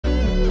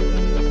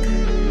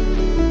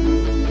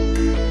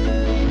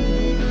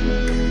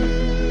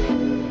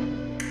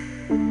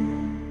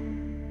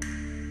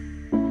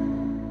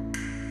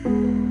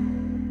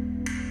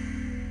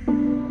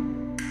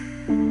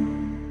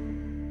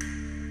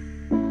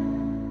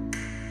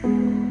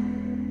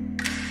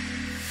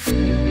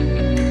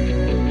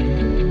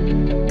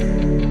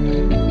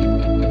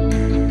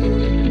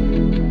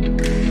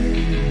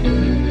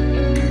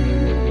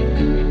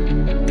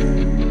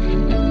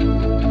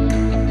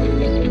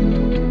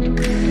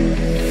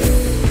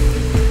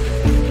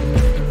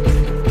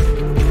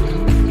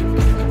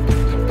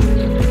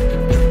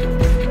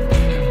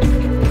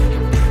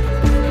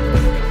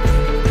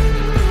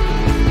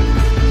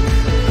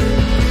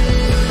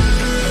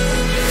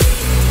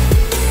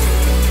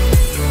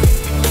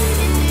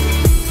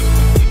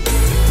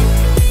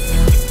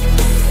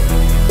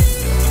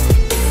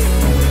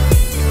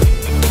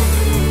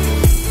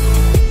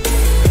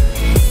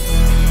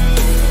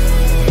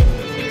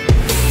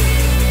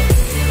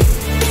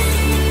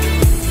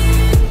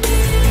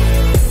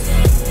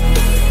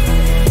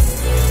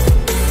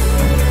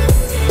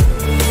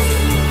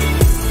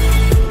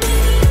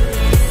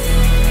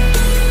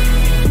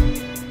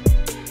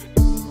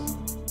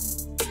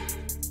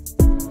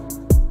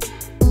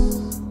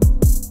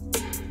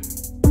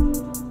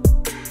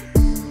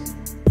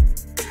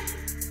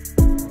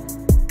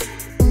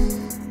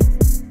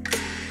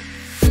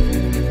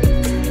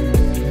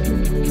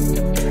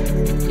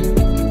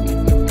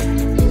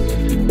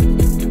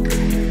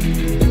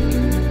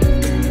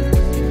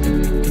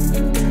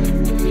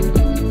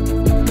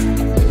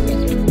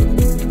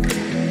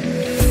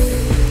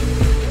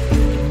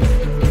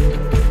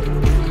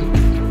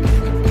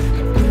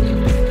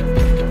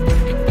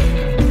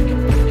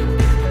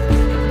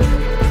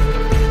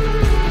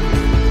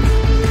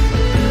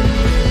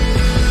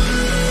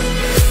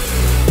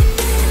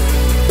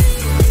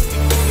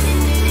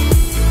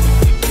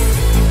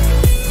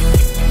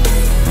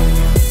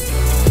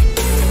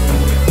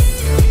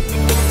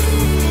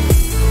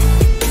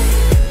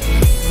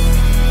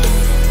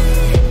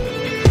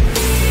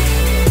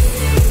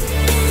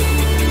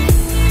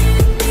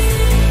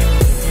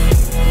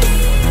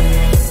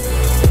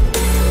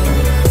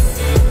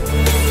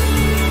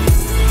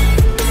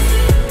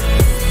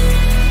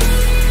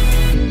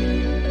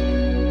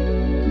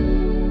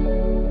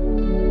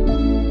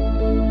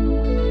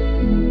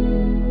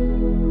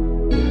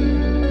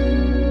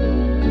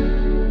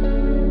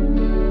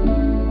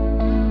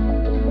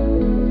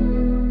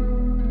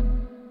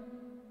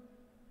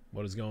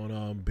going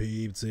on,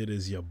 peeps? It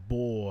is your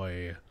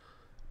boy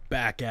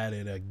back at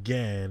it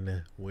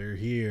again. We're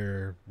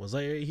here. Was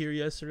I here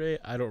yesterday?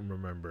 I don't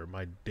remember.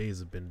 My days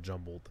have been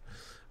jumbled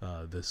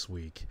this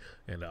week.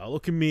 And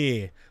look at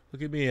me.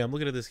 Look at me. I'm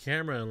looking at this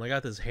camera and I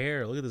got this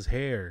hair. Look at this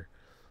hair.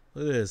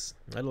 Look at this.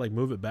 I had to like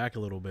move it back a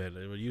little bit.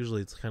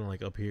 Usually it's kind of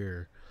like up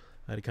here.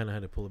 I kind of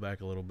had to pull it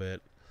back a little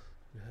bit.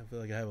 I feel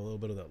like I have a little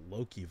bit of that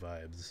Loki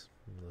vibes.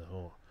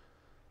 Oh,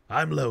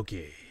 I'm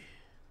Loki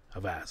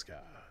of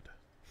Asgard.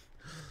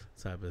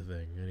 Type of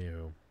thing.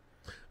 Anywho,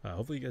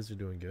 hopefully you guys are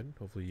doing good.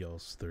 Hopefully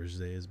y'all's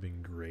Thursday has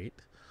been great.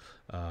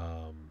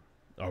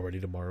 Already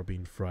tomorrow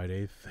being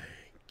Friday.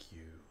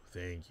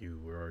 Thank you.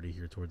 We're already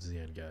here towards the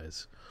end,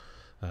 guys.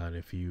 And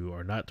if you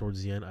are not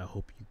towards the end, I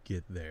hope you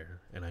get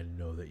there. And I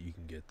know that you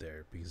can get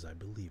there because I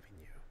believe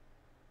in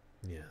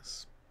you.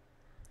 Yes.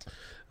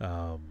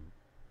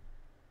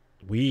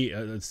 We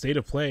state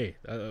of play.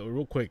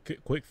 Real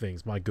quick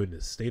things. My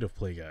goodness, state of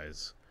play,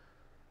 guys.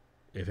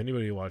 If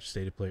anybody watched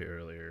state of play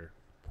earlier,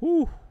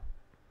 whew,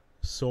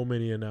 so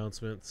many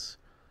announcements.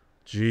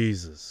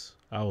 Jesus,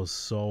 I was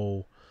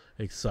so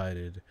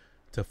excited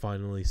to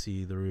finally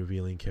see the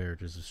revealing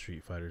characters of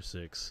Street Fighter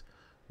 6,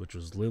 which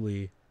was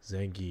Lily,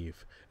 Zangief,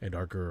 and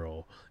our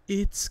girl,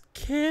 it's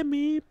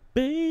Cammy,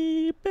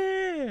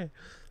 baby.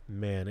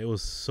 Man, it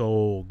was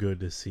so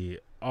good to see.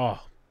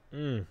 Oh,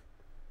 mwah.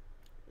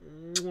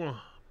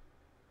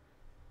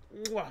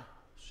 Mwah.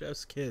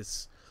 Chef's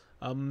kiss.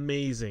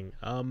 Amazing.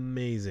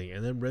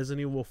 And then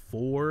Resident Evil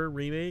 4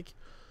 remake,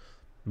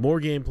 more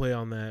gameplay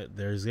on that.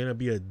 There's gonna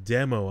be a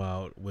demo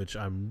out, which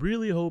I'm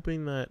really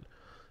hoping that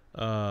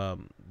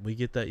we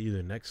get that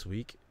either next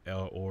week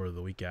or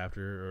the week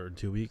after, or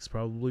 2 weeks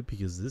probably,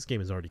 because this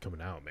game is already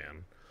coming out,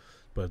 man.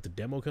 But if the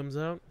demo comes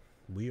out,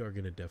 we are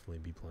gonna definitely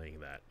be playing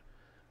that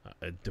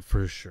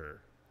for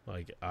sure.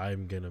 Like,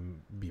 I'm gonna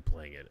be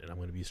playing it and I'm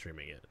gonna be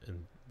streaming it,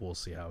 and we'll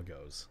see how it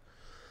goes.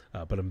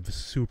 But I'm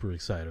super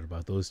excited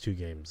about those two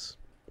games.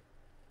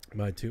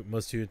 My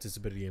most two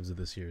anticipated games of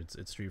this year.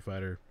 It's Street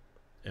Fighter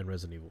and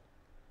Resident Evil.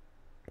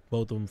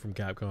 Both of them from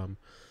Capcom.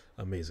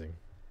 Amazing.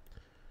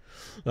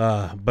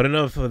 But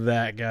enough of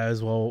that,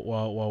 guys. While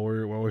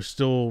we're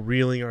still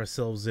reeling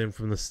ourselves in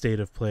from the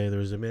state of play,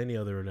 there's many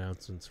other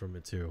announcements from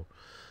it too.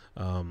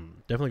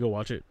 Definitely go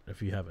watch it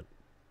if you haven't.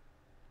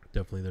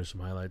 Definitely, there's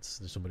some highlights.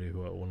 There's somebody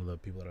who, one of the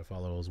people that I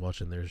follow, was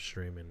watching their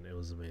stream, and it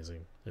was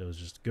amazing. It was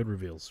just good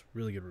reveals,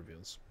 really good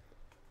reveals.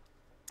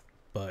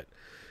 But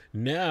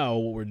now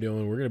what we're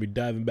doing, we're gonna be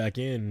diving back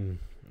into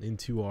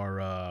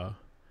our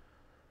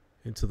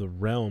into the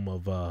realm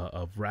of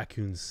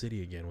Raccoon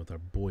City again with our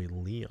boy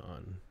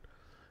Leon,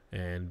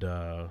 and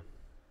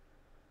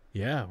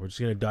yeah, we're just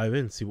gonna dive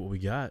in, see what we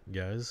got,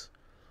 guys.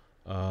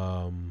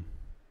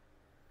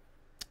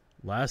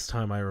 Last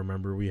time I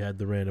remember, we had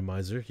the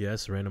randomizer.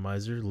 Yes,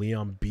 randomizer,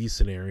 Leon B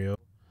scenario.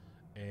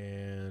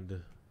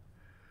 And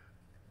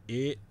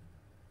it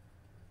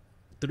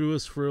threw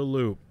us for a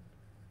loop.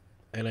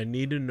 And I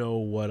need to know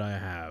what I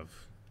have.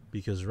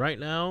 Because right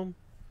now,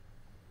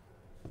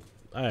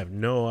 I have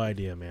no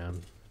idea,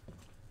 man.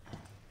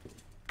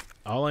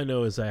 All I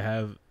know is I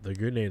have the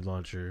grenade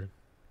launcher.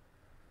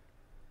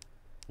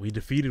 We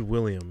defeated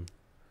William.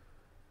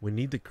 We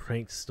need the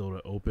crank still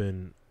to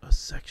open a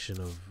section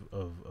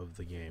of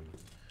the game,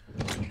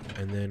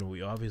 and then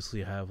we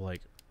obviously have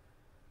like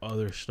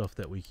other stuff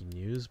that we can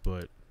use,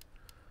 but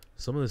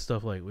some of the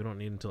stuff like we don't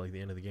need until like the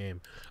end of the game.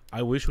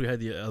 I wish we had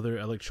the other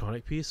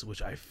electronic piece,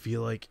 which I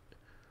feel like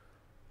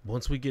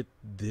once we get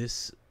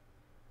this,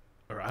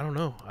 or I don't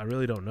know, I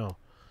really don't know.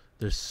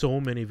 There's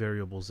so many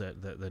variables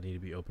that need to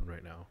be open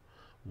right now.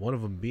 One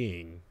of them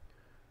being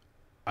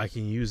I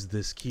can use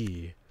this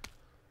key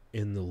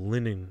in the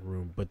linen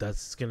room, but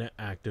that's gonna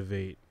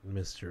activate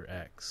Mr.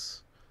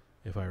 X,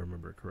 if I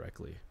remember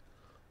correctly,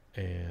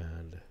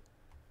 and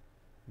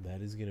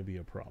that is gonna be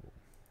a problem.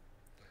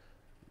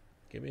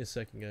 Give me a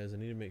second, guys. I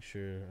need to make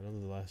sure. I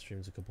know the last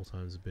streams a couple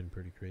times have been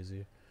pretty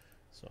crazy,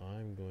 so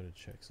I'm going to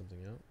check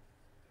something out.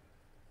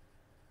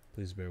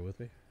 Please bear with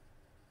me.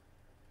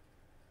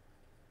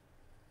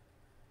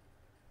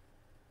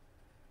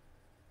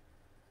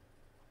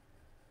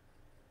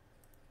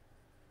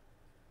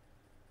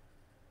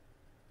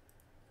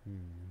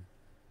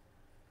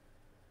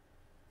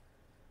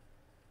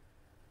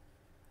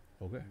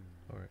 Okay.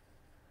 All right.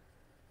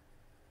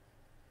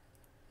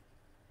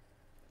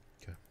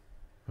 Okay.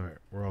 All right.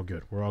 We're all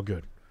good. We're all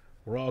good.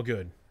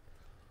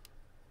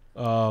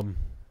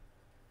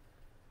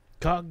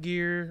 Cog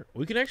gear.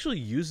 We can actually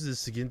use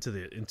this to get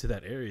into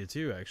that area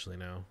too. Actually,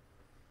 now.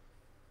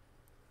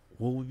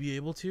 Will we be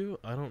able to?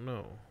 I don't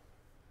know.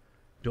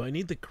 Do I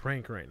need the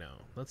crank right now?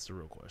 That's the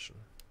real question.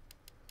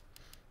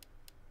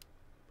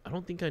 I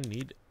don't think I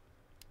need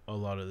a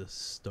lot of this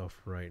stuff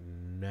right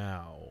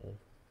now.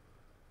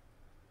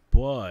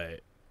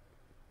 But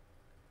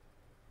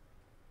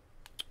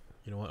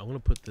you know what? I'm gonna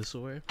put this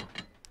away,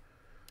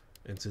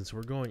 and since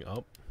we're going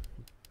up,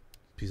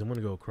 because I'm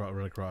gonna go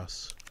run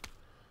across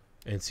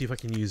and see if I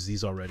can use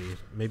these already.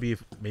 Maybe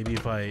if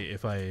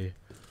I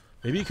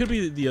maybe it could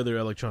be the other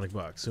electronic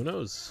box. Who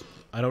knows?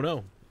 I don't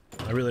know.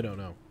 I really don't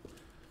know.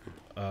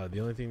 The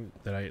only thing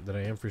that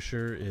I am for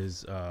sure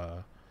is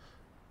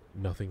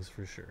nothing's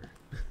for sure.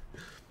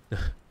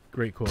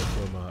 Great quote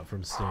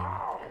from Sting.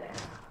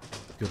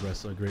 Good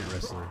wrestler, great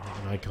wrestler,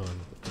 an icon,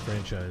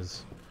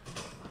 franchise.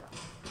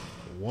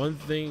 One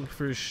thing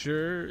for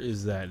sure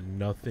is that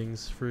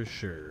nothing's for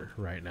sure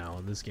right now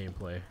in this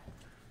gameplay.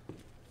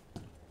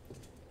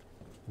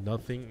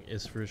 Nothing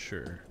is for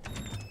sure.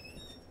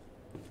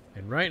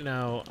 And right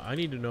now, I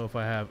need to know if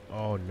I have...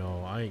 Oh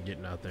no, I ain't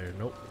getting out there.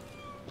 Nope.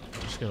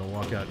 I'm just gonna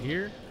walk out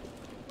here.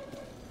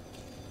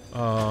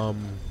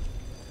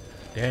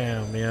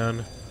 Damn,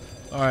 man.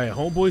 Alright,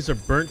 homeboys are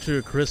burnt to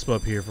a crisp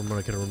up here from what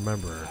I can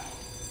remember.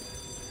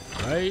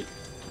 Right?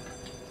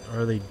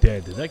 Or are they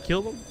dead? Did that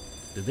kill them?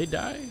 Did they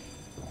die?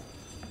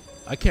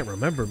 I can't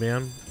remember,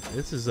 man.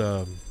 This is,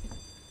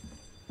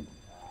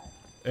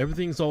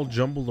 everything's all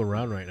jumbled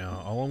around right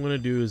now. All I'm gonna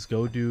do is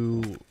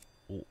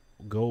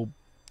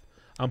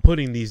I'm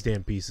putting these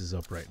damn pieces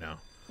up right now.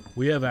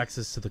 We have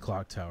access to the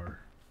clock tower.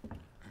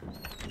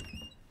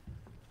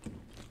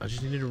 I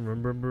just need to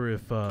remember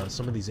if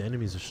some of these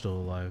enemies are still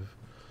alive.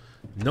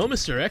 No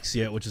Mr. X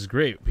yet, which is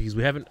great because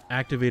we haven't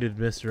activated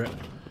Mr. X.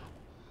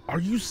 Are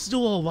you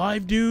still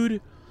alive,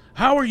 dude?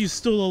 How are you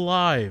still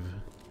alive?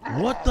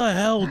 What the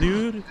hell,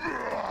 dude?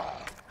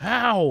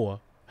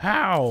 How?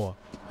 How?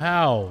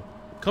 How?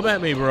 Come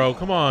at me, bro.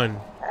 Come on.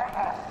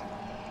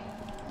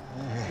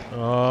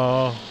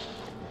 Oh.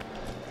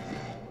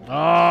 Oh,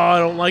 I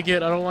don't like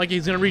it. I don't like it.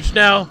 He's gonna reach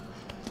now.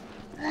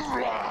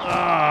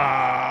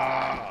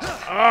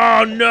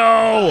 Oh,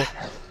 no.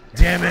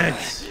 Damn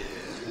it.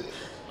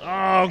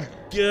 Oh,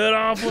 get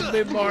off of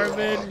me,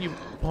 Marvin, you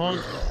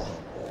punk.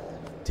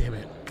 Damn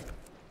it.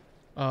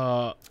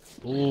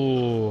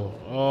 Ooh.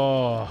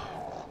 Oh.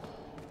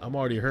 I'm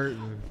already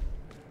hurting.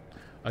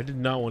 I did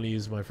not want to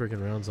use my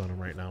freaking rounds on him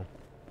right now.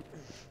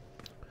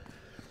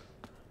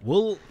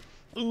 We'll...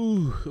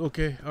 Ooh,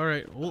 okay, all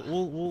right.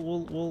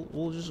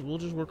 We'll just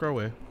work our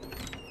way.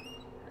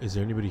 Is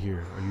there anybody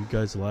here? Are you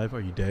guys alive? Are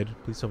you dead?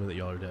 Please tell me that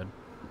y'all are dead.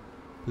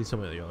 Please tell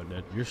me that y'all are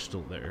dead. You're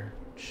still there.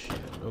 Shit.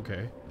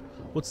 Okay.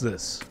 What's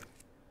this?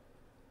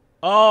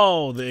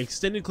 Oh, the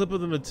extended clip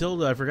of the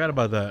Matilda. I forgot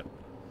about that.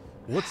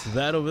 What's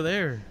that over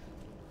there?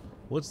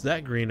 What's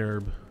that green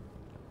herb?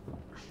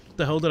 What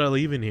the hell did I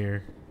leave in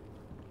here?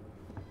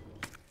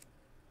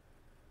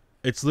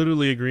 It's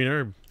literally a green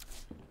herb.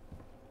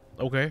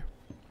 Okay.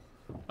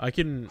 I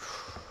can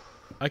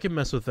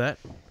mess with that.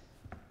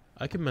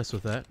 I can mess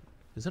with that.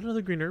 Is that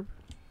another green herb?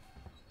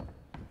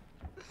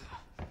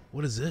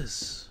 What is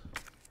this?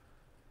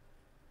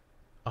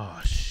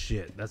 Oh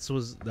shit.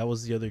 That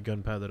was the other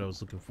gunpowder that I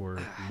was looking for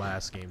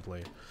last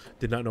gameplay.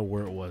 Did not know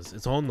where it was.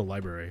 It's all in the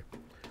library.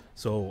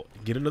 So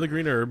get another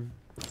green herb,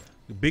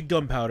 big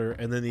gunpowder,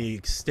 and then the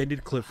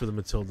extended clip for the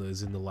Matilda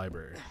is in the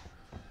library.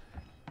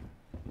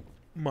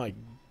 My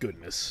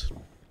goodness.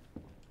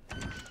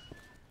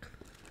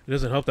 It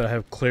doesn't help that I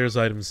have Claire's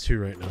items too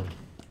right now.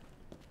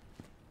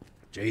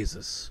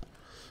 Jesus.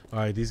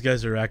 Alright, these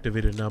guys are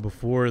activated now.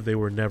 Before, they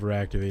were never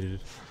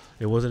activated.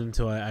 It wasn't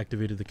until I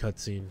activated the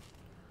cutscene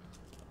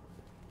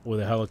where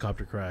the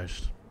helicopter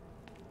crashed.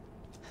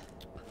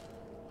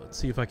 Let's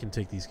see if I can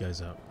take these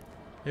guys out.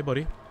 Hey,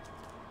 buddy.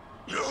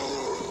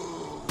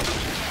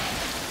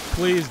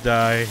 Please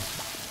die.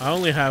 I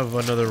only have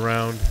another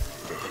round.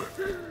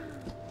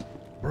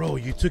 Bro,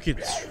 you took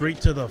it straight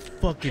to the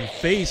fucking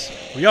face.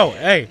 Yo,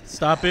 hey,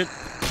 stop it.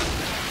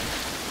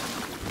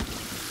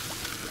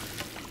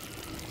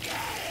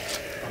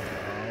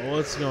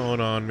 What's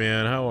going on,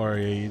 man? How are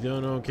you? You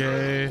doing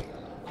okay?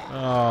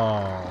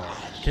 Oh.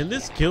 Can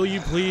this kill you,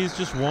 please?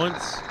 Just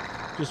once?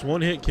 Just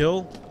one hit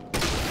kill?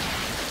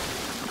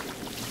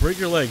 Break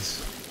your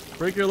legs.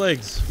 Break your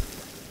legs.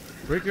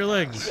 Break your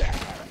legs.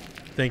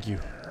 Thank you.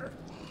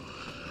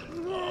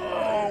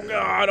 Oh,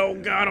 God. Oh,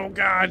 God. Oh,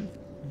 God.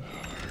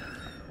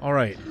 All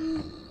right.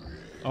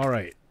 All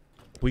right.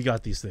 We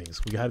got these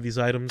things. We have these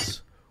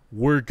items.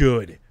 We're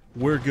good.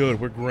 We're good.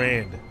 We're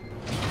grand.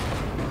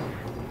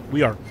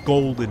 We are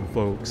golden,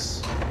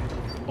 folks.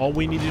 All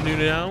we need to do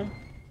now,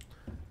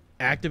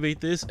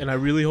 activate this, and I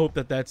really hope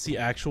that that's the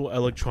actual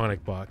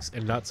electronic box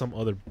and not some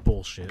other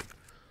bullshit.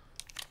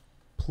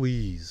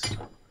 Please.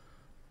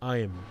 I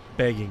am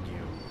begging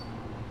you.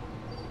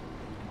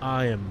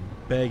 I am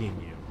begging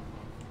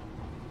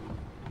you.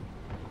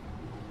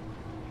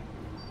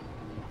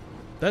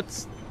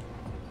 That's...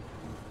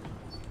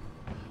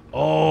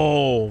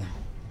 Oh.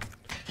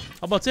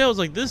 I'm about to say, I was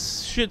like,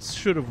 this shit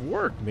should have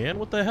worked, man.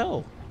 What the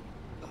hell?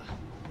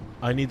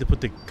 I need to put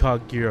the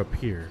cog gear up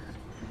here.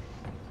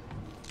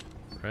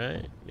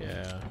 Right?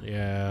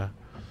 Yeah.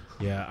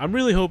 I'm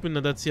really hoping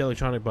that that's the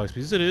electronic box,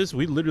 because it is.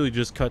 We literally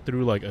just cut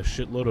through like a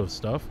shitload of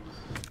stuff.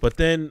 But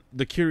then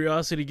the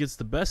curiosity gets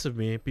the best of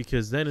me,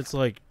 because then it's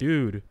like,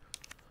 dude,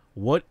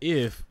 what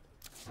if...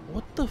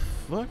 What the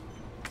fuck?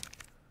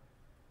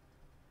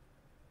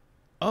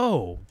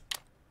 Oh.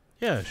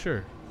 Yeah,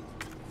 sure.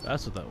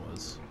 That's what that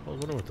was. I was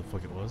wondering what the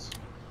fuck it was.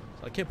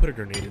 I can't put a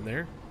grenade in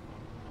there.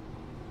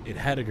 It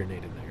had a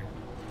grenade in there.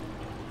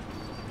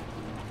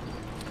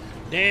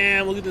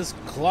 Damn, look at this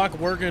clock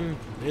working.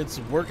 It's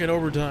working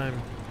overtime.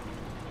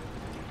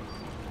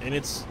 And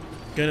it's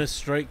gonna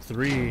strike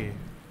 3.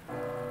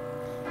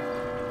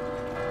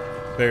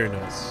 Very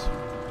nice.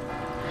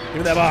 Give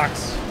me that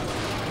box.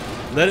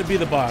 Let it be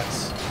the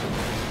box.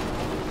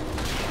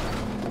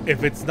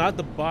 If it's not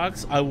the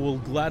box, I will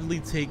gladly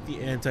take the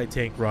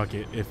anti-tank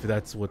rocket if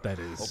that's what that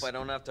is. Hope I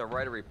don't have to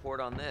write a report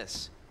on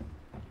this.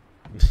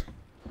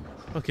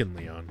 Fucking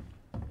Leon.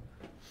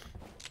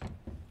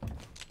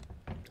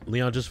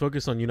 Leon, just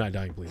focus on you not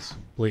dying, please.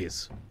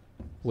 Please.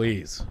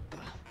 Please.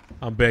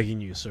 I'm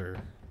begging you, sir.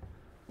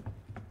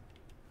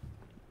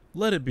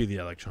 Let it be the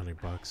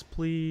electronic box.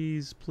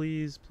 Please,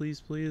 please,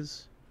 please,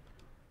 please.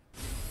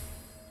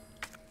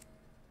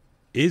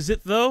 Is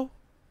it, though?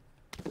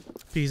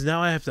 Because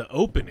now I have to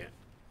open it.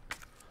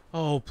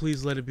 Oh,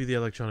 please let it be the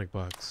electronic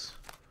box.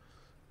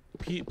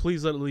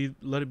 Please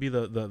let it be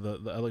the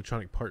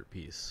electronic part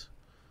piece.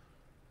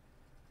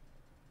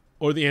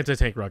 Or the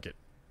anti-tank rocket.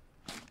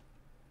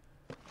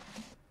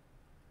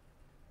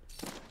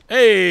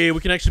 Hey, we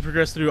can actually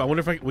progress through. I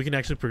wonder if we can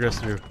actually progress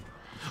through.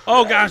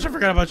 Oh gosh, I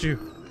forgot about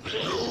you.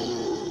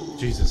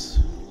 Jesus.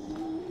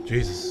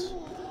 Jesus.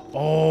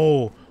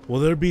 Oh, will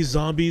there be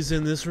zombies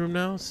in this room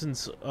now?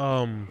 Since,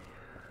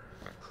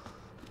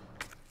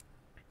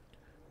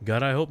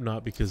 God, I hope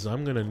not, because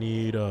I'm gonna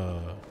need,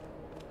 God,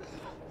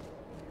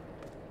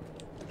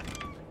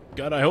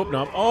 I hope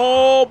not.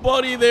 Oh,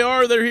 buddy,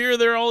 they're here.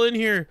 They're all in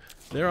here.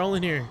 They're all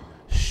in here.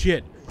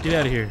 Shit. Get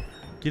out of here.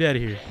 Get out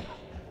of here.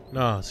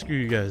 Nah, screw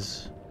you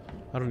guys.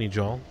 I don't need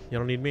y'all. Y'all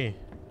don't need me.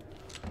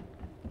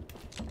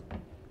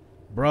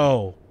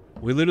 Bro,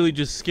 we literally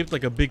just skipped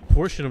like a big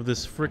portion of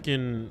this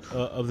freaking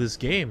of this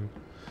game.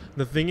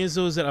 The thing is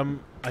though is that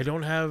I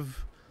don't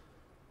have.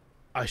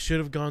 I should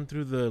have gone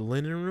through the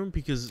linen room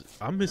because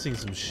I'm missing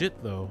some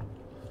shit though.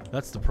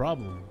 That's the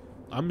problem.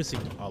 I'm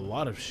missing a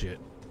lot of shit.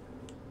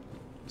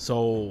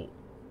 So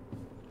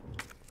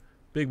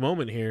big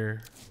moment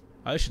here.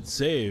 I should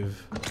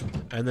save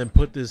and then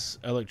put this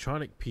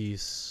electronic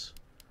piece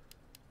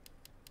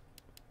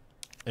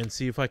and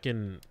see if I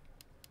can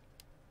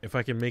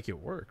make it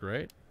work,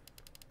 right?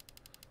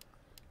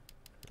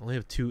 I only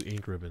have 2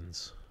 ink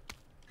ribbons.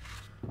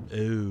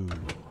 Oh.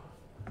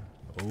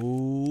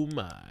 Oh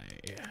my.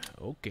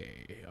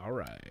 Okay.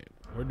 Alright.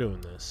 We're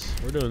doing this.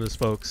 We're doing this,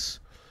 folks.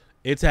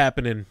 It's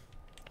happening.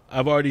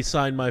 I've already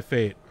signed my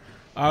fate.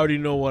 I already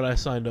know what I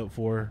signed up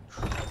for.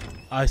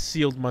 I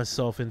sealed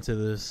myself into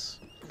this.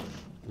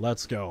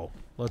 Let's go.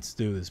 Let's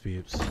do this,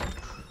 peeps.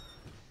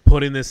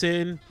 Putting this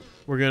in.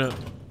 We're gonna...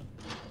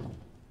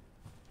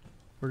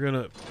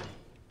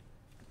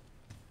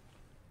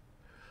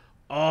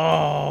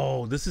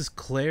 Oh, this is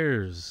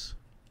Claire's.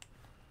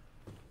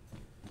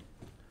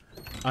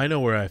 I know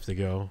where I have to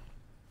go.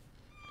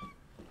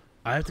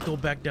 I have to go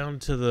back down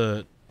to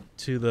the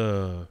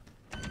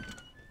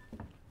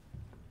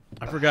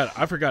I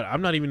forgot.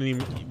 I'm not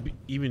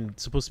even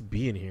supposed to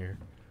be in here.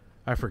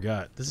 I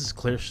forgot. This is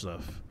Claire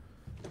stuff.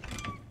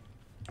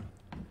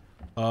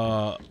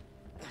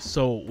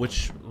 So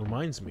which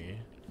reminds me.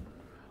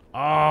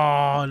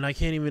 Oh, and I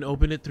can't even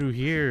open it through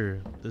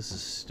here. This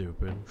is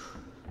stupid.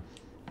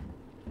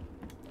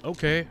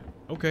 Okay,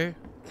 okay.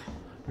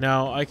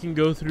 Now I can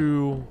go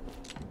through.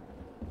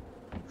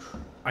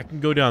 I can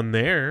go down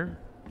there,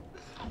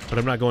 but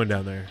I'm not going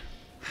down there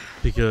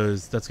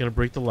because that's gonna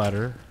break the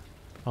ladder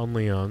on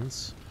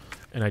Leon's,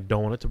 and I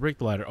don't want it to break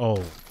the ladder. Oh,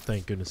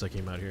 thank goodness I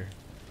came out here.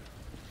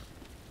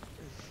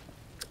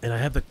 And I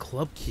have the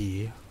club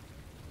key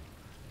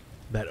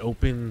that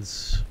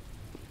opens.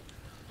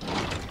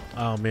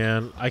 Oh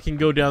man, I can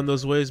go down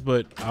those ways,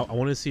 but I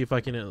want to see if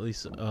I can at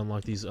least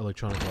unlock these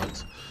electronic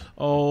locks.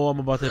 Oh, I'm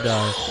about to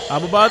die.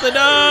 I'm about to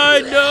die!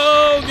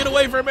 No! Get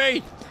away from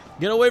me!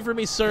 Get away from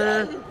me,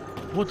 sir!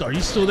 What? Are you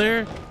still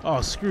there?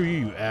 Oh, screw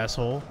you, you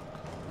asshole.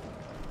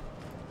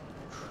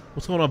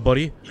 What's going on,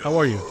 buddy? How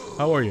are you?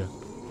 How are you?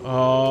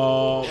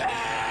 Oh,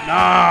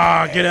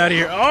 nah! Get out of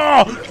here!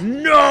 Oh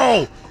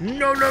no!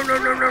 No! No! No!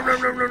 No! No! No!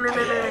 No! No! No!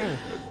 No!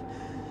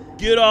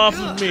 Get off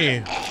of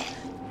me!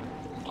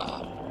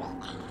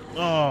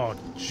 Oh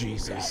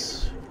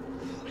Jesus!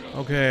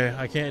 Okay,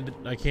 I can't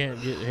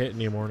get hit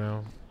anymore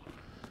now.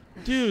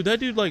 Dude, that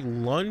dude like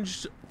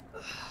lunged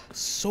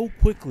so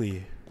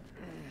quickly.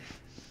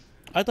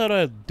 I thought I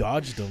had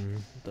dodged him.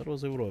 I thought I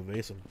was able to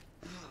evade him.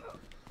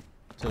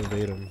 To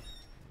evade him.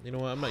 You know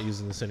what? I'm not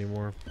using this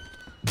anymore.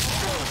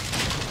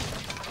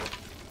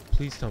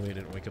 Please tell me it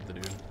didn't wake up the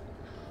dude.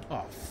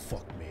 Oh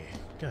fuck me!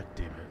 God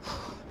damn it!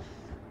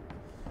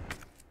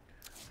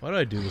 Why did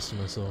I do this to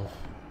myself?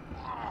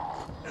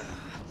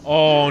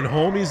 Oh, and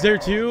homie's there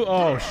too?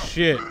 Oh,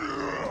 shit.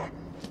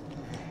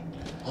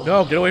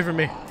 No, get away from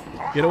me.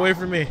 Get away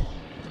from me.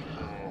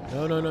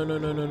 No, no, no, no,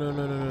 no, no, no,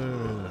 no, no,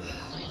 no, no.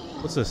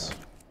 What's this?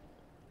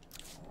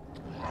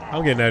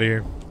 I'm getting out of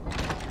here.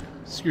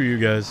 Screw you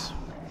guys.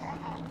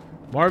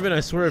 Marvin,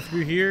 I swear if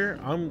you're here,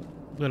 I'm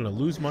gonna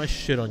lose my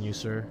shit on you,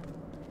 sir.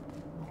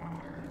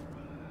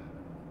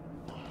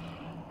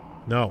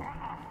 No.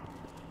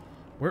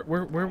 Where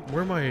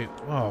am I?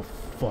 Oh,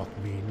 fuck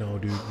me. No,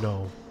 dude,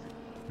 no.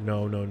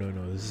 No, no, no,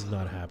 no. This is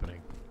not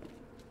happening.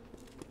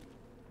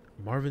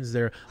 Marvin's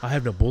there. I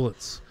have no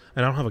bullets.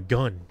 And I don't have a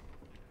gun.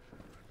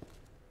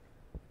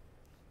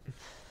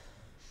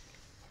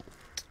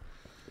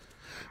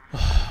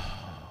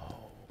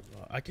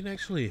 I can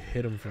actually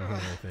hit him from here,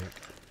 I think.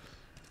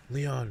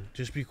 Leon,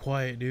 just be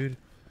quiet, dude.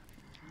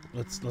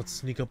 Let's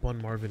sneak up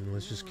on Marvin and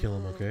let's just kill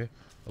him, okay?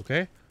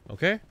 Okay?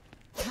 Okay?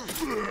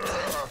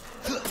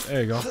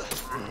 There you go.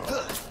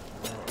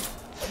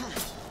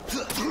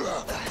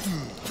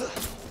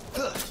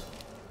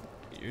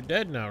 You're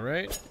dead now,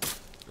 right?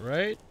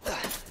 Right?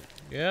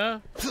 Yeah?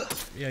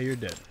 Yeah, you're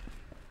dead.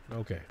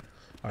 Okay.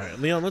 Alright,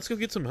 Leon, let's go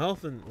get some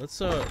health and let's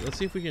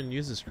see if we can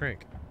use this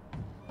crank.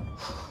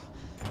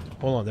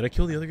 Hold on, did I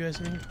kill the other guys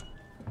in here?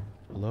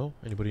 Hello?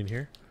 Anybody in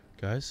here?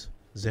 Guys?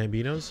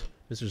 Zambinos?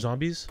 Mr.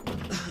 Zombies?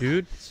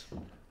 Dude?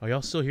 Are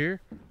y'all still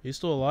here? Are you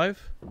still alive?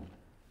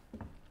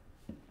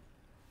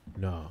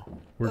 No.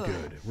 We're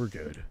good. We're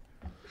good.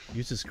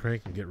 Use this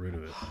crank and get rid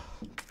of it.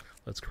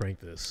 Let's crank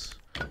this.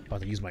 I'm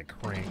about to use my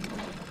crank.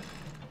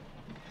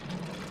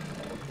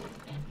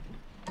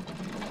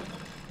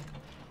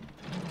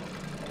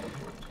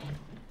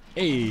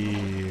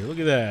 Hey, look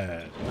at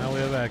that. Now we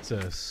have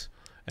access.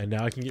 And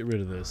now I can get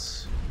rid of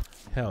this.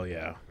 Hell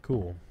yeah.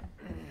 Cool.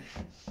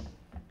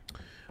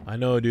 I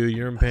know, dude.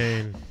 You're in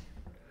pain.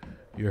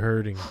 You're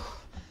hurting.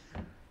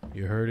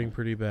 You're hurting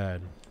pretty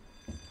bad.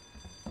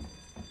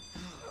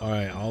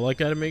 Alright, all I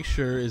gotta make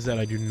sure is that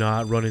I do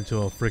not run into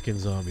a freaking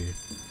zombie.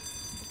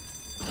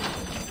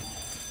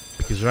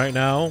 Because right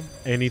now,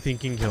 anything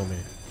can kill me.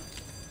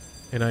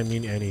 And I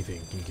mean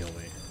anything can kill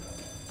me.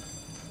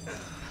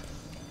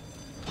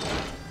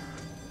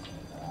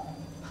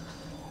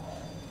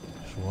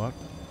 Just walk.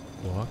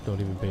 Walk. Don't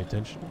even pay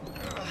attention.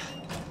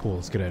 Cool,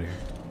 let's get out of here.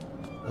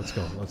 Let's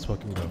go. Let's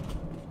fucking go.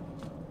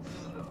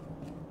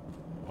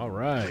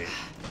 Alright.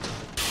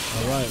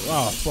 Alright.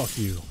 Wow, fuck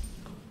you.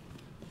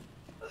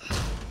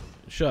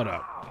 Shut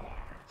up.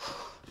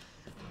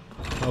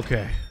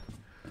 Okay.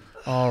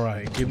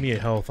 Alright, give me a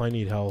health. I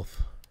need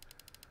health.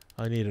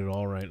 I need it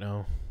all right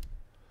now.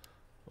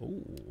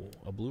 Oh,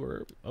 a blue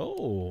herb.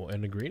 Oh,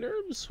 and the green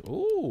herbs?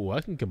 Oh,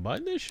 I can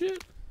combine this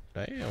shit?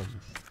 Damn.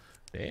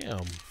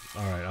 Damn.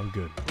 Alright, I'm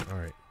good.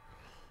 Alright.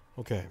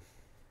 Okay.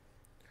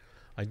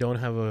 I don't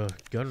have a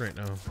gun right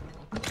now.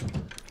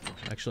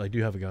 Actually, I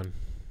do have a gun.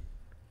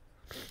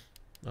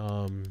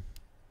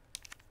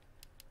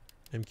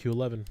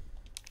 MQ-11.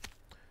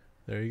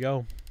 There you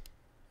go.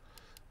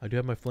 I do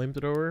have my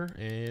flamethrower,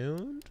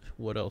 and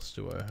what else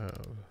do I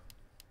have?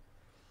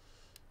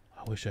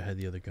 I wish I had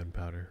the other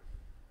gunpowder.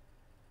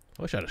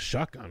 I wish I had a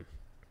shotgun.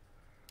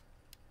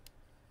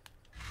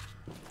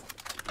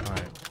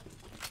 Alright.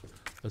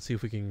 Let's see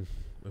if we can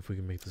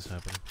make this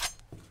happen.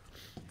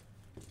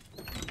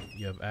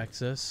 You have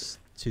access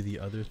to the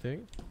other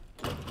thing.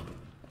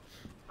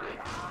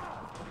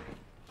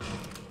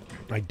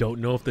 I don't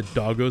know if the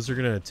doggos are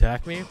gonna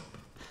attack me.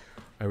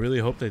 I really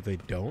hope that they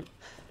don't.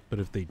 But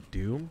if they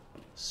do,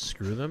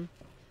 screw them.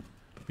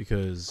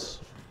 Because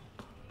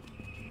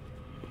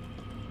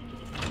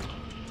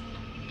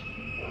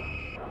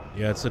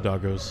yeah, it's the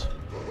doggos.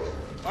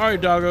 Alright,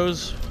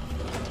 doggos.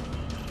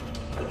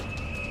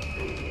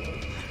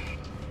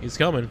 He's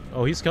coming.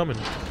 Oh, he's coming.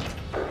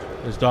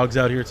 There's dogs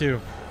out here too.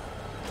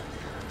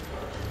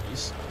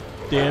 These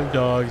damn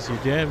dogs, you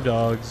damn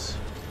dogs.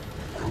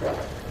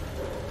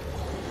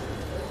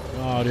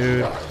 Oh,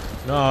 dude.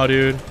 No,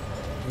 dude.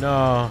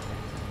 No.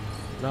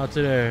 Not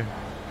today.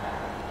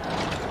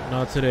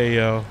 Not today,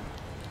 yo.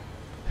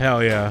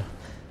 Hell yeah.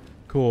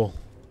 Cool.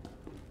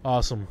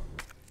 Awesome.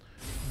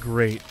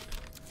 Great.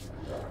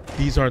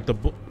 These aren't the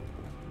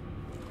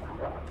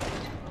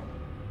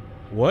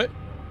what?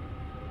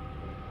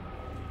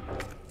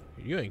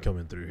 You ain't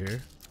coming through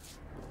here.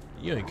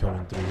 You ain't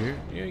coming through here.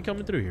 You ain't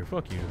coming through here.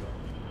 Fuck you.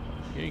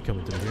 You ain't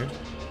coming through here.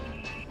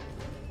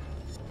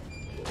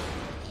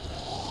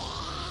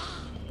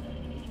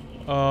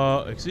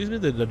 Excuse me?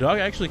 Did the dog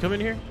actually come in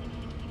here?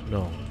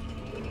 No.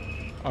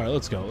 Alright,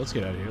 let's go. Let's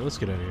get out of here. Let's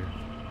get out of here.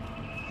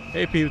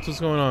 Hey, peeps. What's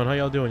going on? How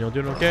y'all doing? Y'all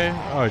doing okay?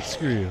 Alright,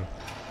 screw you.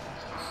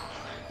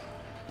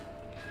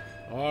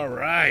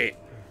 Alright.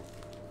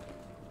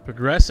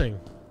 Progressing.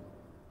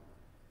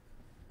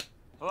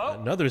 Hello?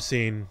 Another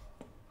scene.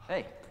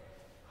 Hey,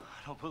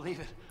 I don't believe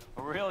it.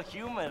 A real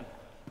human.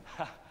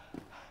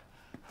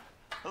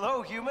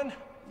 Hello, human.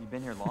 You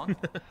been here long?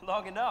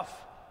 Long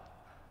enough.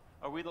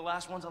 Are we the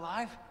last ones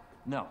alive?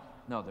 No,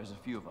 there's a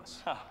few of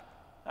us. Huh.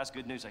 That's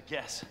good news, I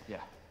guess. Yeah.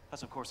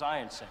 That's, of course,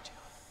 Irons sent you.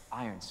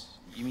 Irons?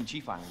 You mean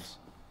Chief Irons?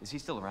 Is he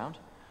still around?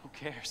 Who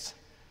cares?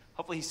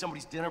 Hopefully he's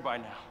somebody's dinner by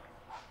now.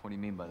 What do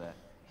you mean by that?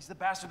 He's the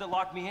bastard that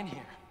locked me in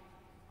here.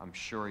 I'm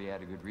sure he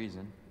had a good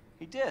reason.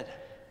 He did.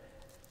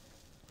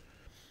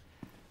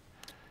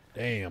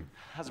 Damn.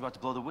 I was about to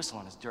blow the whistle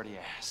on his dirty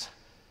ass.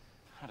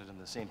 I'd have done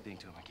the same thing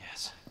to him, I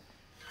guess.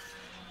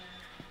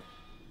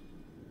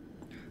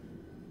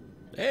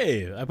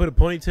 Hey, I put a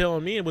ponytail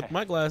on me and with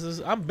my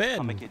glasses, I'm Ben.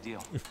 I'll make you a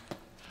deal.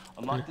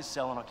 Unlock this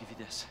cell and I'll give you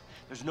this.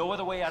 There's no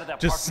other way out of that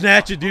Just parking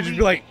snatch lot. it, dude. Just be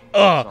Believe like, me.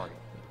 ugh. Sorry.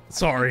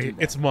 Sorry,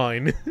 it's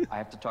mine. I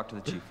have to talk to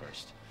the chief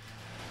first.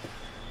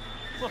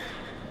 Look,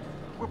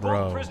 we're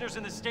Bro. both prisoners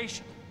in the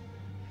station.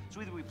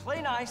 So either we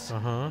play nice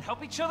Uh-huh. and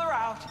help each other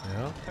out.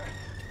 Yeah. Or...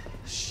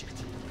 Shit.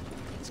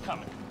 It's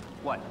coming.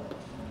 What?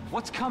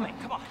 What's coming?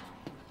 Come on.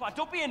 Come on,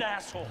 don't be an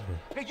asshole.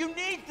 Okay, you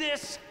need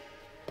this.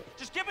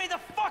 Just get me the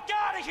fuck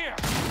out of here.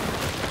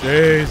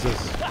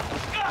 Jesus.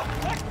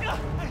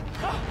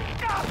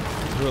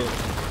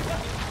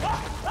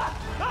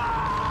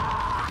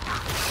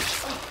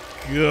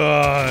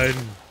 God.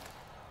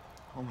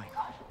 Oh my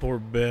god. Poor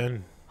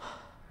Ben.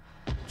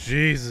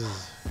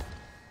 Jesus.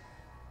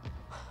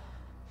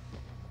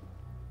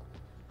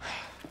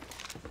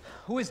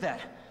 Who is that?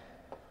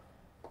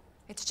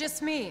 It's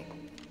just me.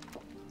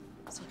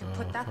 So you can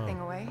put that thing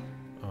away.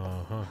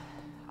 Uh-huh.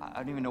 I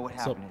don't even know what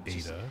What's up, happened. It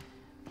just Ada?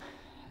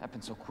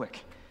 happened so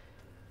quick.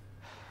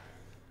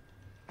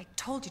 I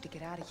told you to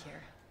get out of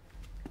here.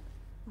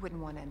 You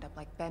wouldn't want to end up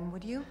like Ben,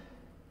 would you?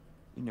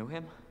 You knew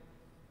him?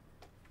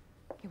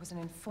 He was an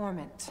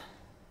informant.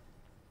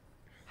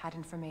 Had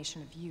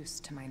information of use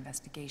to my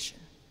investigation.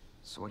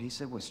 So what he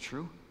said was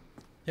true?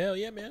 Hell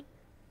yeah, man.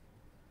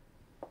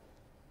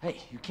 Hey,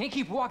 you can't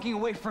keep walking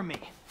away from me.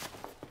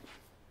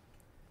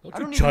 I Don't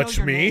don't you even know touch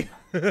your me.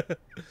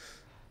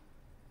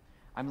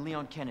 I'm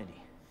Leon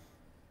Kennedy.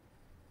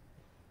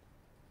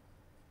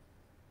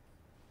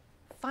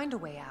 Find a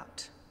way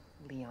out,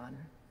 Leon.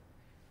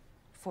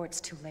 Before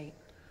it's too late.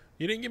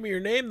 You didn't give me your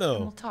name, And though.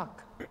 we'll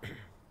talk. You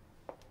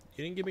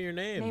didn't give me your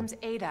name. Name's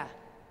Ada.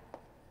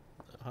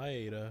 Hi,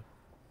 Ada.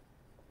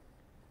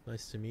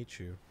 Nice to meet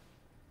you.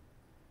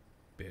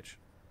 Bitch.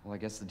 Well, I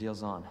guess the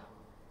deal's on.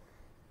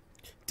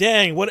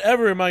 Dang,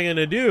 whatever am I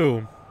gonna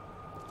do?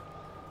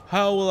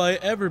 How will I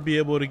ever be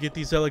able to get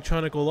these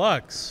electronic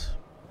locks?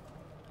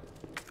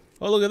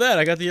 Oh, look at that.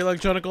 I got the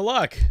electronic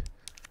lock.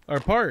 Or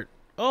part.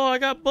 Oh, I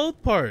got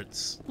both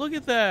parts. Look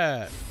at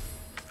that.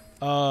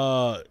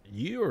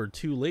 You are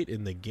too late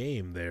in the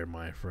game there,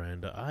 my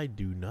friend. I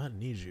do not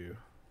need you.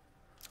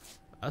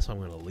 That's why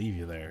I'm gonna leave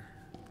you there.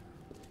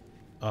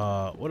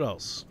 What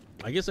else?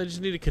 I guess I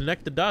just need to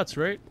connect the dots,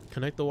 right?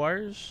 Connect the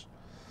wires.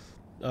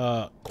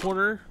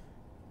 Corner.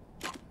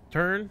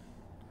 Turn.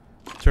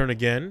 Turn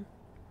again.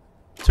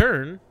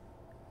 Turn.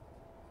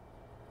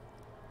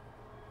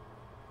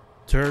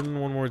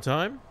 Turn one more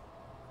time.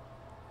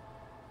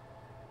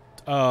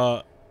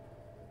 Turn.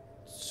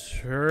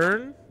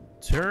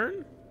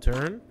 Turn.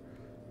 Turn.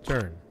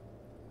 Turn.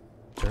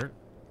 Turn.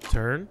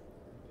 Turn.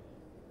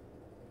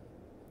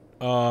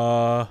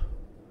 Why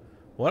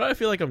do I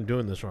feel like I'm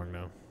doing this wrong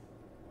now?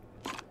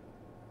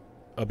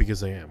 Oh,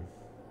 because I am.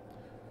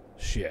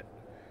 Shit.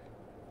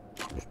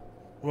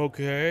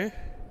 Okay.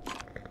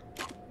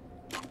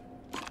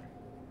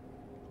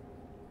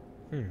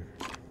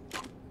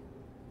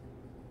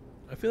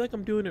 I feel like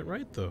I'm doing it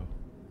right, though.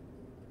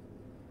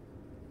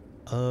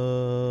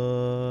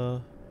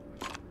 Oh.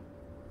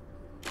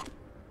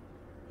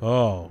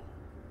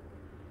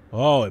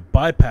 Oh, it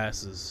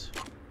bypasses.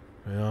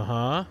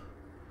 Uh-huh.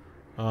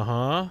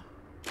 Uh-huh.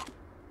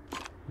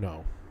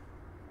 No.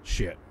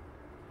 Shit.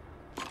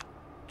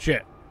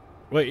 Shit.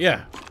 Wait,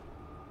 yeah.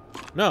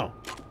 No.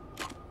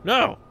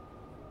 No!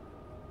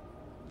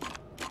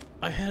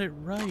 I had it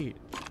right.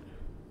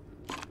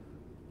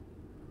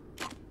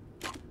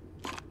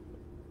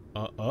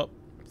 Up,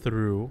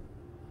 through.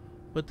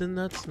 But then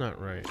that's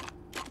not right.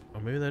 Oh,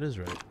 maybe that is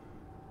right.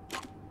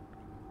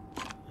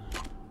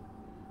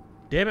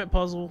 Damn it,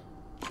 puzzle.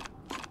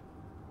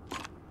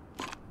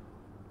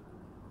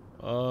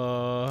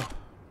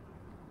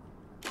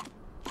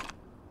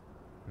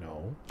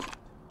 No.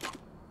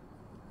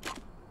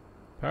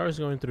 Power's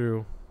going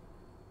through.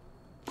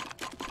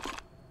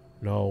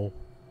 No.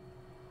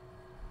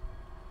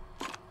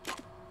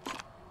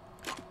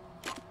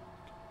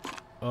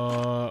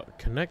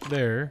 Connect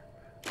there.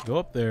 Go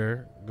up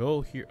there.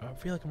 Go here. I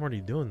feel like I'm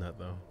already doing that,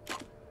 though.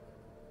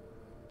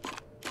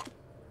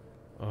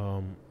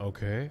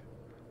 Okay.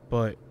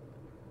 But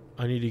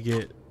I need to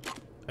get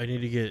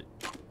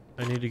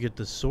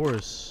the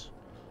source.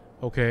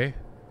 Okay.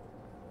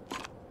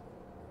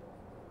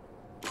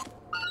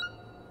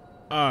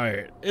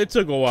 Alright. It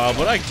took a while,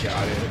 but I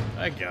got it.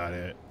 I got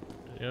it.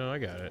 You know, I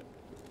got it.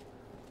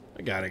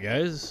 I got it,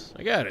 guys.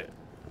 I got it.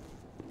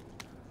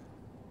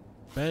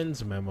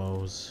 Ben's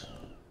memos.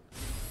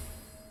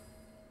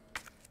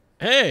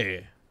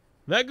 Hey,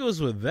 that goes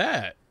with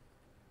that.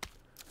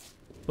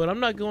 But I'm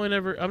not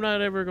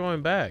ever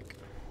going back.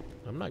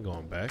 I'm not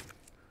going back.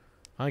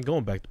 I ain't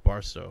going back to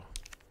Barstow.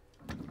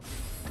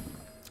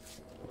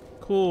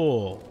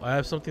 Cool. I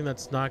have something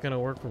that's not gonna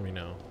work for me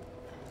now.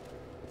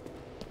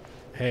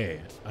 Hey,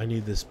 I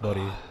need this,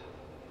 buddy.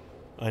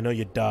 I know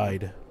you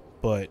died,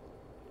 but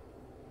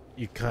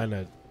you're kind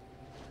of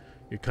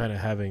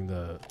having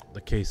the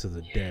case of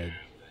the dead.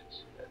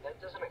 That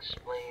doesn't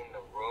explain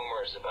the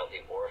rumors about the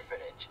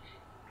orphanage.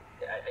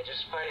 I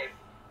just find it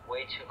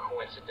way too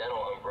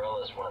coincidental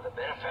Umbrella's one of the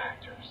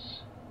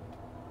benefactors.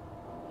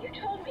 You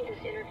told me this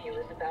interview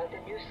was about the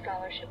new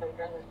scholarship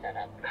Umbrella set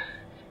up.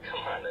 Come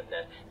on,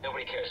 Annette.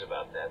 Nobody cares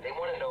about that. They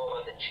want to know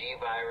about the G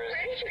virus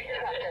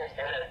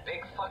and that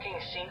big fucking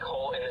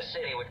sinkhole in the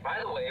city, which, by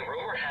the way,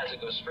 rumor has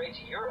it goes straight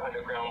to your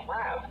underground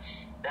lab.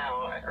 Now,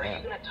 are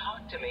you going to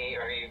talk to me,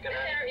 or are you going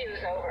to... This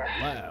interview's over.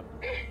 Lab.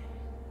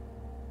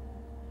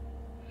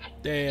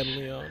 Damn,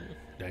 Leon.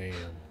 Damn.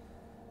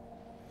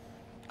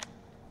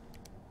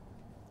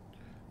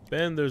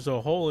 Ben, there's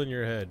a hole in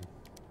your head.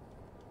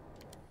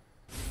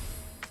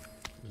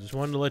 Just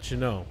wanted to let you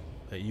know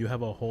that you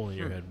have a hole in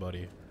your head,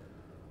 buddy.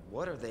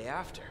 What are they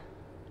after?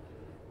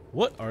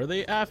 What are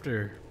they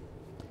after?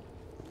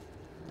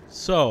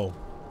 So,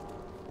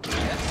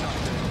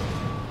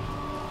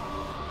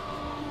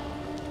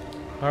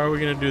 how are we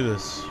gonna do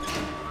this?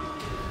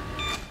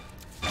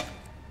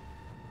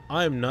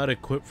 I am not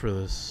equipped for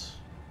this.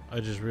 I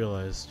just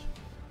realized.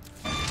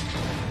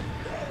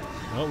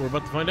 Oh, we're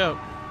about to find out.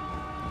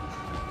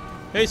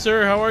 Hey,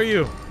 sir, how are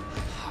you?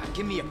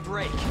 Give me a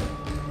break.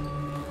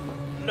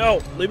 No,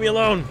 leave me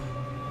alone.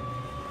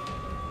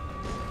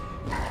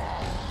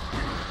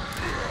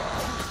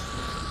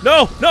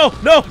 No, no,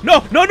 no, no, no, no,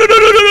 no, no, no, no, no,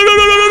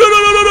 no, no,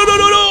 no, no,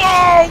 no, no,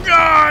 oh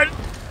God.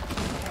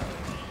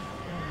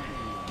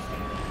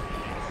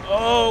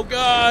 Oh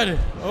God.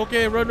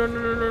 Okay, run, run,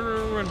 run, run,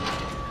 run, run.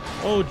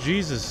 Oh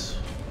Jesus.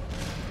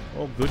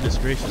 Oh goodness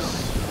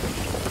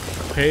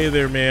gracious. Hey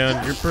there,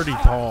 man. You're pretty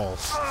tall.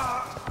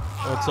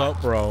 What's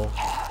up, bro?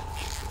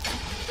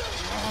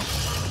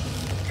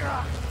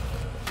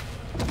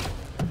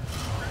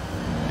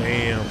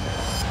 Damn.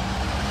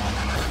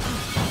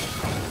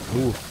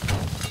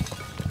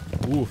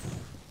 Oof. Oof.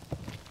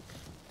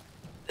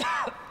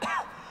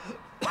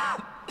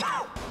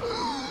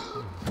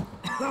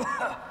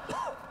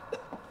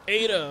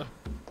 Ada.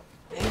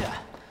 Ada.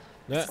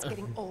 That, It's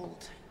getting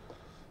old.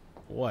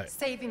 what?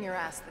 Saving your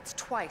ass, that's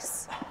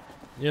twice.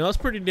 Yeah, that's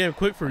pretty damn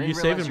quick for you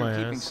saving my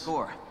keeping ass.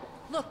 score.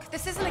 Look,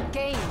 this isn't a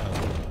game.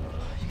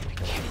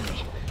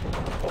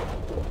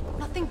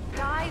 Nothing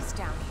dies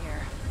down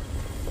here.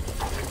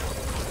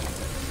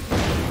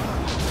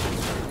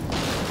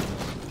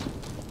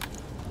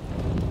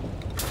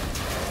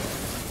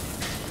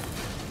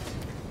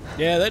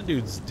 Yeah, that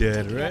dude's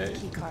dead, You have right? the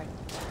key card.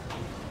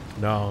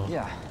 No.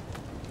 Yeah.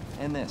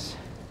 And this.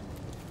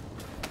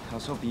 I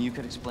was hoping you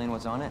could explain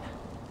what's on it.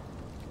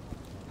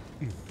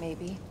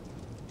 Maybe.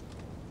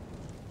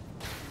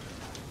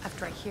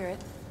 After I hear it.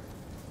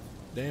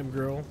 Damn,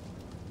 girl.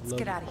 Let's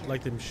get outta here.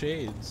 Like them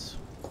shades.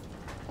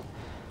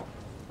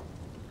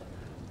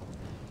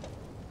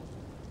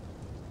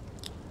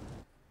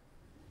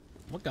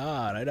 Oh my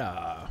God,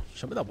 Ada.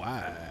 Show me the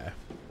why.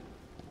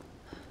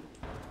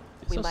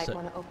 We might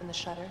want to open the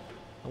shutter.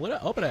 I'm gonna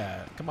open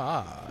it. Come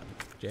on.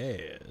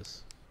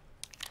 Jazz.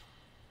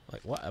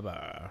 Like,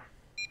 whatever.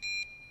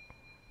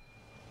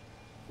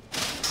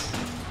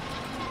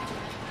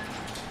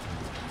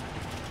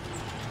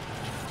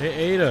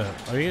 Hey, Ada,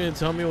 are you gonna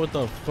tell me what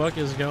the fuck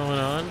is going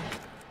on?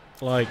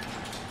 Like,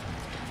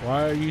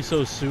 why are you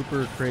so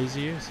super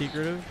crazy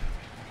secretive?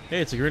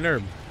 Hey, it's a green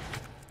herb.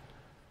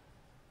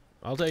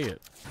 I'll take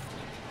it.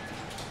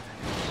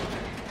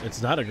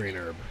 It's not a green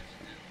herb.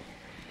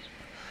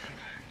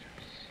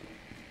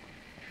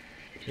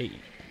 Hey.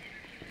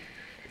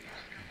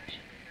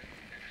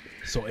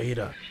 So,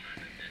 Ada,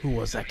 who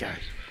was that guy?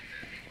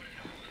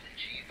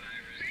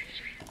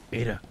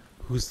 Ada,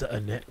 who's the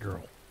Annette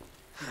girl?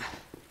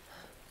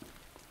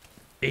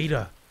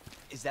 Ada.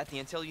 Is that the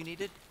intel you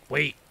needed?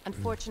 Wait.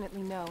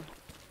 Unfortunately, no.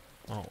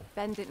 Oh.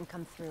 Ben didn't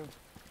come through.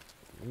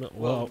 No,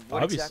 Well,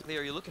 what obviously. exactly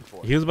are you looking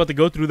for? He was about to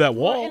go through that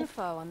More wall.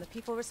 info on the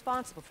people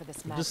responsible for this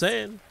I'm mess. just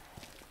saying.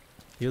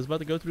 He was about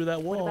to go through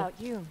that What wall. about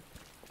you?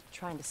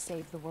 Trying to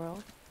save the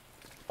world?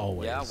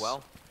 Always. Yeah,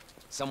 well,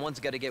 someone's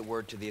got to get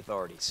word to the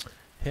authorities.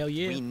 Hell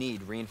yeah. We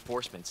need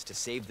reinforcements to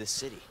save this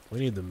city. We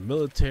need the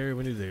military.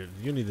 We need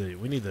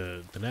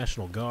the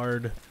National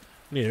Guard.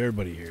 We need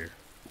everybody here.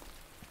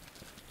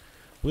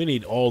 We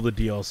need all the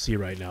DLC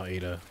right now,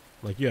 Ada.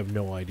 Like, you have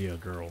no idea,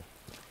 girl.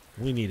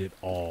 We need it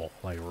all,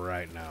 like,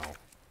 right now.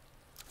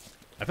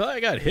 I feel like I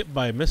got hit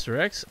by Mr.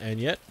 X, and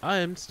yet I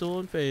am still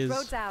in phase.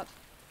 Road's out.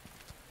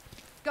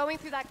 Going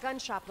through that gun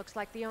shop looks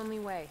like the only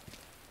way.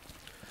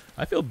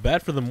 I feel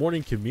bad for the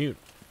morning commute.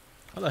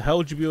 How the hell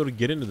would you be able to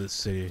get into this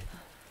city?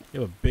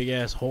 You have a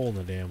big-ass hole in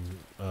the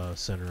damn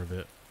center of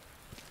it.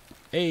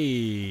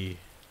 Hey.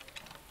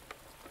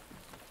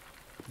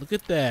 Look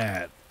at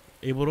that.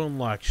 Able to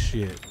unlock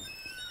shit.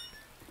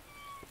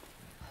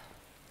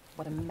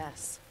 What a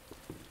mess.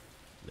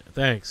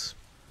 Thanks.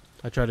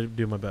 I try to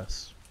do my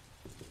best.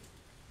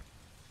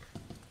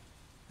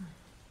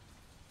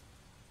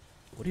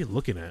 What are you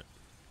looking at?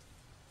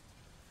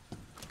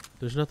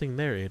 There's nothing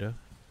there, Ada.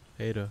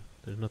 Ada,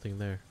 there's nothing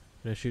there.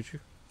 Can I shoot you?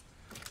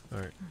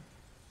 Alright.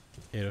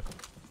 Ada.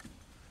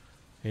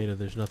 Ada,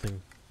 there's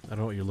nothing. I don't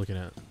know what you're looking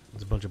at.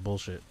 It's a bunch of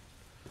bullshit.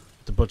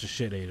 It's a bunch of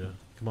shit, Ada.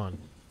 Come on.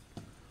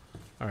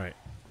 Alright.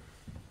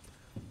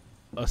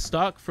 A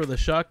stock for the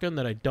shotgun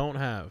that I don't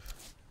have.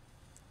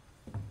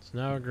 It's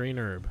now a green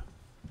herb.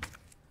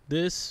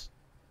 This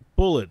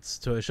bullets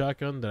to a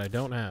shotgun that I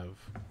don't have.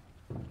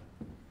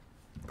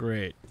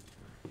 Great.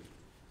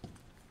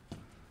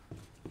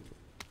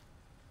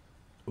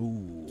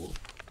 Ooh.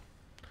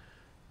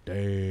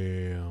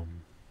 Damn.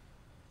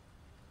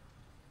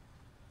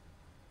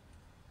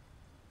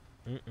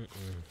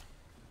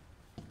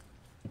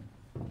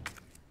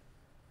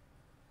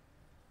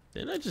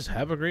 Didn't I just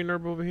have a green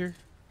herb over here?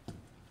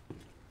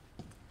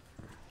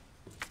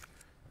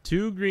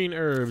 2 green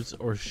herbs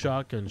or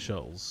shotgun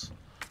shells.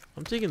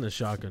 I'm taking the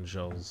shotgun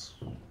shells.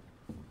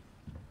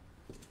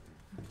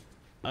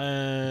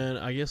 And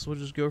I guess we'll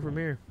just go from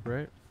here,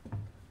 right?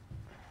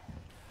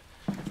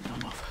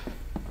 Don't move.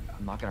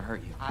 I'm not gonna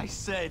hurt you. I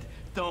said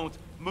don't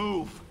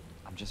move.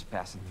 I'm just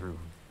passing through.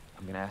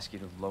 I'm gonna ask you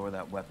to lower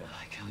that weapon.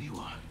 Like hell you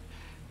are.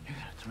 You're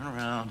gonna turn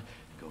around and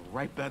go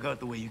right back out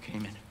the way you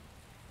came in.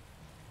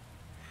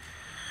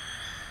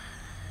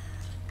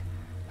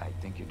 I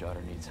think your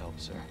daughter needs help,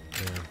 sir.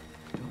 Yeah.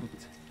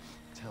 Don't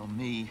tell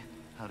me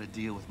how to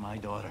deal with my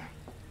daughter.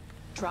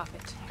 Drop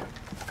it.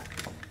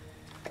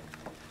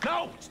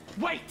 No!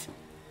 Wait!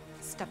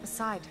 Step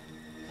aside.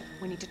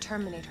 We need to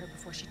terminate her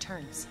before she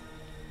turns.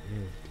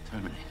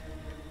 Terminate.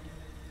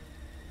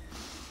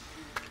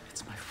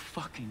 It's my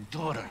fucking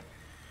daughter.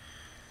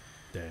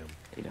 Damn.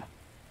 Ada.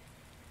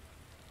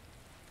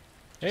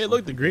 Hey,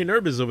 look, the green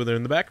herb is over there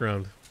in the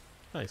background.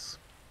 Nice.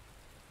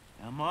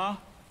 Emma?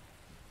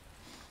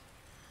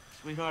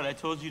 Sweetheart, I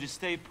told you to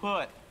stay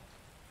put.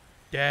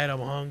 Dad, I'm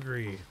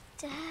hungry.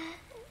 Dad.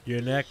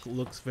 Your neck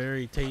looks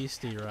very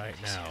tasty right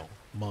now.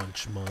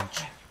 Munch,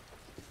 munch.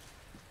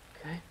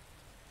 Okay.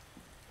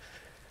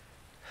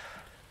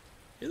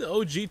 In the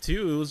OG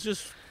too, it was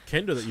just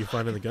Kendo that you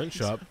find in the gun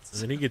shop,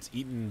 and then he gets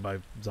eaten by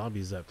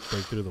zombies that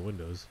break through the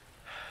windows.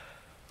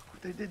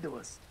 What they did to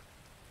us.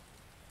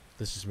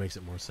 This just makes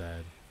it more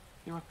sad.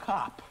 You're a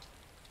cop.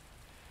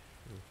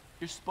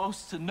 You're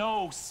supposed to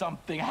know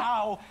something.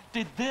 How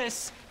did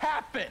this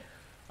happen?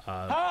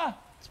 Huh?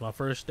 It's my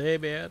first day,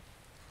 man.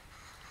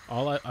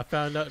 I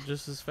found out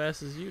just as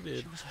fast as you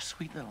did. She was our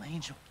sweet little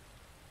angel.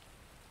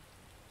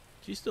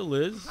 She still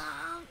is.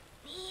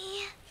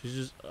 Mommy. She's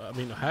just, I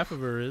mean, half of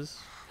her is.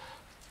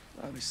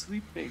 I was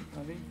sleeping,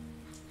 honey.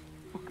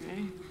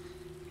 Okay.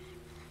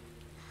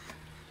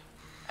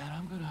 And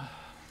I'm gonna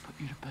put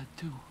you to bed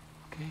too,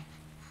 okay?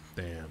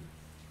 Damn.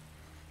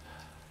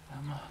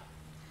 Emma.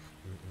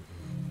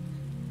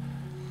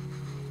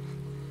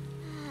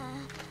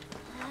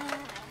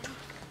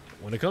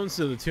 When it comes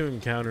to the 2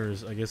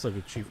 encounters, I guess like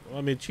with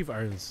Chief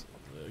Irons,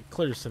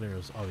 Claire's scenario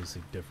is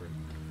obviously different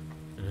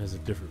and has a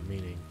different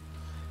meaning.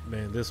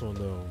 Man, this one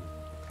though,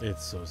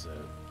 it's so sad.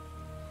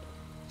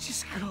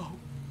 Just go.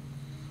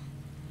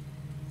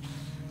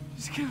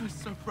 Just give us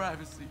some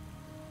privacy.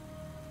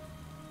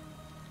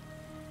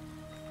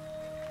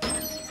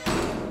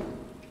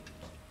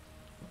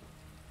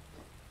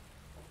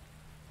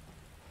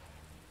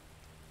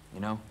 You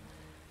know,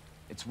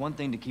 it's one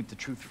thing to keep the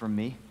truth from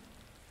me,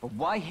 but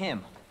why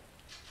him?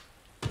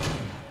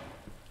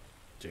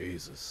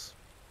 Jesus.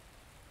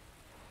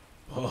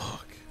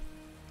 Fuck.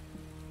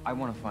 I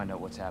want to find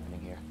out what's happening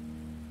here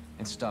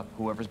and stop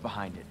whoever's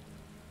behind it.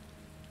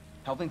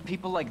 Helping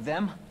people like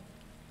them?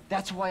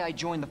 That's why I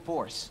joined the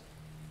force.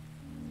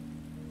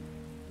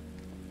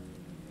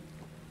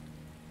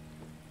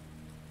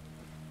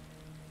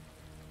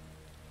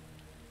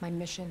 My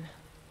mission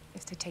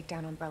is to take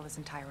down Umbrella's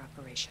entire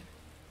operation.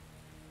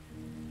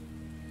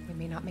 We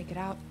may not make it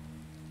out.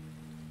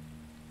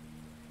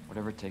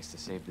 Whatever it takes to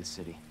save this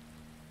city.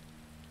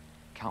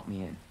 Count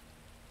me in.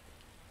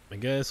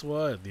 And guess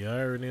what? The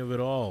irony of it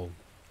all.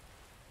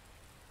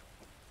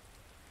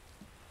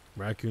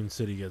 Raccoon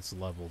City gets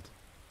leveled.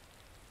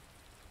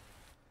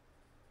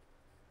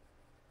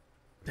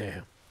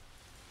 Damn.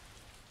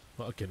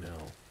 Fucking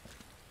hell.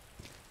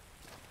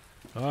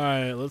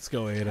 Alright, let's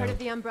go, Ada. Heard of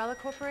the Umbrella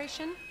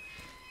Corporation?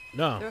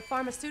 No. They're a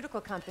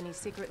pharmaceutical company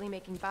secretly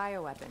making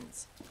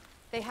bioweapons.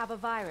 They have a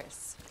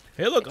virus.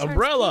 Hey, look, It turns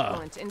Umbrella!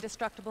 people into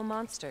indestructible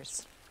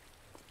monsters.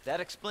 That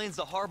explains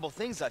the horrible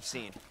things I've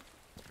seen.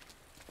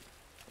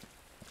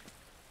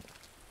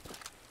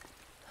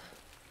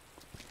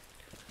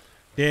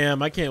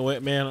 Damn, I can't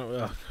wait,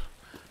 man.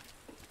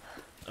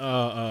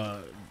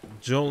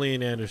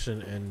 Jolene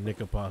Anderson and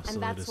Nick Apostol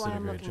And that's just why did a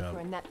I'm great looking job. for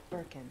Annette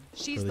Birkin.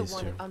 She's For the these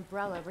one two. at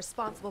Umbrella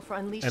responsible for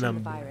unleashing I'm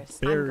the virus.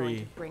 I'm very- going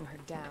to bring her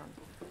down.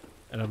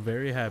 And I'm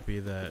very happy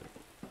that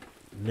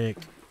Nick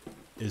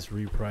is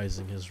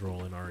reprising his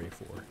role in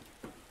RE4.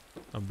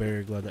 I'm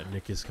very glad that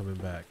Nick is coming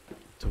back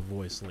to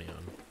voice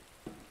Leon.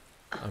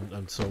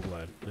 I'm so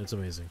glad. It's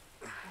amazing.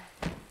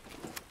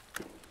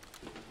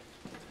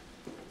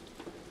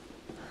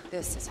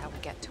 This is how we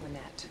get to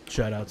Annette.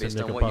 Shout out to Based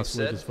Nick on what you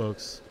Apostol, said,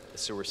 folks. the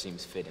sewer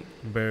seems fitting.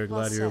 I'm very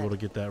Well glad you're able to said.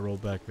 get that role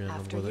back, man.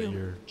 I'm After glad that you.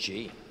 you're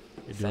Gee,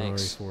 doing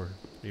thanks. RE4.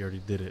 You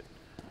already did it.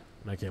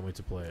 And I can't wait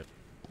to play it.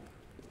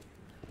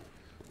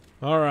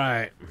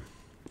 Alright.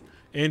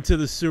 Into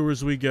the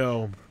sewers we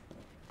go.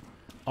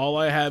 All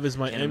I have is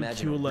my Can't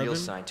imagine a real M211.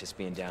 scientist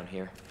being down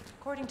here.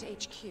 According to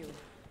HQ,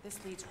 this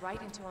leads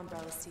right into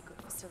Umbrella's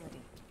secret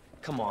facility.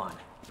 Come on.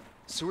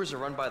 Sewers are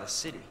run by the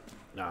city.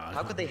 Nah,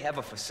 How could they have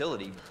a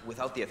facility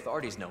without the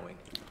authorities knowing?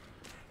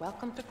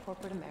 Welcome to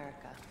corporate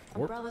America.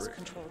 Umbrellas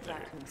controlled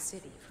Raccoon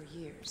City for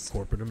years.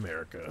 Corporate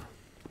America.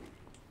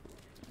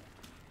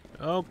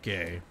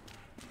 Okay.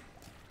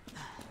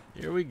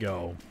 Here we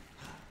go.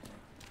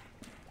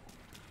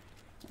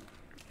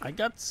 I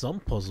got some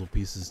puzzle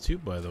pieces too,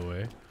 by the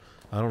way.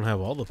 I don't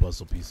have all the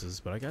puzzle pieces,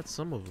 but I got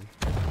some of them.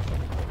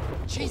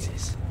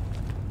 Jesus.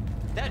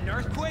 That an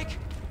earthquake?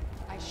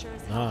 I sure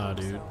as hell Ah, hope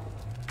dude. so.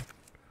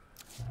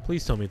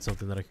 Please tell me it's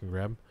something that I can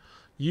grab.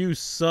 You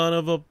son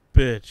of a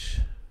bitch.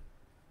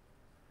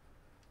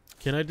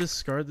 Can I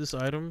discard this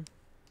item?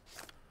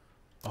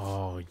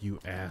 Oh, you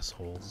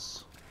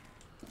assholes.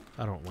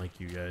 I don't like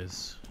you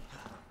guys.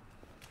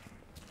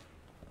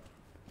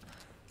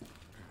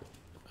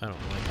 I don't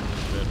like you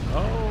a bit.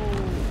 Oh!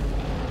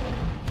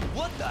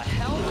 What the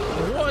hell?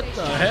 What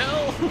the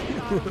hell?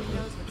 God only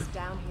knows what's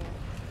down here.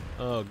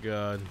 Oh,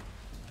 God.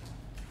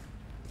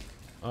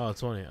 Oh,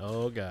 20.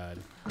 Oh, God.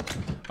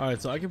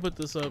 Alright, so I can put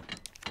this up.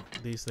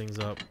 These things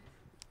up.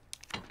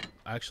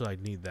 Actually, I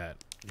need that.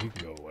 You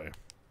can go away.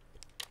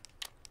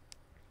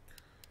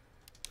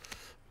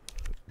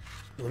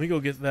 Let me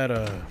go get that,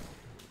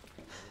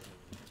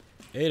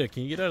 Ada,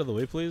 can you get out of the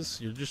way,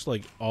 please? You're just,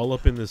 like, all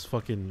up in this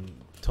fucking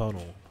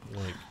tunnel.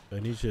 Like, I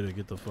need you to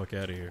get the fuck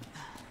out of here.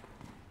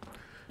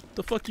 What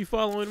the fuck you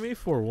following me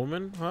for,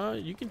 woman? Huh?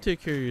 You can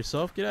take care of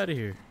yourself. Get out of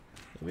here.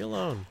 Leave me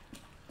alone.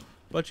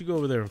 Why don't you go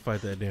over there and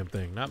fight that damn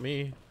thing? Not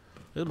me.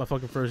 This is my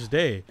fucking first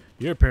day.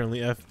 You're apparently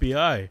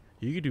FBI.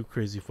 You can do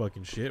crazy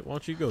fucking shit. Why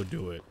don't you go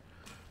do it?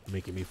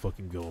 Making me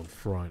fucking go in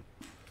front.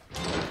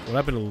 What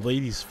happened to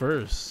ladies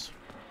first?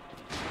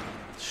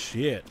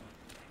 Shit.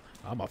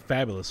 I'm a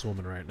fabulous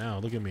woman right now.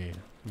 Look at me.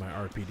 My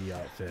RPD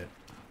outfit.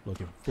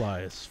 Looking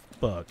fly as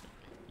fuck.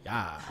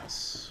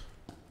 Yes.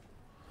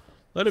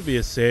 Let it be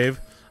a save.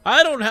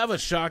 I don't have a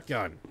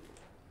shotgun.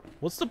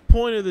 What's the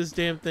point of this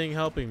damn thing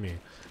helping me?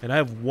 And I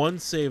have one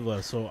save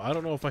left, so I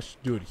don't know if I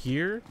should do it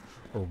here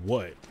or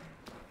what.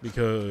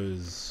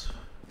 Because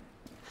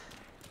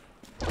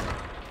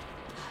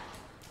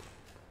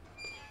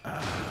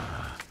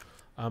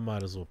I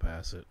might as well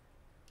pass it.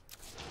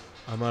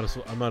 I might as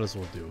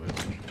well do it.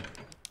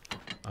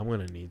 I'm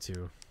gonna need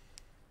to.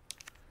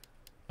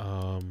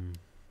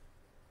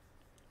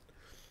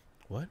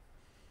 What?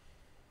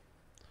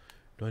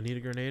 Do I need a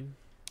grenade?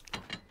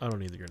 I don't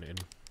need the grenade.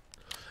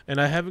 And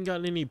I haven't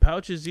gotten any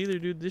pouches either,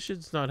 dude. This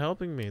shit's not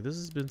helping me. This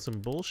has been some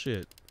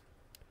bullshit.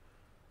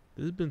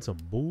 This has been some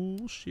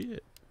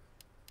bullshit.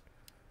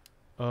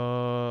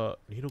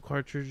 Needle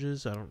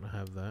cartridges. I don't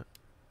have that.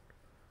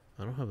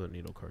 I don't have that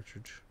needle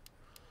cartridge.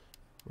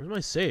 Where's my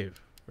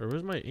save? Or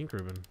where's my ink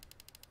ribbon?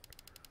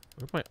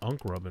 Where's my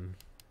unk ribbon?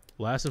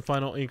 Last and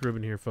final ink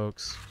ribbon here,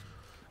 folks.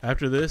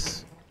 After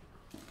this,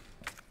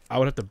 I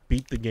would have to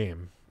beat the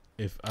game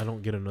if I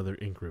don't get another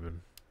ink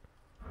ribbon.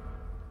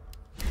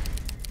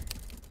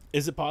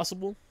 Is it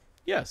possible?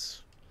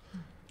 Yes.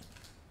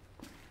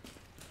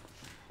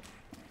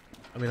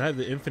 I mean, I have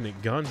the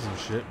infinite guns and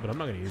shit, but I'm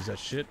not going to use that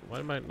shit. Why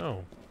am I?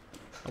 No.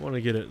 I want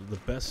to get it the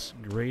best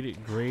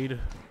grade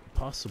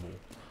possible.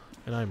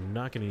 And I'm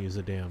not going to use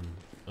a damn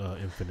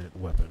infinite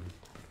weapon.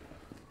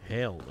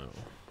 Hell no.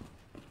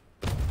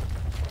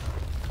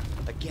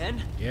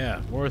 Again?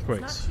 Yeah, more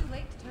earthquakes. It's not too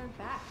late to turn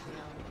back,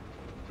 Leon.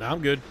 Nah,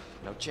 I'm good.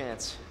 No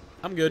chance.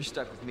 I'm You're good.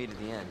 stuck with me to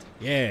the end.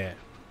 Yeah.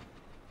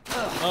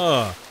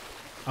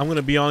 I'm going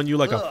to be on you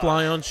like a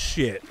fly on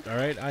shit. All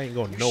right? I ain't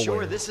going You nowhere.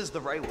 sure this is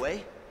the right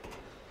way?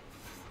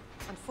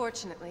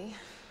 Unfortunately.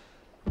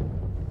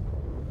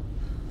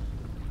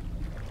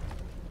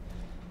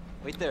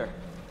 Wait there.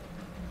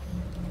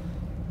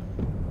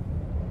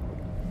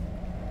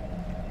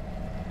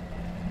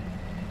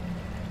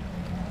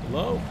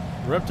 Hello?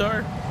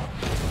 RE2R?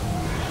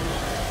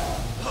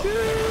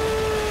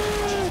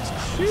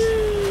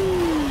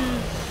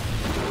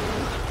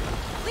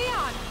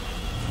 Leon!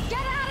 Get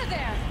out of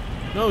there!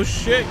 No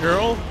shit,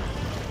 girl.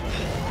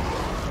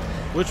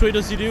 Which way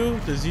does he do?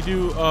 Does he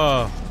do,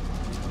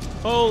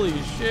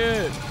 holy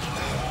shit.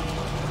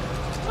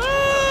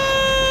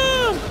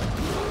 Ah!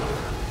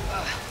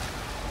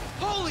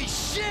 Holy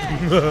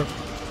shit!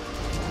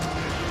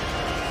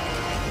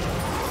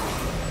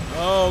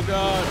 Oh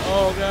god,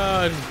 oh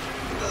god.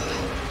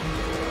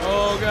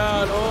 Oh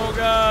god, oh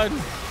god.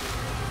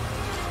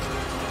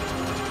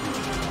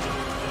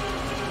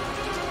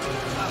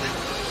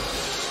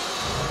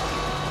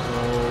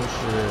 Oh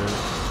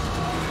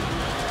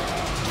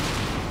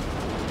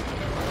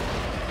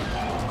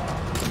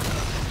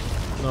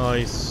shit.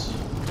 Nice.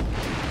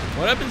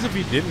 What happens if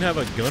you didn't have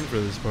a gun for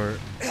this part?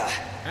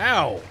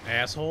 Ow,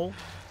 asshole.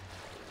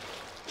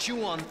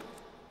 Chew on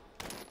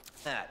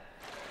that,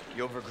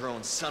 you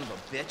overgrown son of a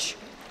bitch.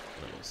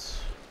 Nice.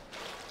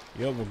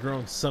 You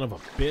overgrown son of a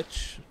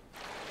bitch.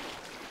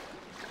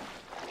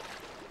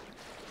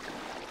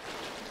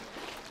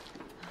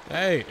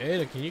 Hey,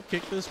 Ada, can you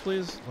kick this,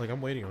 please? Like,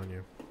 I'm waiting on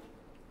you.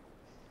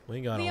 We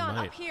ain't got all Leon,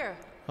 night. up here.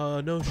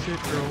 No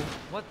shit, girl.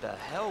 What the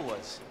hell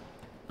was?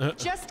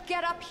 Just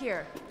get up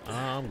here.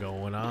 I'm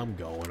going,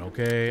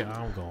 okay?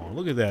 I'm going.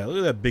 Look at that. Look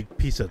at that big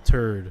piece of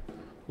turd.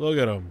 Look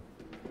at him.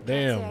 Can't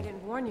say I Damn.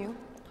 didn't warn you.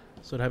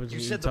 That's what happens You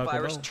when you said eat the Taco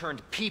virus Bell.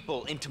 turned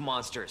people into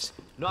monsters,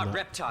 not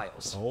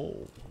reptiles.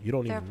 Oh, you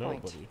don't Fair even know,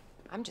 point. buddy.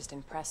 I'm just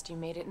impressed you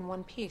made it in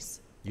one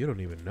piece. You don't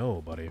even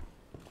know, buddy.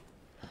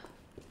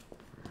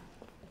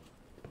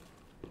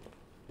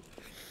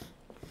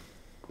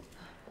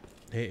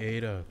 Hey,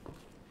 Ada.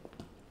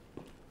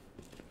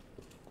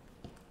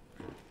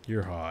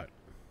 You're hot.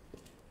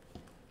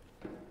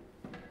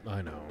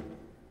 I know.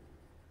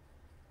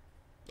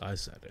 I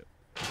said it.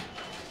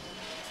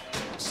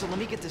 So let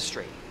me get this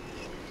straight.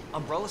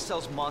 Umbrella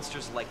sells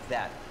monsters like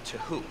that to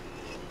who?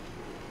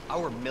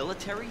 Our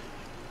military?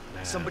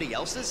 Nah. Somebody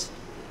else's?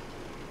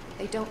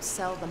 They don't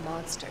sell the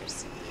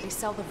monsters. They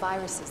sell the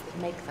viruses that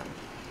make them.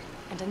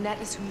 And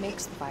Annette is who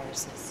makes the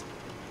viruses.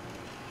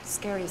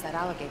 Scary as that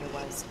alligator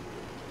was,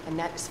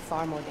 Annette is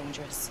far more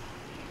dangerous.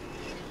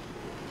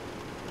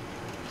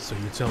 So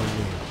you're telling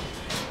me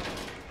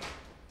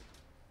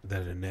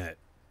that Annette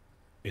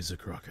is a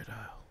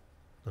crocodile?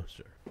 Oh,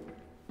 sure.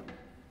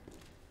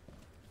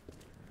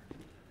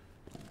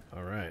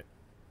 Alright.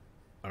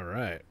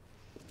 Alright.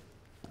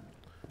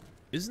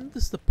 Isn't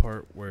this the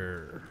part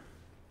where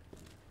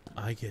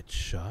I get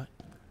shot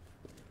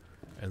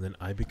and then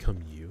I become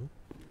you?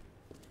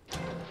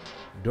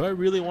 Do I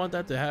really want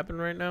that to happen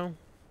right now?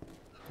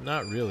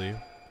 Not really.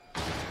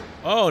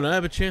 Oh, and I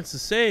have a chance to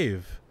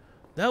save.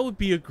 That would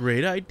be a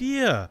great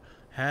idea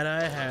had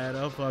I had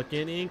a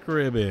fucking ink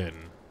ribbon.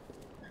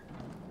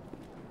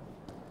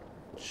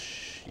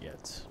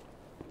 Shit.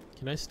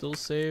 Can I still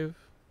save?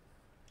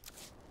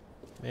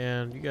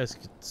 Man, you guys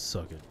could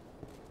suck it.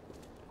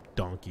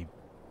 Donkey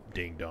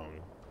ding dong.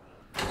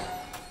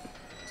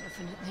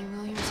 Definitely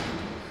William's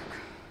handiwork.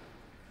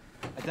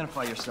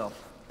 Identify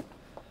yourself.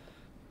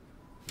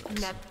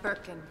 Annette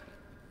Birkin.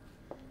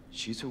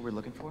 She's who we're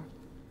looking for?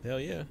 Hell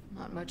yeah.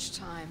 Not much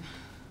time.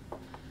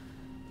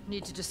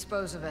 Need to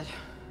dispose of it.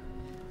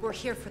 We're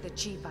here for the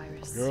G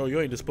virus. Girl, you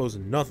ain't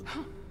disposing nothing.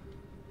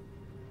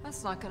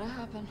 That's not gonna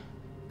happen.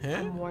 Huh?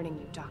 I'm warning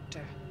you,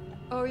 Doctor.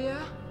 Oh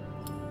yeah?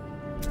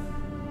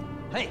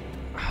 Hey!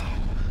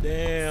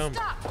 Damn.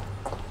 Stop!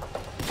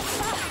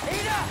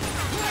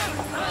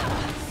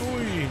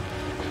 Oy.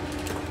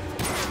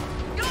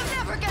 You'll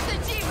never get the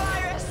G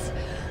virus!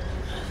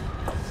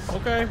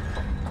 Okay.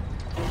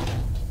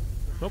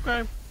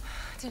 Okay.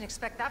 Didn't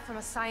expect that from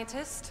a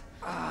scientist.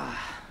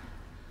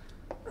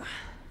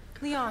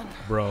 Leon.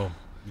 Bro,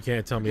 you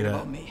can't tell me Forget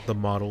that about me. the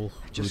model,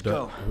 Just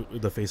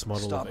the face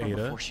model Stop of her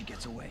Ada, before she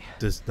gets away.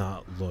 does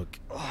not look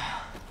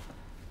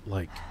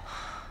like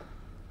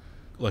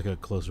a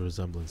close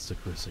resemblance to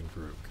Chris and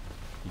Grook.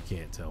 You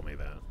can't tell me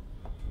that.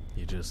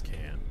 You just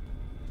can't.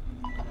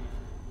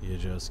 You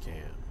just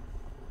can't.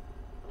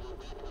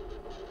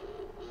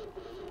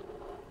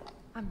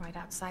 I'm right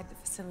outside the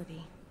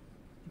facility,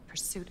 in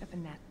pursuit of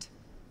Annette.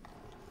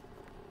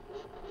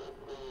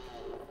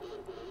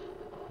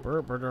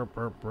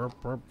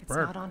 It's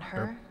not on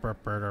her.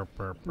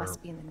 It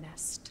must be in the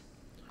nest.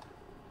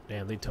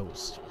 Damn, they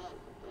toast.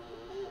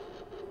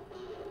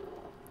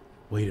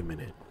 Wait a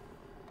minute.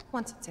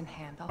 Once it's in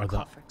hand, I'll Are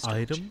call the for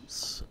exchange.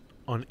 items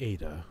on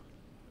Ada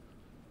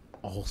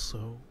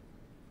also?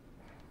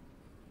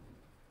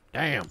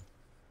 Damn.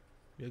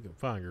 You're looking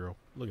fine, girl.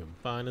 Looking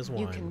fine as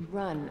wine. You can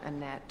run,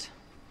 Annette,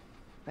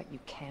 but you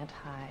can't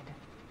hide.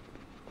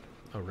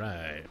 All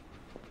right.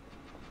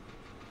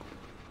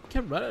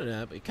 You can run it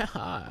up, but you can't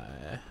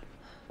hide.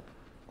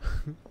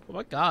 Oh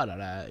my god,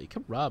 you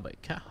can run, but you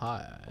can't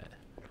hide.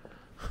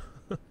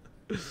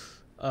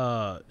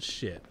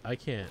 Shit. I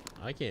can't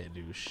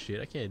do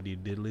shit. I can't do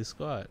diddly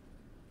squat.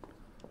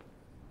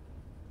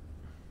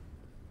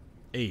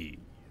 Hey.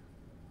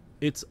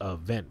 It's a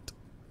vent.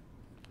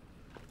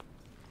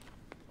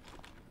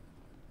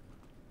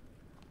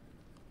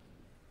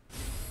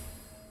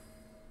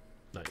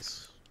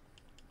 Nice.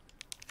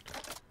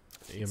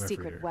 EMF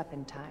Secret reader.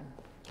 weapon time.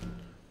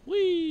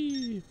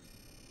 Whee!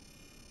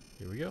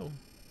 Here we go.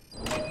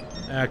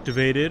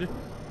 Activated.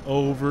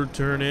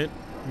 Overturn it.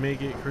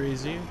 Make it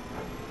crazy.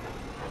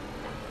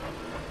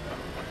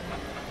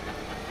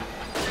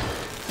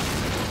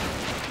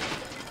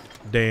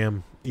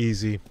 Damn.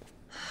 Easy.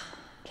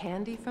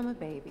 Candy from a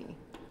baby.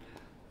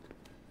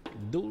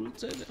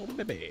 Dulce de un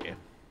bebé.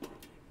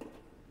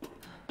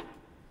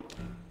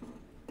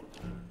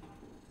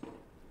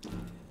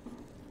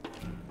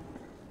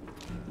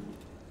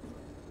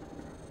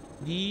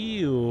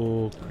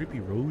 Ew.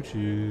 Creepy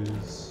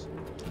roaches.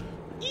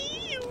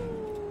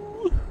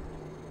 Ew.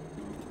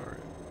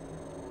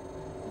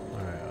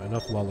 Alright,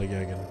 enough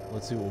lollygagging.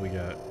 Let's see what we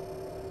got.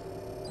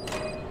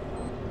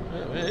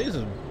 Man,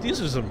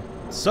 these are some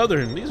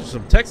southern, these are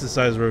some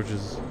Texas-sized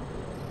roaches.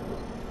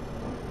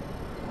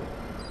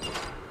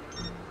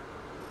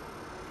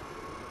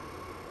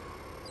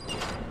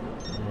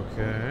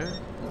 Okay.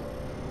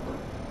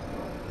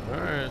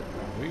 Alright,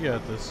 we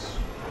got this.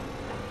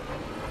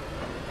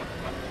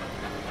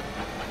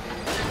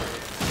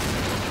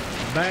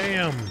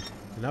 Bam!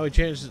 Now we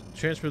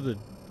transfer the...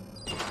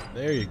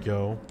 There you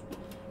go.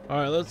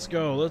 Alright, let's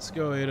go. Let's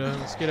go, Ada.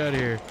 Let's get out of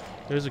here.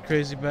 There's a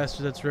crazy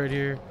bastard that's right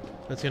here.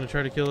 That's gonna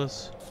try to kill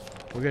us.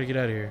 We gotta get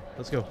out of here.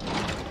 Let's go.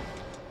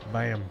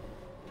 Bam.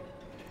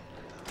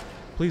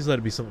 Please let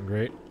it be something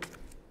great.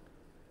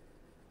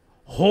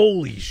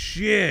 Holy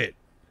shit!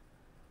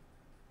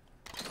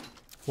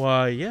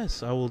 Why,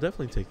 yes, I will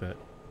definitely take that.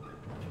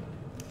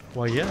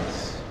 Why,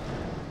 yes.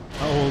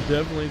 I will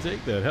definitely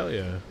take that. Hell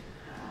yeah.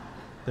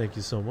 Thank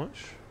you so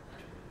much.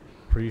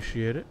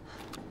 Appreciate it.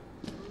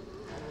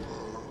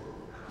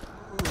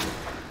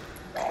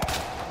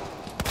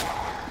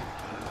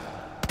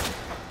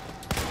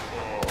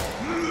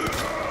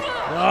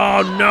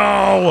 Oh,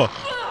 no!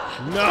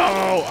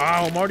 No! Oh,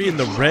 I'm already in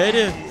the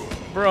red?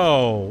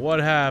 Bro, what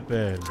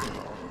happened?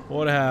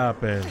 What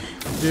happened?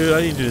 Dude,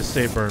 I need you to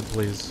stay burnt,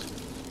 please.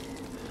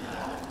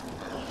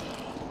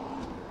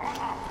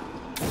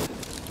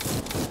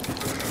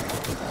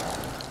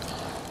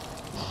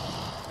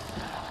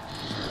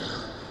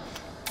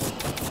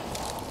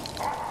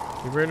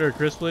 Can you bring her a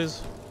Chris,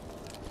 please?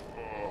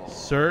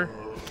 Sir?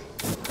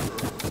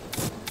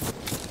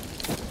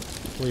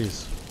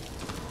 Please.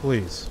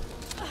 Please.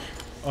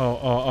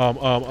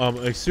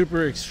 A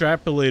super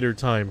extrapolator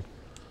time.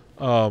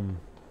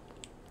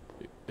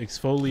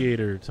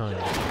 Exfoliator time.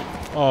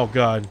 Oh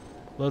god.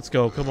 Let's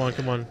go. Come on,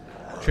 come on.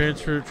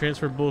 Transfer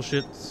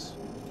bullshits.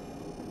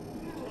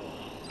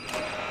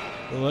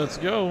 Well, let's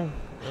go.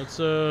 Let's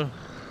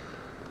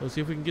see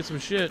if we can get some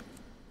shit.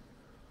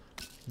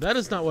 That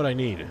is not what I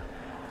need.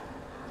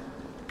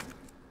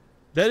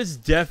 That is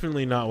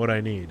definitely not what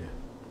I need.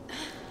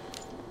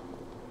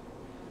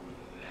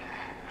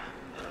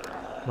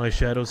 My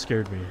shadow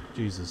scared me.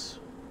 Jesus.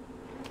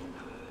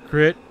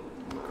 Crit.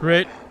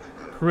 Crit.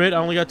 Crit. I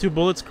only got 2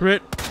 bullets.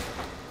 Crit.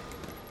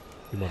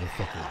 You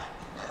motherfucker.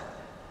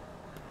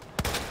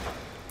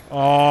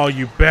 Oh,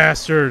 you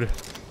bastard.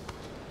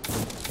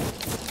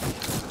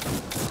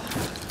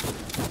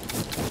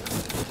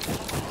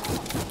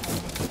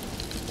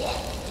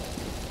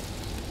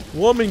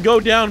 Woman, go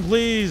down,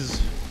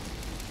 please.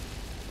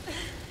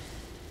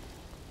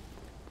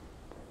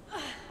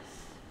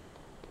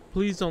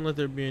 Please don't let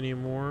there be any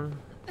more.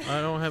 I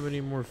don't have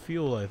any more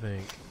fuel, I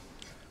think.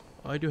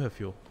 Oh, I do have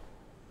fuel.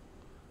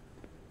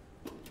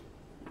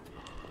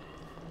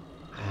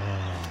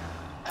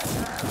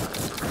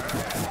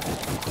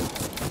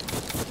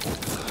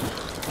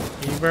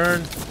 Can you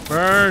burn?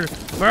 Burn!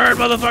 Burn,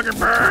 motherfucker,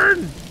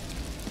 burn!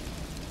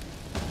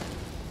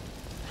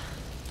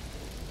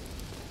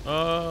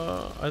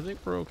 I think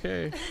we're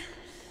okay.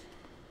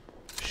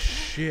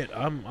 Shit,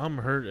 I'm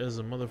hurt as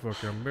a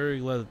motherfucker. I'm very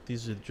glad that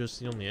these are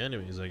just the only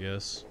enemies, I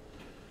guess.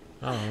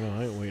 I don't know,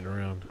 I ain't waiting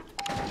around.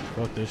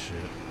 Fuck this shit.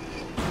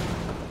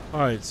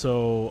 Alright,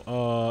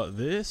 so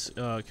this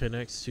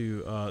connects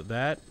to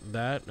that,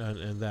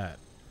 and that.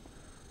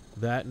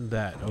 That and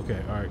that.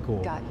 Okay, alright,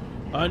 cool. Got it.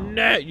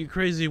 Annette, you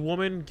crazy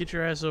woman! Get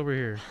your ass over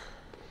here.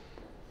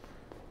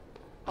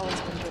 Always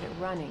been good at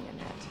running,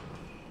 Annette.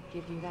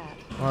 Give you that.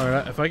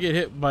 Alright, if I get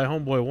hit by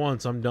homeboy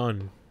once, I'm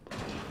done.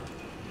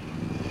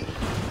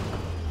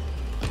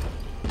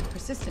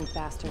 Persistent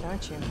bastard,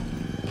 aren't you?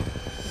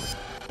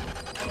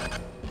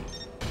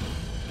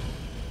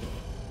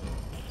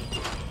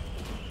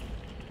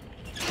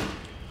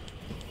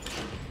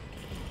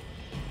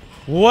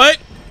 What?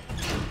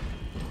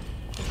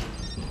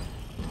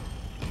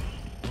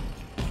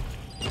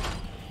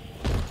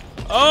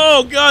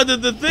 Oh god,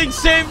 did the thing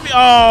save me?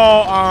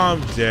 Oh,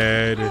 I'm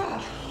dead.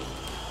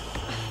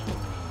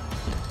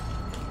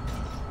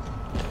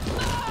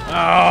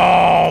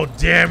 Oh,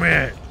 damn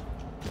it.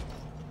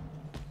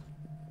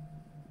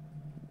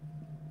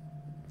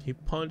 He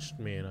punched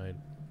me and I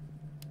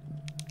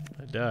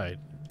died.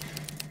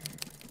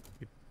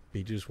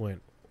 He just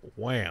went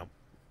wham,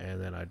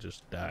 and then I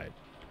just died.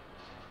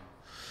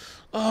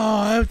 Oh,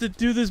 I have to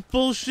do this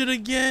bullshit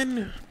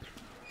again.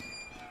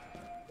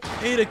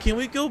 Ada, can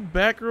we go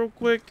back real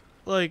quick?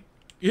 Like,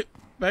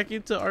 back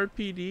into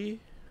RPD?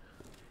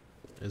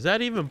 Is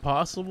that even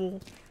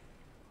possible?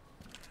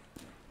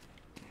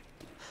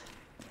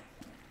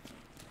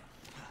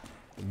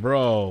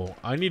 Bro,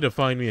 I need to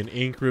find me an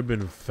ink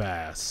ribbon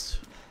fast.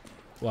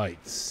 Like,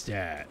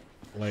 stat.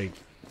 Like,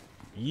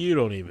 you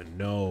don't even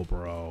know,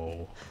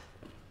 bro.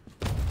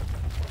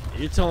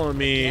 You're telling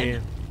me...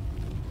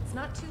 It's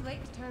not too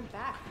late to turn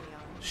back,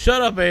 Leon.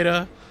 Shut up,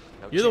 Ada.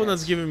 No You're the one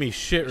chance. that's giving me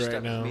shit You're right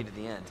stuck now. with me to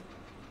the end.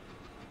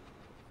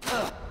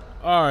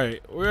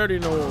 Alright, we already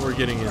know what we're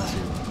getting into.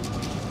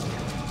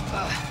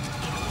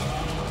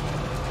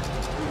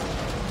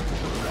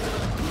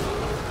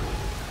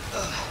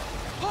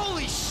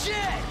 Holy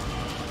shit!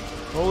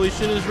 Holy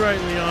shit is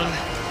right, Leon.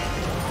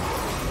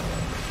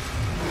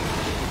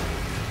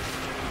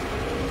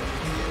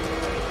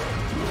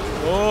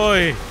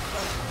 Oi!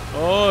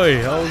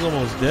 Oi! I was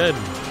almost dead.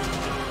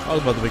 I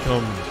was about to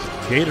become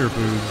gator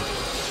food.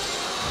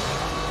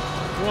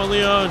 Come on,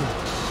 Leon!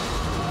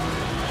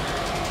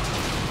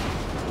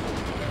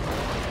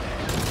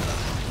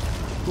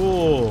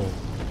 Cool.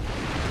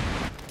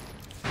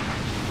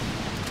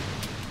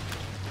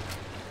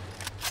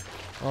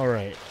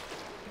 Alright.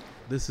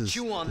 This is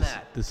Chew on this,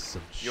 that. This is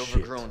some You shit.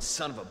 overgrown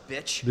son of a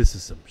bitch. This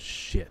is some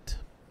shit.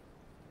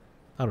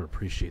 I don't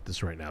appreciate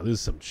this right now. This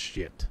is some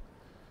shit.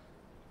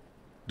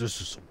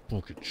 This is some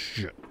fucking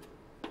shit.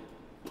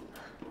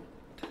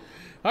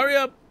 Hurry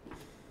up!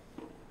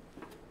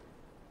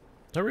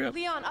 Hurry up!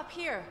 Leon, up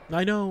here.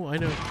 I know.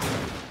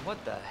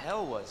 What the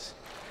hell was...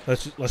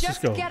 Let's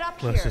just go. Get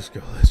up Let's here. just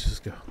go. Let's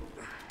just go.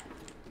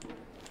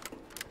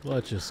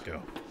 Let's just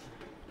go.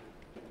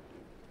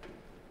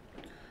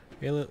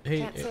 Hey,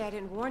 Can't say I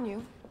didn't warn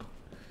you.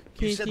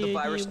 You said the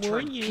virus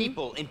turned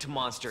people into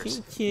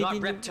monsters,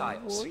 not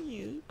reptiles.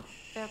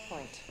 Fair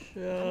point.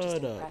 I'm Shut just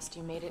up. impressed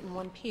you made it in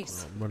one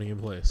piece. I'm running in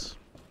place.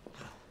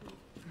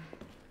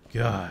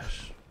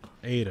 Gosh.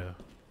 Ada.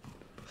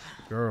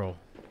 Girl.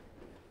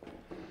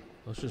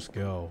 Let's just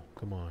go.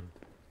 Come on.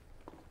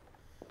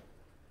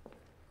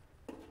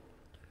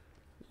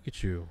 Look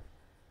at you.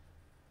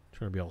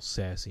 Trying to be all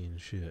sassy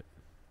and shit.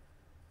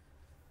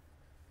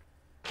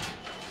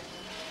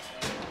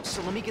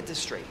 So let me get this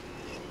straight.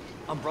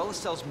 Umbrella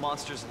sells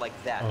monsters like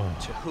that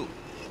to who?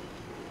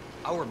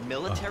 Our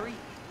military?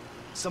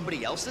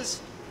 Somebody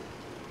else's?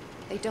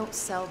 They don't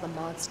sell the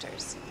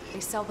monsters. They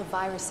sell the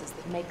viruses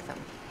that make them.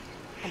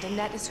 And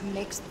Annette is who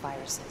makes the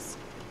viruses.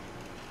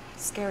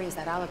 Scary as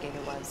that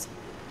alligator was,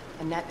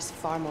 Annette is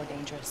far more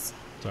dangerous.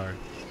 Sorry.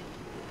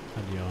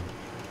 Had you on.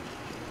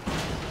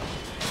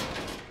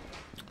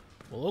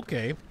 Well,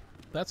 okay.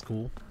 That's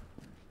cool.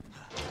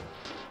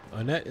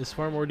 Annette is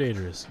far more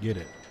dangerous. Get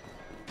it.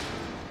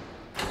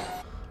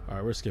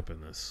 Alright, we're skipping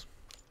this.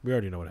 We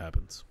already know what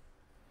happens.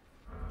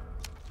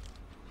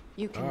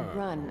 You can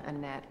run,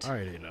 Annette,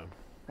 Alright, Ada.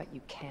 but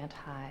you can't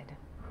hide.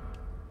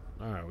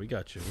 Alright, we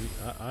got you.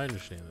 I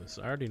understand this.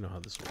 I already know how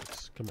this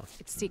works. Come on.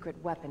 It's secret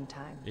weapon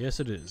time. Yes,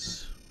 it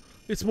is.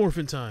 It's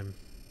morphin' time.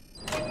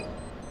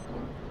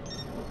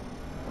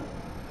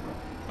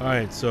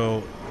 Alright,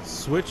 so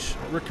switch,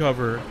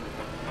 recover,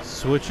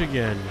 switch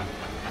again.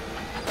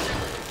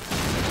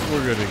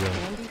 We're good to go.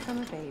 Candy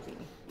from a baby.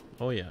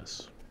 Oh,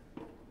 yes.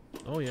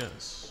 Oh,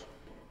 yes.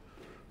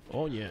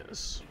 Oh,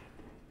 yes.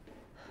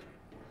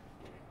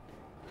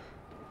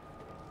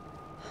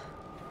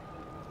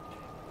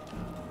 There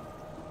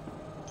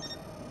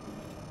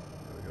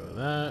we go with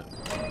that.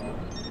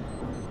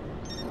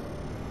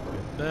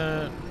 Get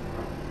that.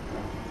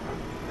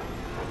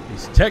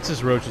 These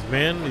Texas roaches,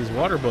 man. These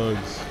water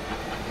bugs.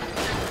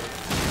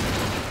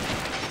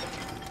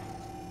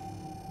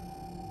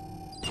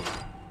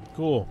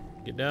 Cool.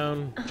 Get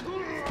down.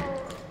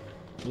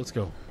 Let's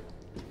go.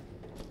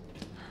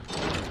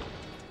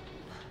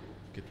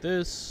 Get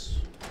this.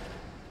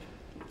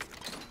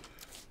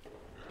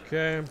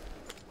 Okay.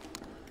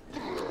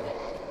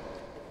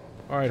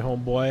 Alright,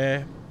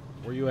 homeboy.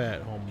 Where you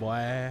at,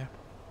 homeboy?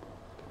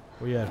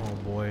 Where you at,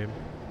 homeboy?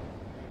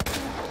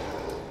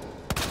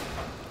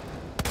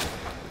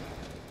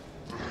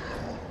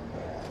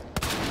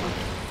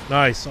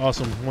 Nice,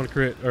 awesome. One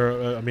crit,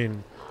 or I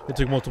mean, it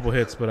took multiple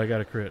hits, but I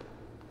got a crit.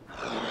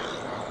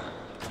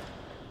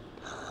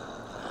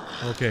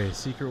 Okay,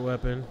 secret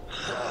weapon.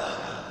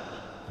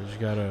 We just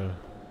gotta.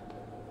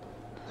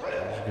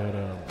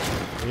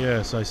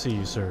 Yes, I see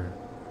you, sir.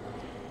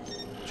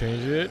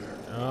 Change it.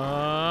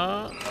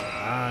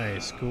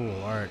 Nice, cool.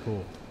 All right,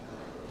 cool.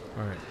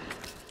 All right.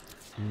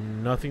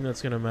 Nothing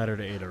that's gonna matter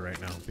to Ada right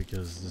now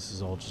because this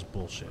is all just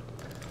bullshit.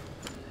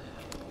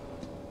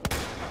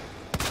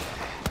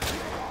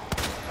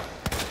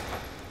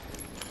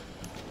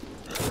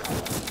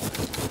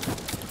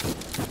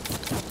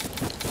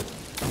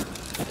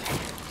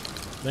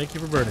 Thank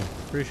you for burning.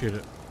 Appreciate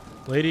it.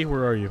 Lady,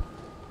 where are you?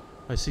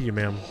 I see you,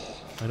 ma'am.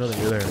 I know that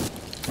you're there.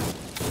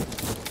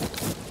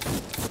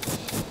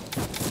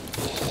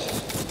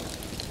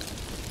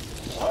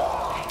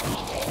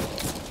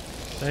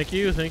 Thank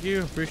you, thank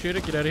you. Appreciate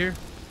it. Get out of here.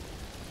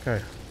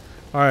 Okay.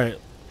 Alright.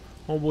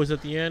 Homeboy's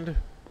at the end.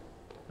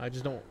 I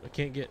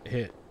can't get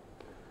hit.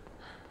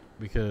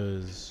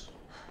 Because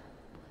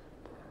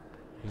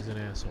he's an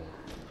asshole.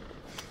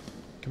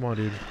 Come on,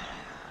 dude.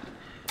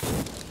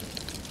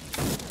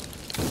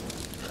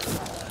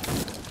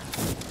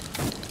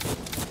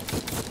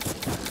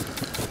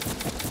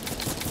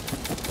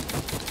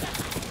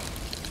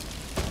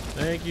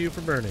 Thank you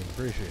for burning.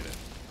 Appreciate it.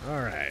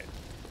 Alright.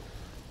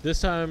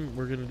 This time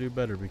we're gonna do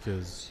better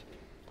because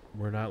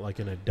we're not like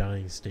in a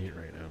dying state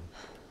right now.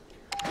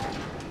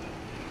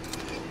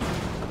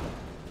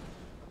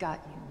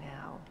 Got you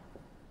now.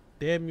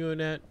 Damn you,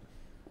 Annette.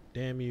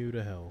 Damn you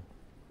to hell.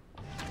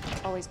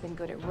 Always been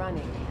good at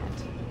running,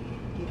 Annette.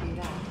 Give you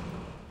that.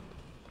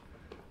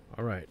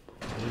 Alright.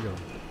 Here we go.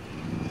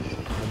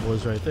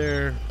 Homeboy's right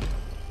there.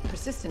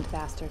 Persistent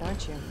bastard,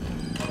 aren't you?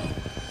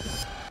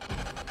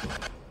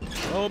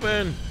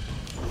 Open!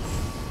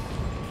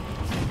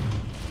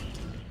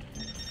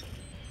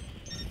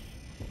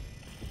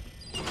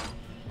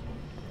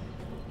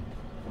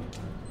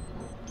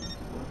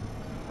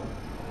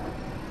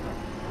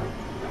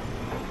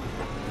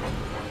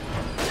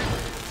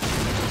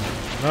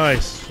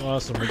 Nice.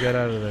 Awesome. We got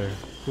out of there.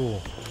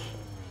 Cool.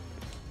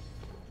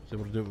 Was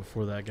able to do it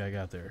before that guy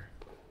got there.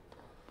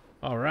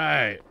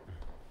 Alright.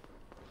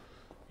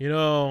 You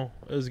know,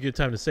 it was a good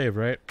time to save,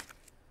 right?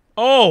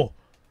 Oh!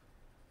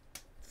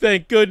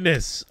 Thank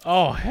goodness.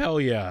 Oh, hell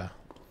yeah.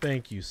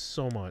 Thank you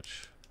so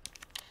much.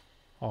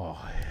 Oh,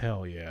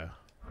 hell yeah.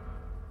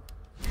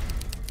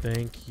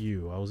 Thank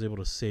you. I was able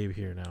to save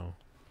here now.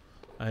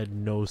 I had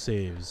no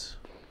saves.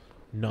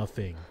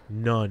 Nothing.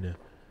 None.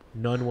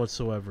 None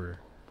whatsoever.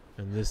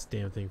 And this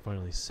damn thing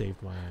finally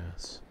saved my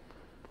ass.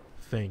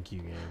 Thank you,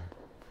 game.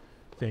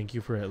 Thank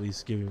you for at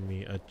least giving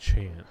me a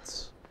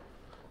chance.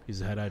 Because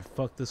had I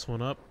fucked this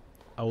one up,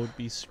 I would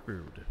be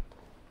screwed.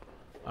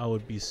 I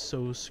would be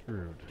so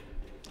screwed.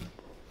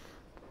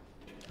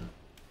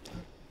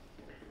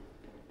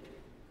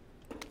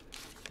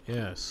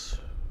 Yes.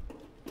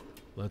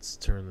 Let's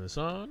turn this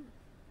on.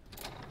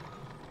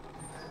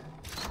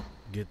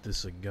 Get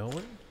this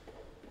a-going.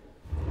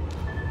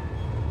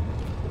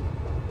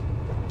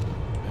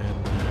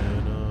 And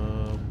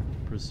then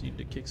proceed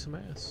to kick some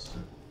ass.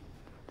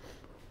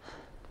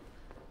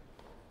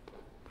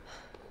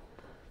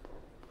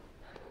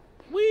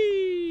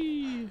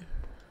 Whee!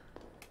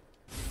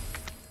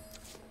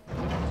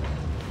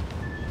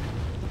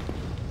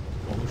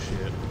 Oh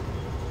shit.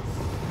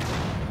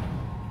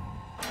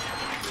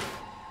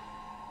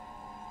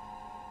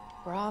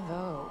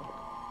 Bravo.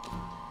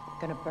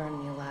 Gonna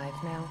burn me alive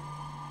now.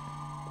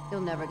 You'll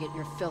never get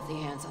your filthy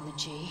hands on the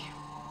G.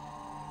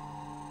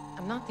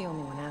 I'm not the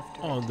only one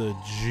after On it. the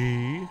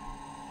G.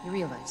 You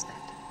realize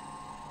that?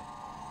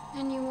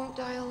 And you won't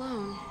die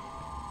alone.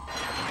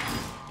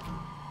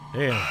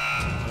 Damn.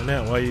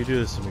 Annette, why you do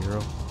this to me,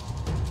 girl?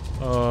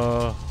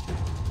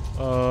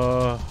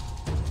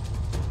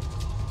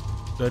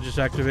 Did I just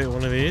activate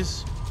one of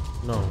these?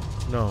 No,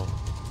 no.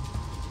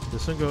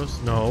 This one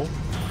goes. No.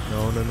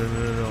 No, no, no,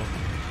 no, no, no.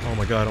 Oh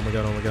my god, oh my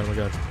god, oh my god, oh my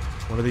god.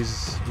 One of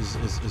these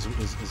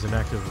is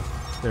inactive.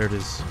 There it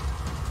is.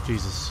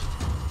 Jesus.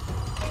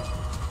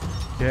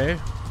 Okay.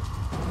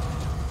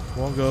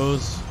 One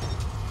goes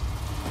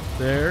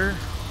there.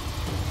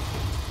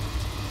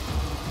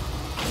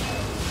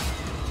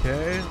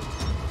 Okay.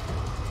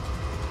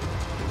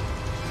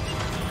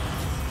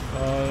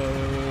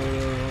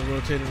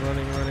 Rotating,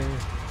 running.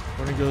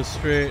 Running goes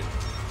straight.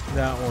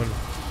 That one.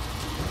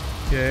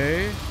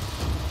 Okay.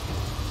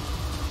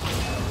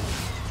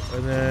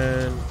 And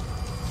then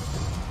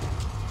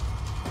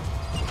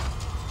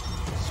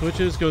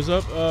switches, goes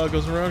up,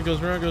 goes around,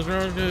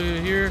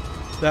 here.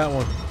 That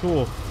one.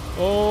 Cool.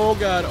 Oh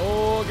god,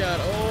 oh god,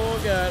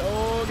 oh god,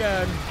 oh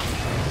god.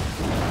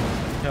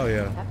 Hell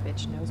yeah. That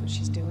bitch knows what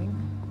she's doing.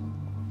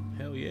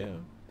 Hell yeah.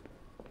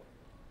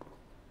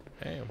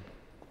 Damn.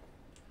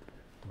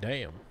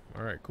 Damn.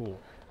 Alright, cool.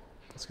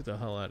 Let's get the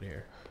hell out of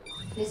here.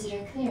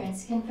 Visitor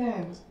clearance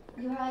confirmed.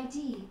 Your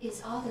ID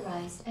is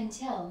authorized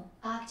until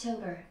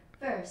October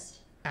 1st.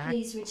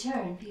 Please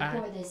return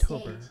before this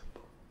date.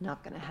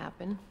 Not gonna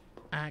happen.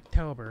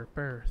 October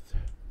birth.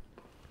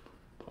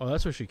 Oh,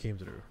 that's what she came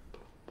to do.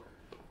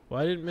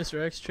 Why didn't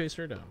Mr. X chase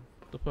her down?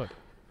 The fuck?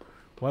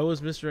 Why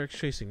was Mr. X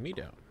chasing me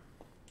down?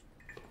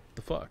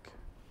 The fuck?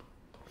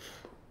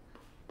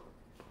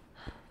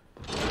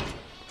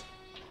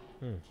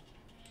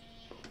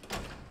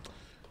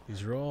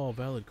 These are all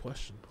valid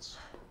questions.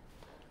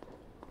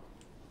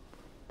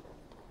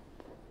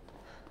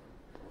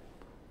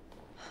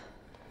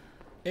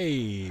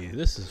 Hey,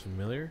 this is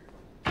familiar.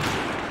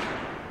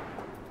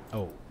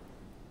 Oh.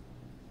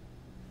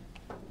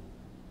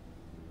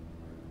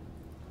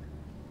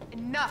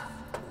 Enough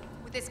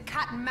with this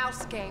cat and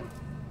mouse game.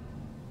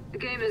 The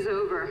game is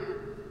over.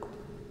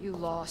 You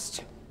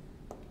lost.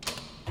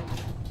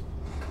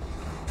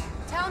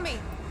 Tell me,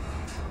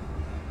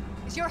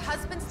 is your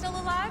husband still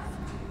alive?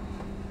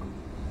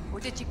 Or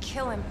did you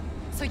kill him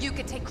so you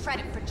could take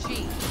credit for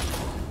G?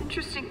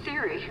 Interesting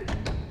theory.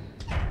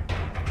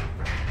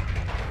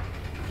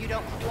 You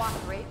don't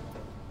cooperate,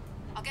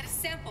 I'll get a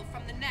sample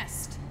from the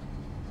nest.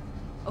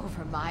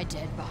 Over my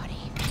dead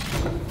body.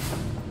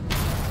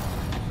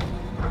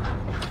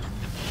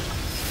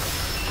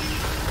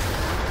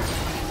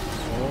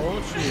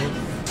 Oh shit.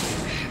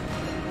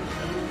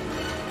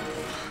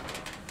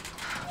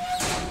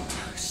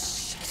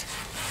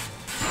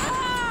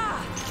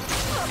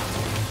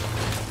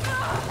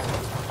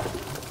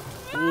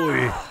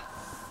 Oi.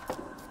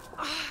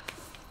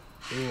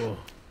 Oh.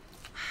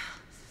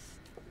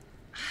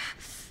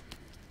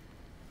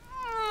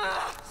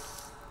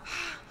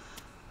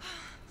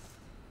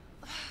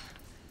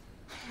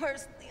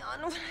 Where's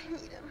Leon when I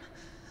need him?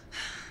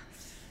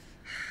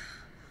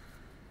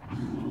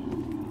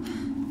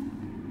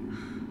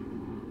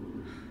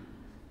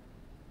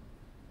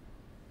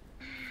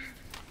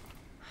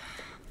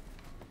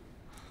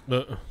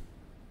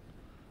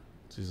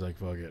 She's like,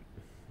 fuck it.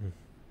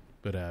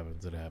 If it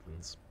happens, it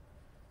happens.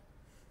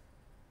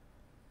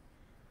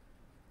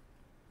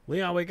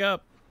 Leon, wake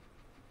up!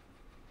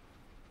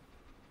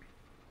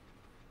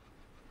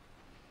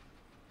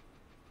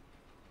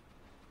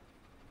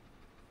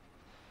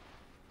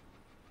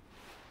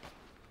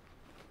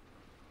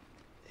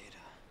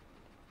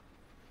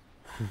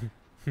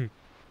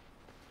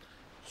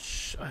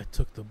 Shh, I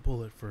took the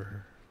bullet for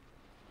her.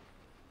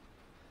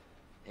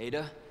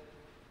 Ada?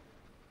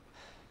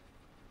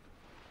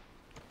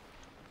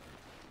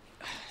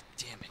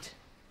 Damn it.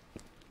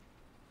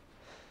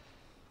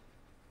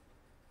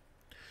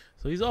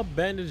 So he's all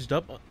bandaged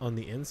up on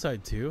the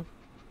inside too,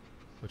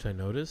 which I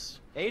noticed.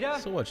 Ada?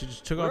 So what? She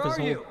just took Where off his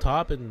are whole you?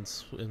 top and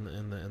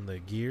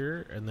the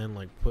gear, and then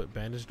like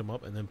bandaged him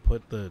up, and then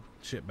put the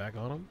shit back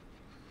on him.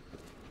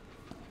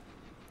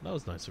 That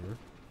was nice of her.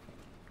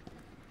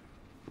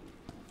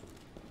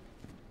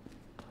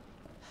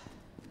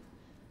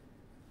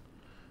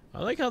 I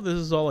like how this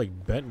is all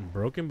like bent and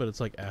broken, but it's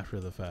like after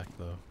the fact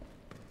though.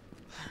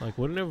 Like,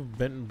 wouldn't it have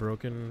bent and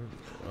broken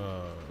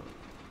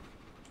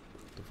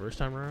the first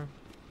time around?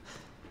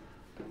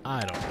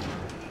 I don't know.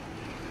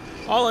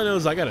 All I know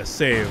is I gotta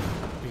save,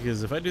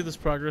 because if I do this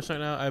progress right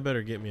now, I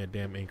better get me a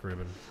damn ink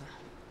ribbon.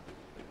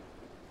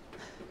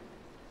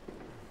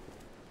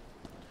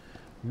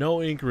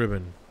 No ink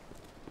ribbon.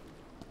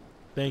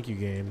 Thank you,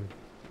 game.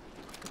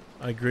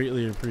 I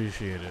greatly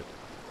appreciate it.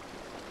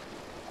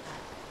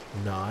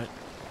 Not.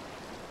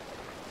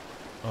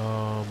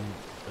 Are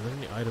there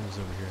any items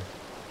over here?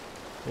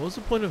 What was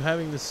the point of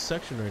having this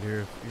section right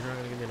here if you're not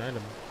gonna give me an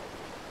item?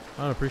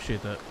 I don't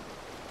appreciate that.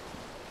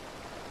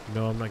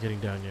 No, I'm not getting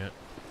down yet.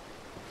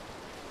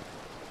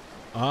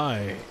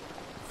 I,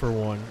 for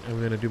one,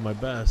 am gonna do my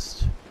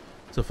best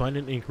to find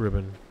an ink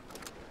ribbon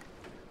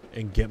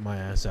and get my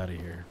ass out of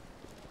here.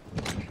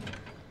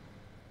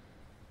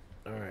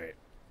 Alright.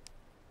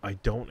 I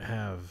don't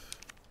have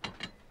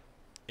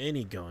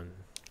any gun.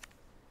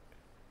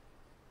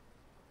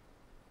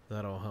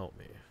 That'll help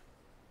me.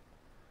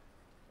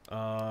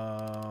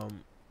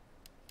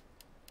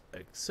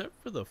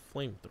 Except for the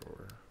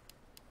flamethrower.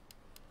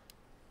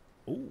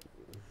 Ooh.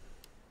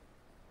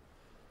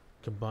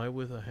 Combine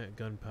with a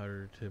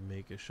gunpowder to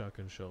make a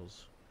shotgun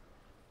shells.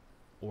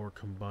 Or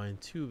combine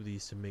 2 of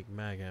these to make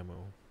mag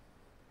ammo.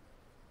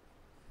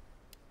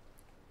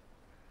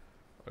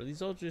 Are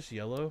these all just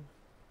yellow?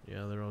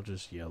 Yeah, they're all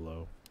just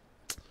yellow.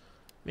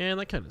 Man,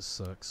 that kind of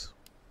sucks.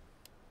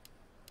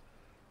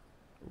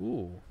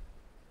 Ooh.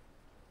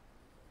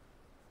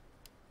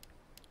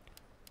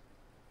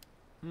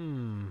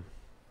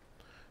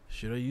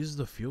 Should I use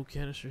the fuel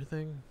canister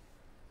thing?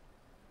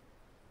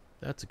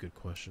 That's a good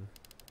question.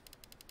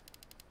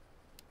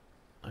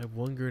 I have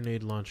 1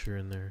 grenade launcher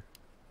in there.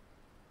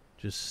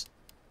 Just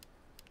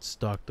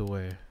stocked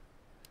away.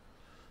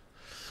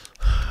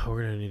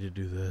 We're gonna need to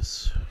do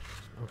this.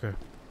 Okay.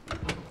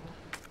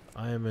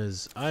 I am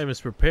as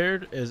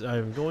prepared as I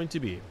am going to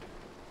be.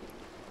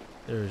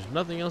 There's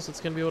nothing else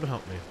that's gonna be able to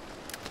help me.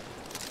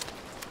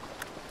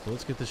 So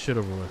let's get this shit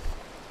over with.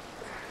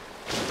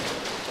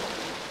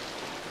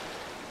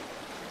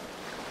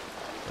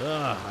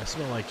 Ugh, I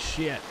smell like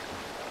shit.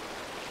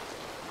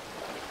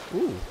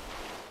 Ooh.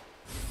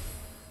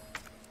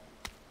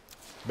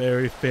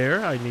 Very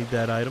fair. I need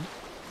that item.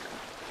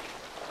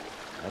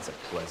 That's a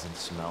pleasant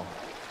smell.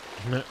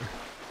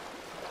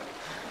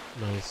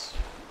 Nice.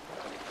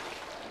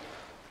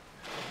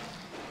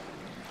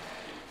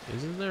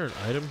 Isn't there an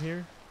item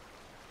here?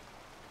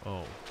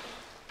 Oh.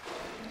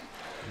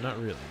 Not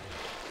really.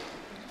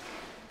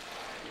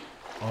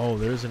 Oh,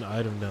 there's an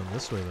item down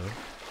this way, though.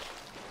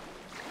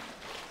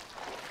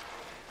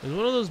 Is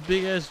one of those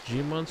big-ass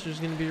G monsters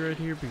going to be right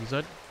here? Because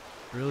I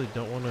really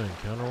don't want to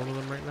encounter one of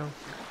them right now.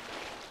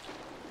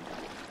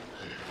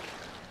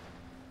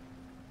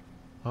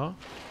 Huh?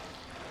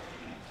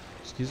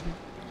 Excuse me?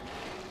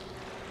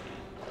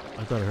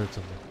 I thought I heard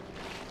something.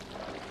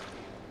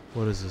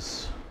 What is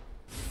this?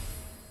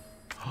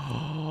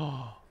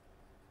 Oh,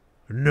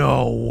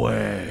 no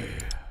way.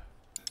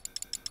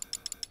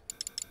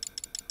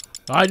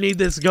 I need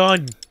this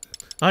gun.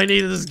 I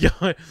need this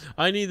gun.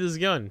 I need this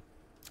gun.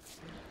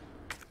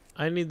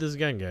 I need this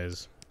gun,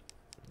 guys.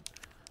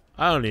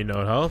 I don't need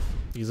no health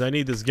because I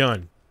need this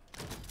gun.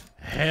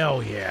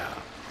 Hell yeah.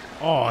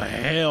 Oh,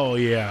 hell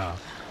yeah.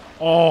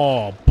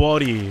 Oh,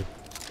 buddy.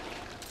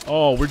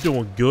 Oh, we're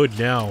doing good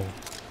now.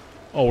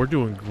 Oh, we're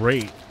doing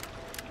great.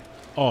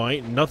 Oh,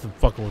 ain't nothing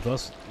fucking with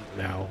us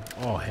now.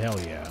 Oh, hell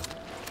yeah.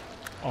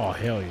 Oh,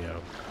 hell yeah.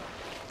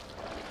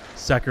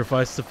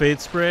 Sacrifice the fade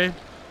spray?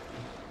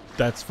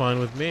 That's fine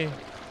with me.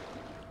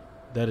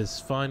 That is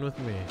fine with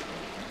me.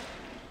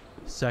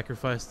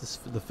 Sacrifice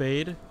the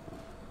fade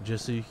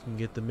just so you can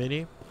get the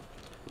mini.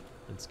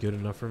 It's good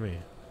enough for me.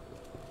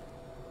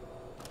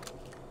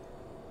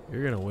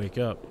 You're gonna wake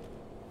up.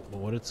 But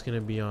what it's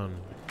gonna be on...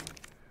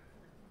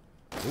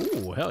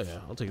 Ooh, hell yeah.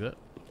 I'll take that.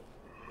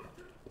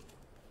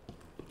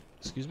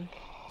 Excuse me?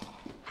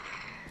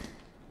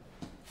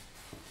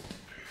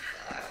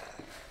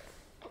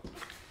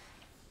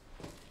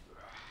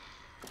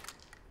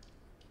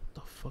 What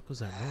the fuck was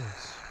that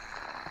noise?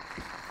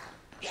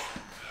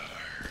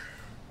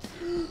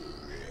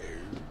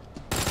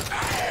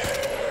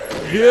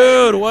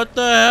 Dude, what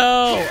the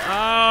hell?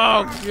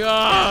 Oh,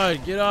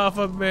 God. Get off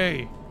of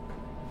me.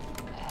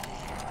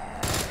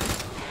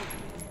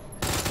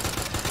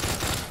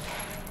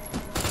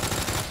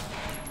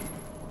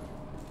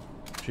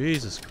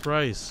 Jesus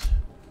Christ.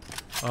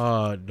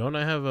 Don't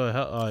I have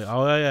a...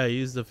 oh, yeah, I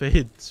used the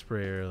fade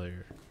spray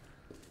earlier.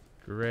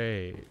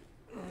 Great.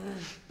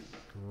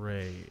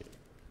 Great.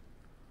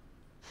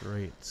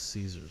 Great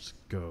Caesar's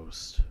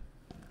ghost.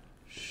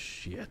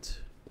 Shit.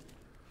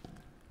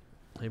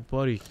 Hey,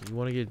 buddy, you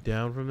want to get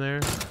down from there?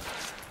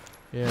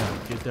 Yeah,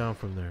 get down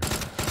from there.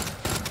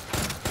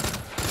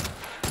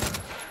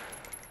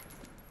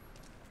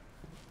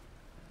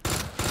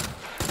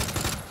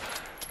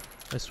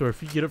 I swear,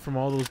 if you get it from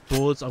all those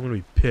bullets, I'm gonna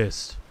be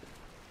pissed.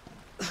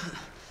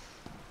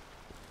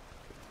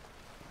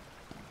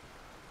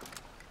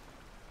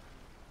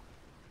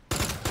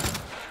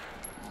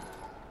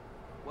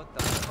 What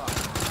the fuck?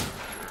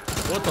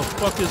 What the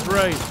fuck is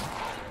right?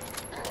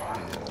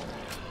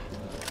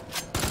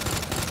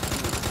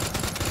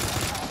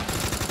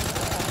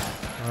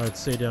 Alright,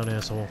 stay down,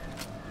 asshole.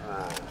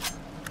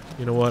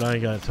 You know what? I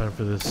ain't got time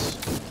for this.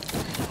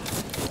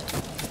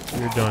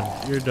 You're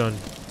done. You're done.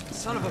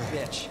 Son of a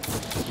bitch.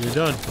 You're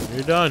done.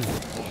 You're done.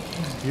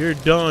 You're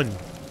done.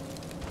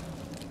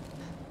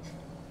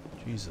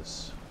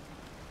 Jesus.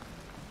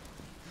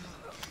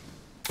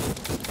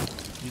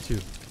 You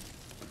too.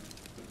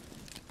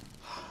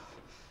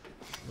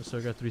 So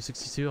I got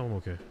 362. I'm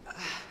okay.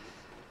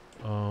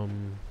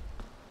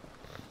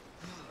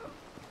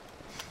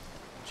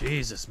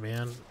 Jesus,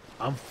 man.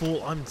 I'm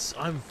full. I'm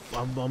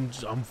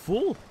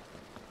full.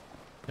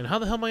 And how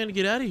the hell am I gonna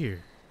get out of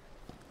here?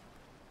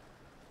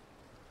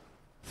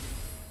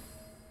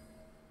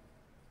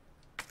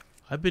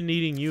 I've been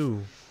needing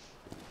you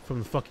from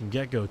the fucking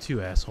get-go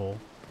too, asshole.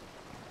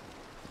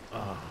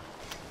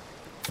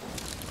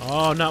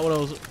 Oh, not what I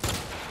was.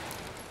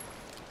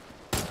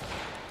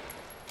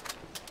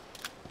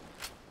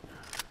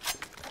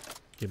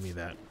 Give me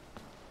that.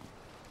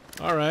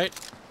 All right.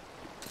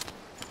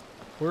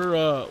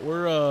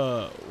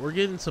 We're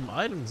getting some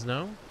items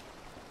now.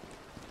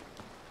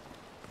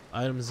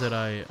 Items that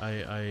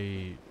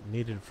I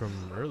needed from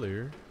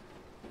earlier.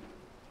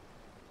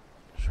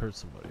 Just hurt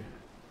somebody.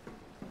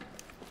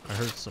 I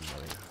hurt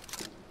somebody.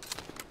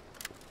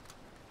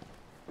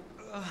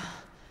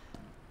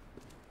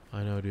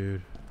 I know,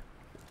 dude.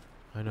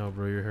 I know,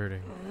 bro. You're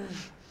hurting.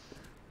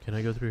 Can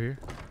I go through here?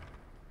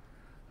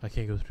 I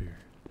can't go through here.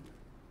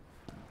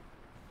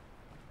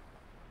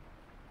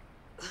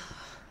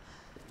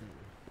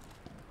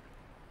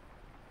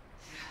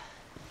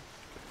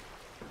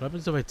 What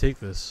happens if I take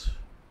this?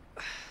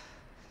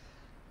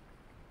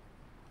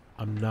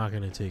 I'm not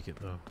gonna take it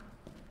though.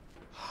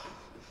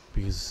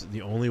 Because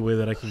the only way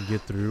that I can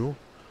get through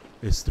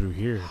is through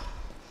here.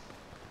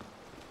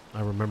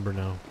 I remember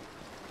now.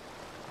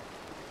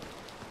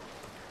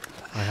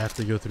 I have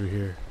to go through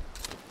here.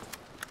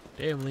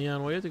 Damn,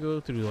 Leon, why do you have to go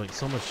through like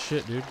so much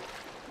shit, dude?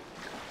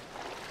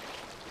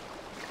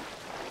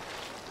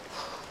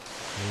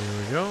 Here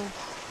we go.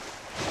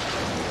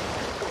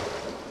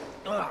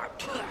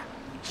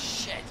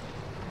 Shit.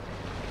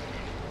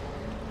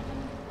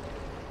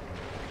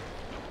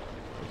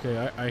 Okay,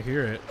 I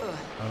hear it.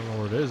 I don't know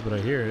where it is, but I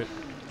hear it.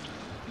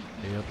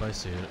 Yep, I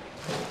see it.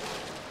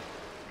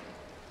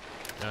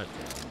 God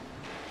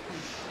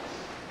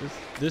damn.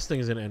 This thing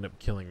is gonna end up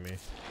killing me.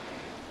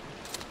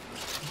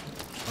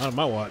 Not on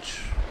my watch.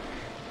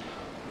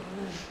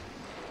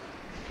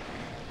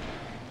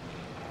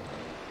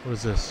 What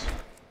is this?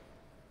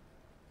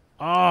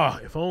 Ah,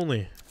 if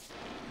only.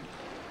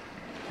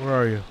 Where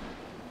are you?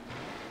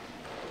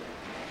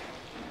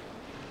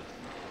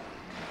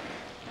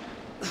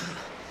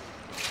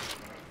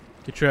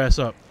 Get your ass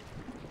up.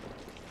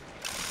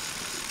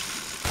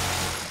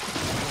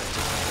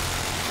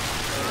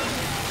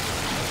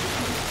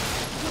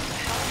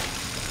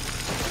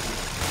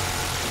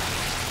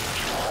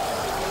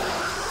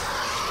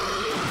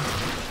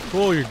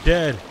 Cool, you're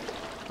dead.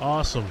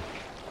 Awesome.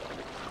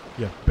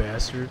 You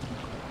bastard.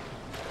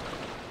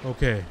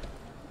 Okay.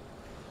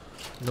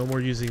 No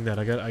more using that.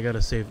 I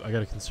gotta save. I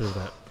gotta conserve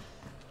that.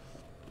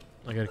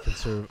 I gotta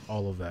conserve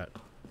all of that.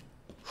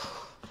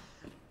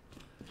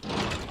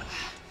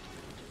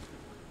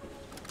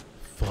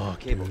 Fuck,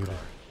 Cable dude. car.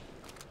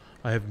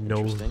 I have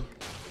no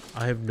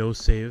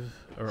save,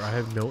 or I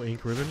have no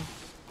ink ribbon,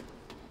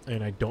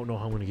 and I don't know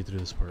how I'm gonna get through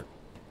this part.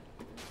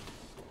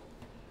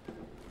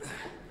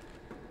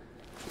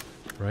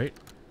 Right?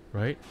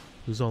 Right?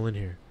 Who's all in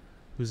here?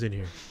 Who's in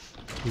here?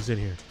 Who's in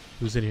here?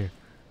 Who's in here?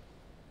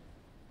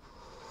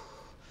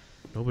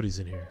 Nobody's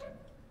in here.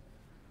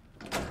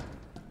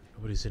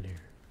 Nobody's in here.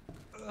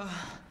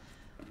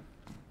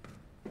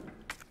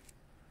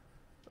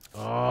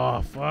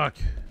 Oh, fuck.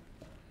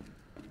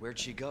 Where'd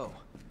she go?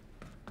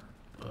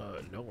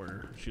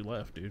 Nowhere. She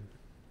left, dude.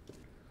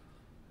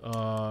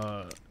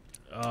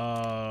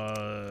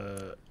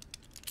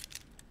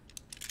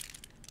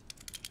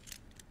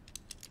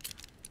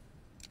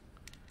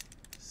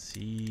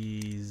 CZF?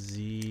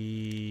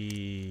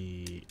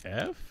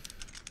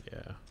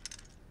 Yeah.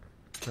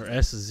 Or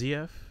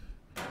SZF?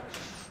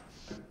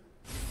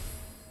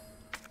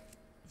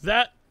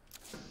 That!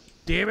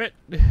 Damn it!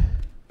 I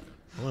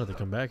wanted to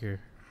come back here.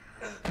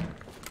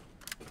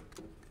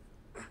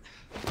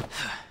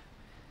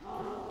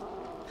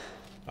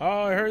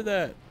 Oh, I heard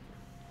that.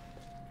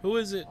 Who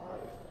is it?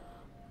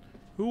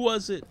 Who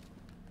was it?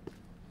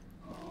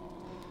 I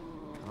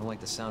don't like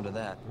the sound of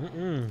that.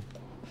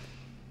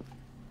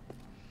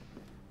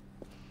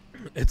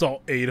 It's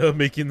all Ada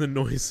making the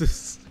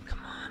noises. Come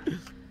on.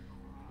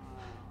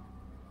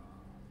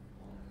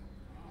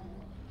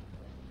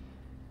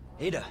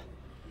 Ada.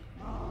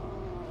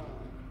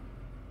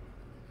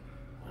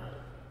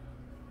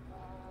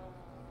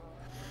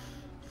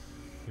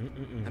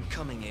 I'm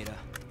coming, Ada.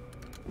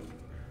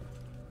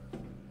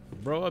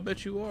 Bro, I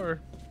bet you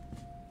are.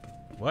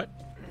 What?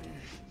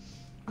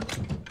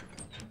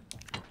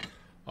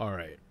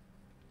 Alright.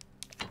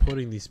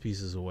 Putting these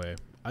pieces away.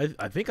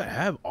 I think I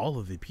have all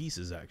of the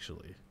pieces,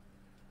 actually.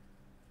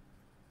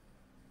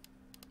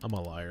 I'm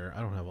a liar.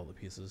 I don't have all the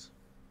pieces.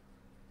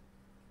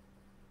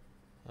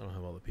 I don't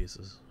have all the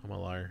pieces. I'm a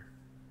liar.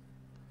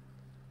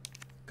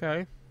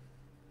 Okay.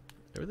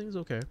 Everything's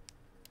okay.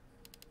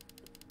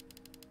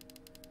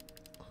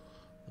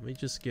 Let me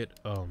just get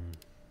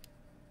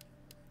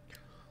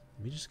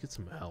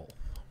some health.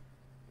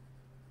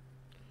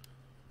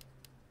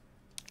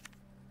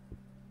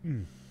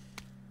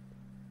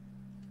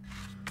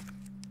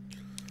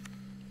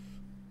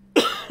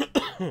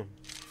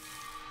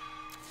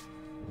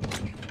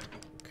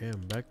 Okay,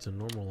 I'm back to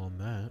normal on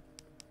that.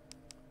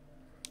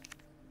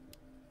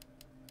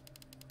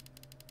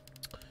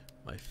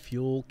 My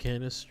fuel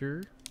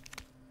canister.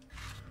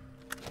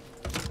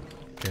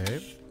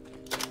 Okay.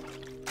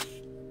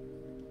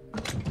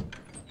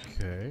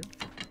 Okay.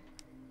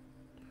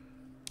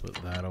 Put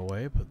that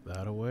away, put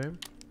that away.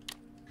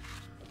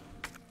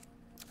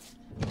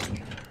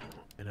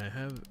 And I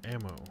have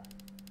ammo.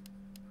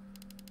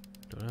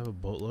 Don't I have a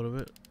boatload of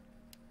it?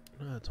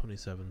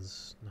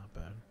 27's not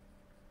bad.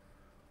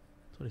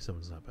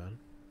 27's not bad.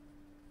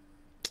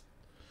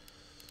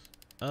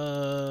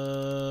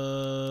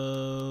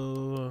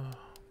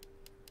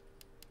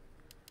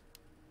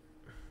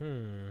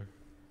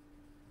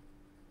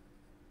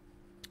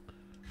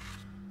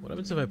 What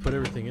happens if I put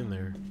everything in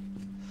there?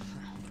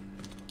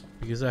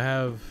 Because I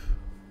have...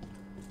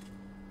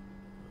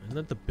 Isn't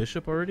that the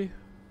bishop already?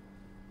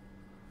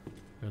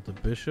 Got the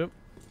bishop.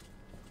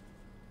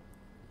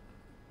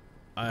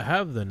 I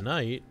have the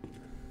knight.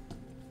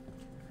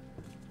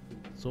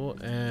 So,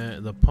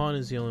 and the pawn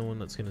is the only one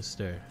that's gonna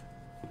stay.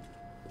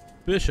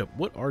 Bishop,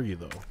 what are you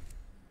though?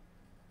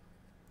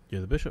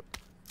 You're the bishop.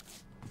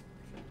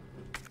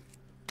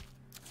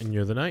 And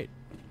you're the knight.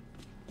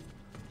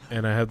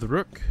 And I have the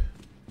rook.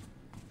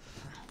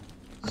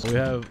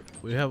 So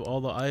we have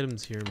all the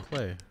items here in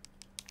play.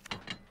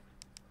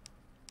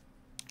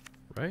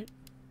 Right?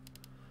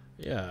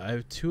 Yeah, I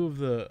have two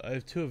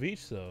of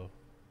each though.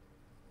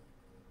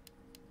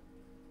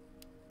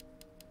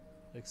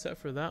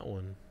 Except for that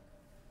one.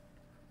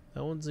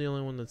 That one's the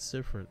only one that's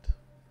different.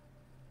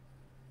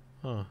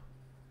 Huh.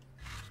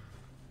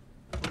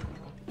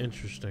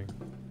 Interesting.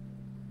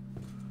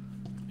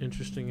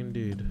 Interesting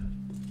indeed.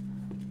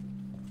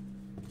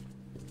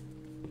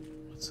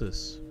 What's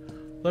this?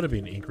 Let it be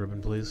an ink ribbon,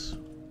 please.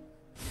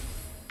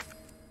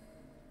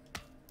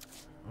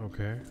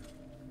 Okay.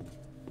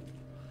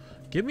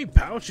 Give me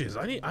pouches.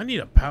 I need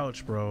a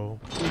pouch, bro.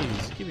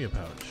 Please, give me a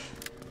pouch.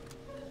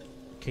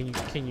 Can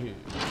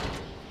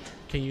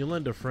you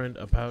lend a friend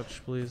a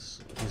pouch,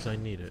 please? Because I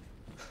need it.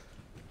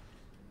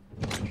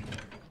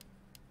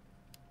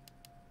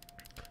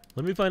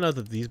 Let me find out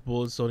that these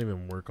bullets don't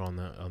even work on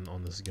that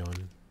on this gun.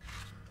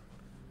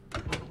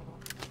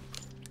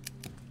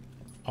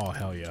 Oh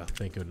hell yeah!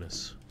 Thank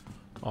goodness.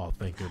 Oh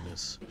thank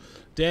goodness.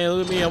 Damn,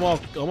 look at me! I'm all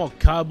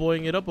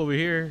cowboying it up over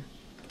here.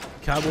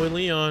 Cowboy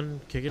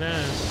Leon, kicking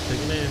ass,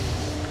 taking ass.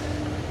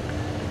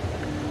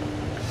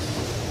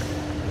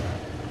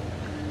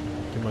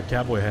 Get my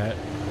cowboy hat.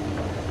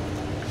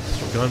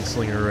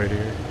 Gunslinger right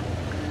here.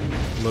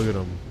 Look at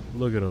him.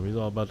 Look at him. He's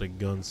all about to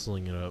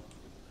gunsling it up.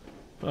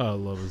 Oh, I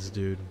love this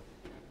dude.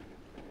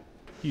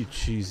 You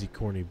cheesy,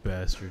 corny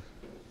bastard.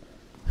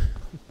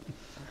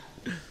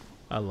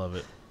 I love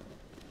it.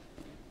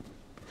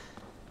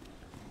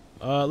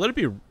 Let it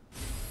be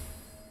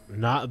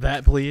not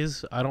that,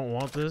 please. I don't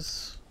want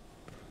this.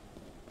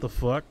 The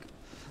fuck?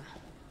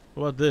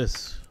 What about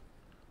this?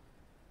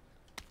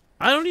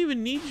 I don't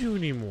even need you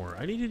anymore.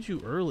 I needed you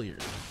earlier.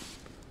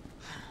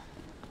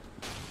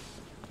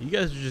 You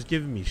guys are just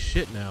giving me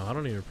shit now. I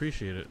don't even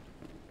appreciate it.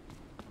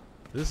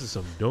 This is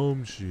some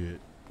dumb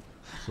shit.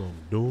 Some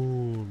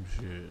dumb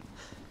shit.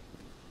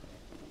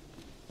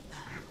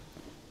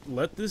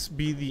 Let this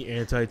be the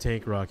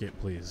anti-tank rocket,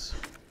 please.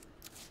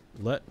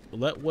 Let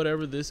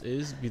whatever this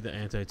is be the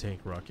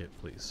anti-tank rocket,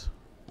 please.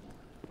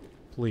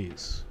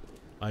 Please.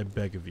 I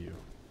beg of you.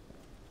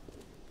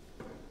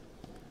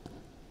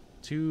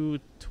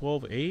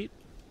 2-12-8?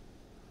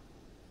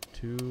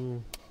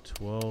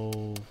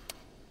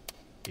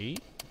 2-12-8?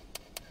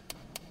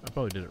 I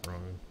probably did it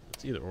wrong.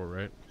 It's either or,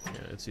 right?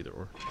 Yeah, it's either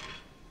or.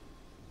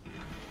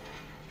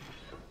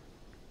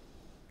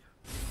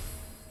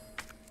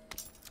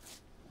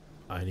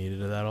 I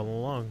needed that all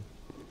along.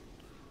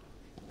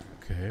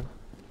 Okay.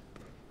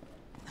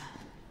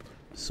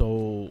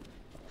 So,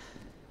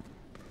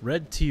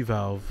 red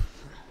T-valve.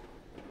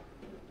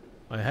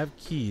 I have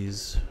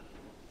keys,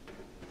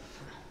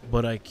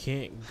 but I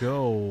can't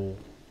go.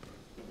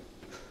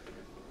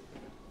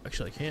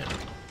 Actually, I can.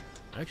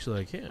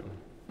 Actually, I can.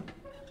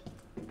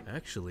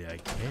 Actually, I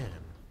can.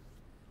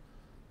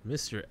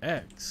 Mr.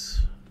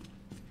 X.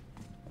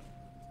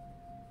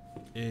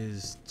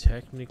 is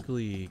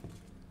technically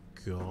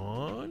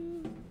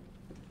gone,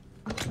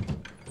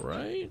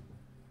 right?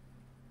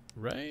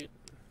 Right?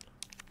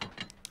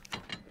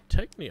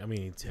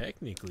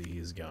 Technically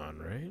he's gone,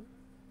 right?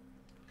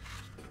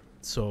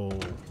 So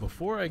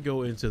before I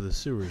go into the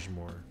sewers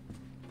more,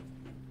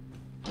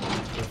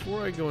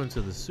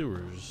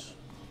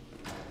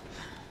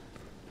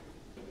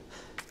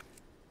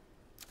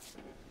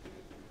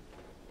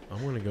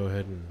 I'm gonna go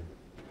ahead and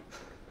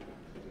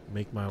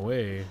make my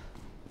way.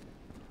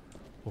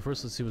 Well,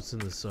 first let's see what's in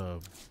this.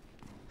 Let's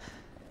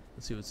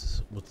see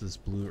what this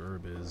blue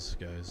herb is,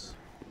 guys.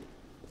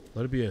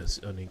 Let it be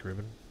an ink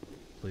ribbon,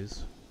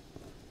 please.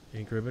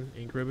 Ink ribbon,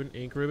 ink ribbon,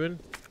 ink ribbon.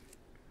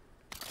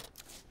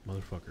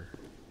 Motherfucker.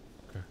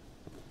 Okay.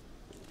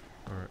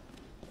 Alright.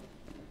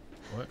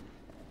 What?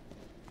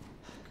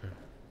 Okay.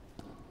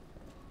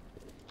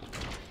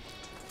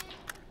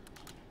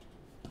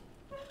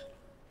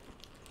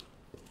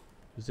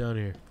 Who's down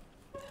here?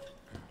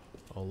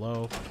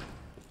 Hello?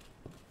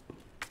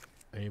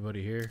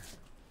 Anybody here?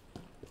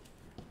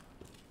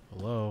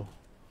 Hello?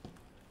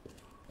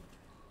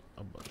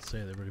 I'm about to say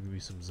there are gonna be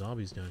some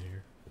zombies down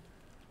here.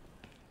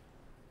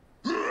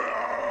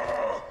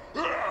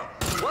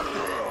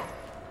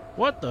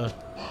 What the?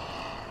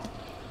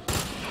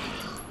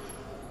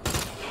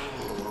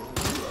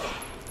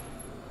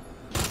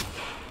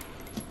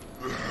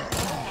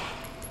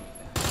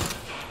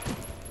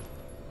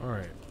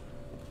 Alright.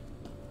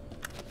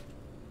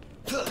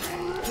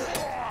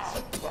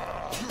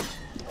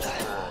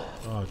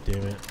 Oh,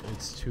 damn it.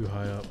 It's too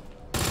high up.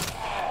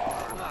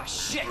 Ah,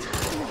 shit!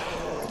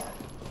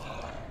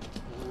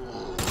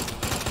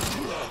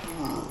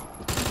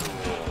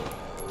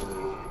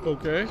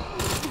 Okay.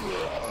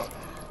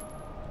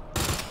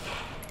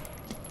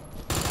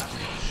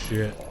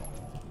 Shit.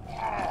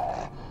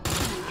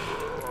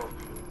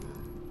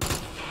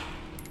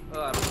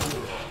 God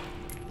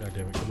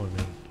damn it, come on,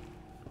 man.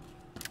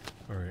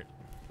 Alright.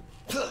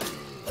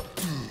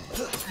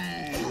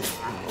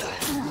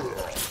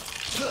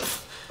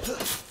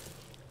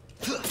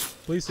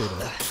 Please stay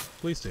dead.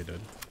 Please stay dead.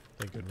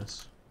 Thank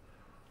goodness.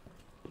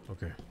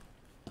 Okay.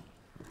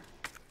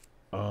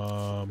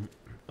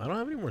 I don't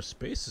have any more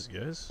spaces,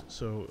 guys.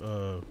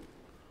 So,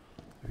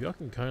 if y'all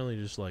can kindly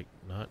just, like,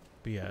 not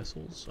be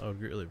assholes, I would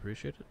greatly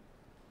appreciate it.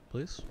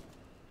 Please.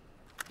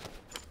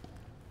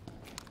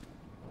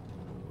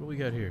 What do we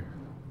got here?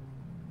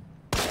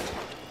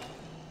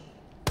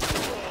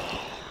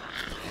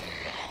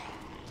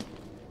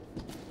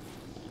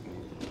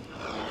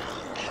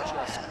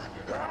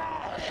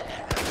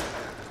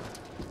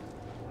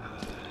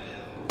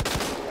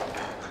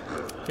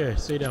 Okay,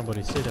 stay down,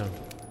 buddy. Stay down.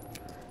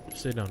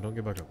 Stay down. Don't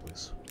get back up,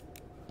 please.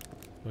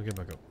 Don't get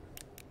back up.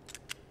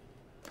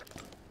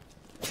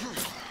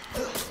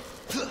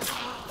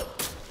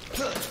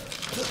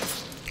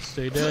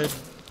 Stay dead.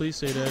 Please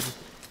stay dead.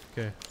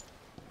 Okay.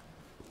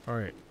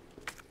 Alright.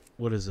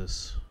 What is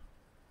this?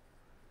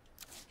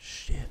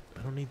 Shit.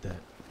 I don't need that.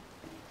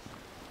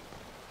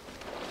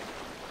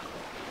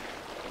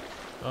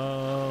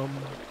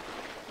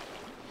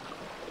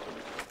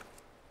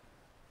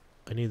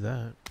 I need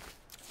that.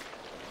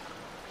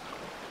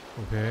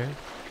 Okay.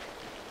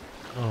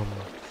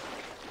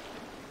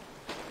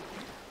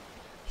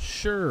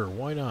 Sure,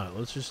 why not?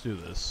 Let's just do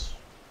this.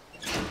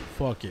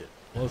 Fuck it.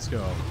 Let's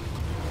go.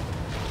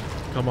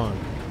 Come on.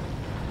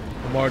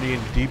 I'm already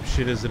in deep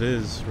shit as it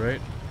is, right?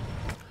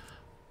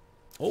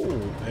 Oh,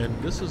 and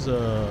this is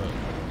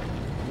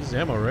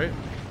ammo, right?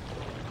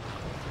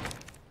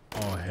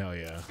 Oh, hell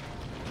yeah.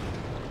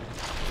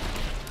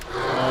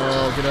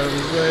 Oh, get out of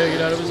his way,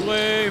 get out of his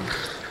way!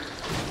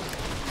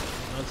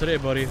 Not today,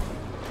 buddy.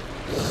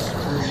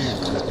 Screw you,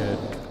 dickhead.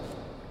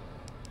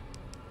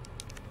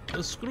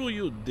 Screw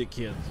you,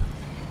 dickhead.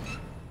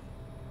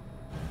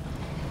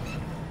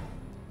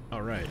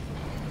 Alright.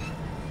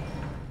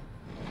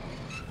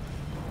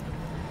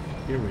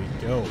 Here we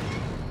go.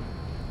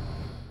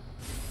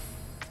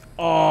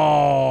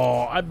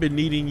 Oh, I've been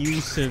needing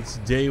you since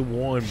day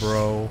one,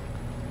 bro.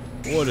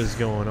 What is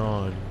going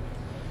on?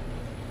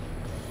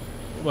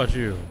 What about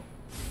you?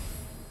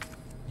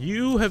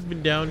 You have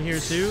been down here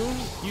too?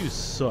 You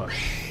suck.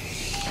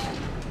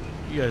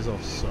 You guys all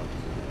suck.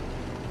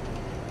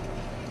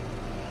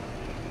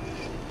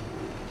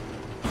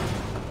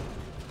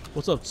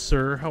 What's up,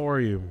 sir? How are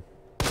you?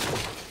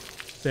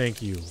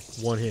 Thank you.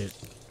 One hit.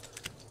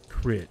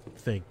 Crit.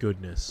 Thank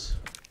goodness.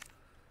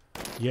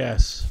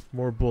 Yes.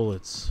 More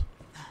bullets.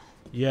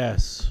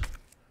 Yes.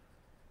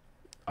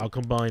 I'll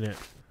combine it.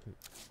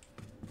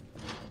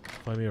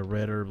 Find me a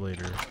red herb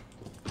later.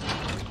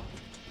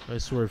 I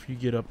swear, if you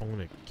get up, I'm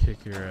gonna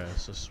kick your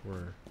ass. I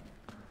swear.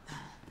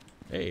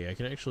 Hey, I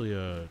can actually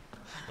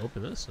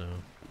open this now.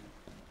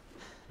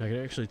 I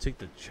can actually take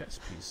the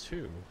chest piece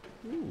too.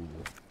 Ooh.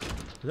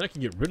 And then I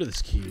can get rid of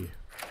this key.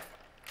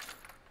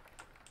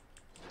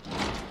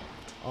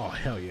 Oh,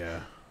 hell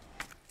yeah.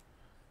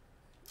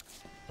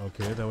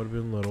 Okay, that would have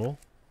been little.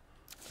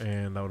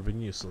 And that would have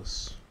been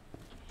useless.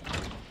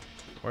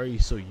 Why are you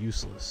so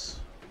useless?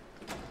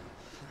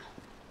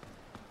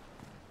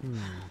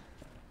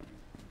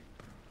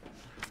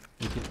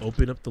 we can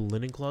open up the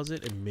linen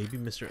closet and maybe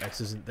Mr. X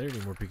isn't there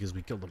anymore because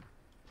we killed him.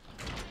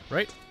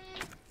 Right?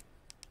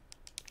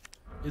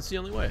 It's the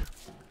only way.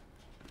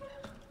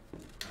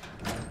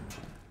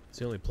 It's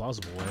the only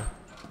plausible way.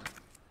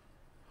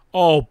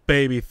 Oh,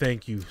 baby,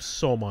 thank you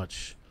so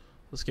much.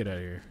 Let's get out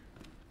of here.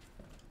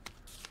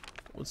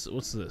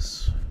 What's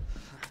this?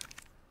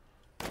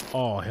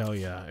 Oh, hell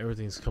yeah.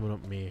 Everything's coming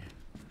up me.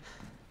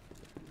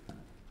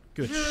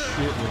 Good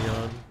shit,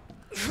 Leon.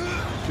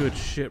 Good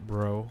shit,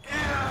 bro.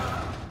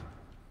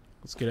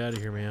 Let's get out of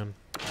here, man.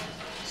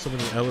 So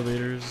many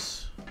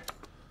elevators.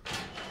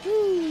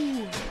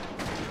 Woo!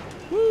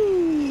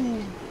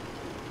 Woo!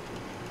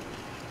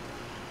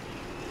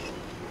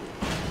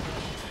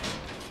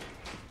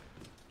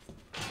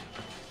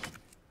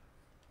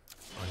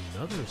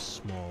 Another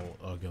small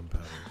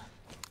gunpowder.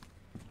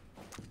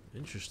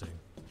 Interesting.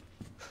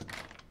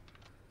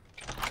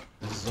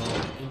 This is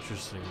all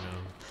interesting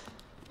now.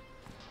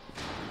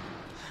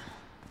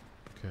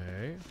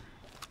 Okay.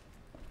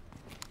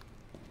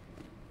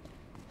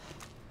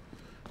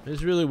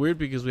 It's really weird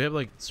because we have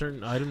like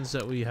certain items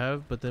that we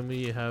have, but then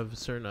we have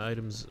certain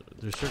items.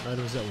 There's certain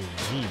items that we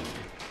need,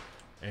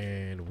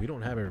 and we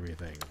don't have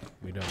everything.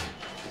 We don't.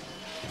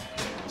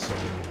 So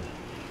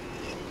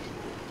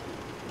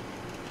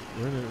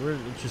we're in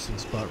an interesting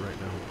spot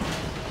right now.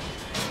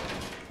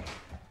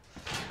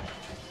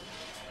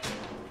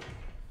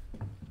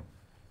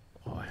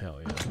 Oh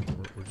hell yeah!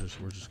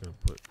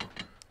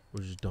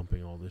 We're just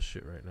dumping all this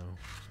shit right now.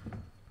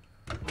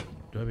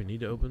 Do I even need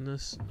to open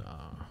this?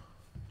 Nah.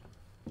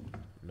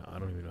 No, I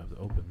don't even have to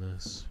open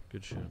this.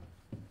 Good shit.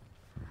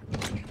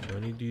 Do I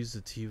need to use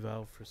the T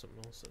valve for something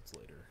else? That's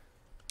later.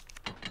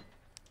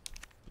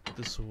 Put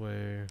this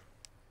away.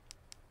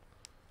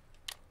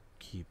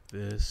 Keep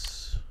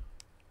this.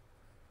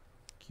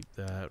 Keep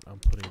that. I'm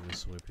putting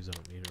this away because I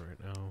don't need it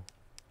right now.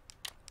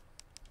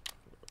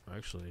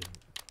 Actually.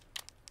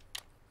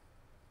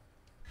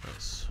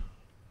 Nice.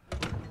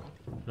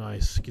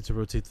 Nice. Get to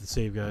rotate the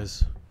save,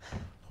 guys.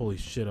 Holy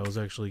shit, I was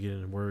actually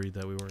getting worried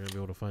that we weren't going to be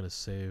able to find a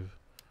save.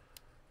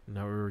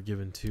 Now we were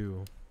given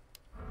 2.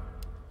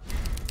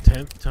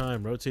 10th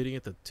time. Rotating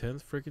it the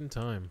 10th freaking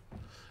time.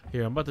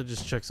 Here, I'm about to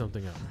just check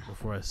something out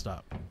before I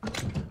stop.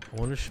 I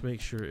want to make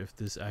sure if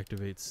this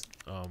activates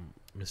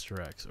Mr.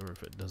 X or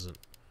if it doesn't.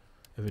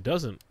 If it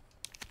doesn't,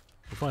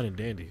 we're fine and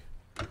dandy.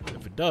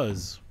 If it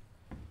does,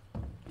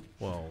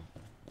 well,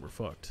 we're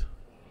fucked.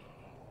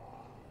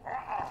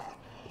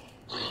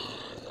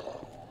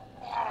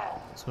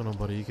 What's going on,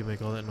 buddy? You can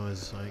make all that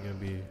noise. I ain't gonna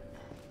be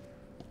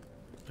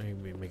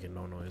making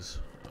no noise.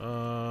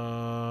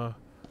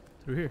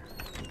 Through here.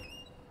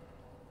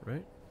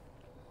 Right?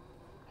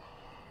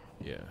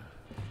 Yeah.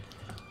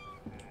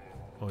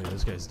 Oh yeah,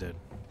 this guy's dead.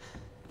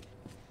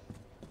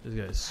 This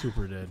guy's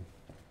super dead.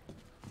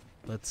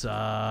 Let's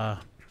go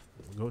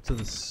to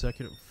the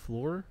 2nd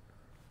floor.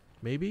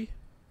 Maybe?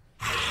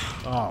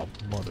 Oh,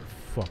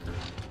 motherfucker.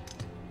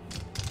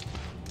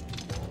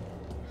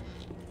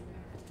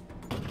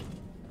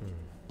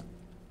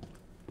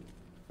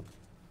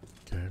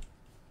 Okay.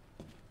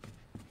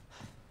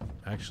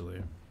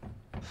 Actually.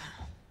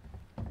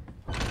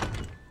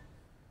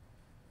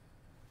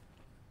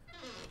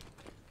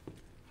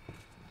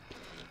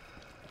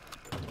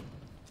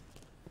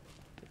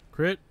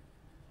 Crit.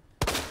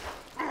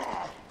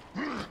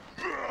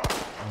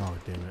 Oh,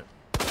 damn it.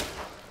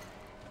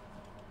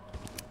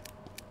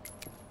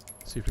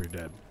 See if you're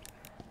dead.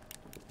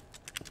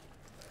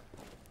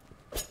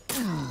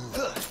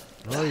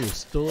 Oh, you're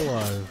still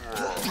alive.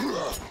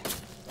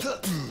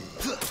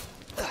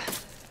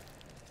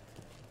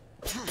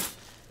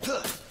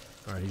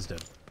 Alright, he's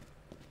dead.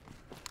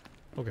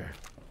 Okay.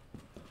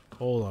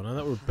 Hold on. Now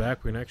that we're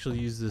back, we can actually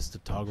use this to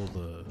toggle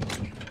the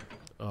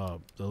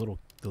little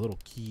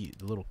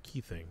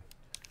key thing.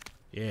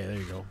 Yeah, there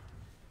you go.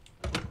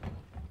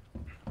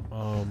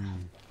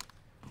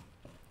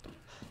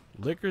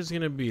 Liquor's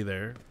gonna be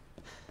there.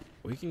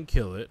 We can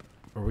kill it,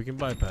 or we can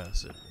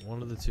bypass it.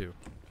 One of the two.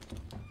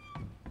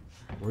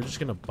 We're just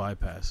gonna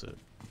bypass it.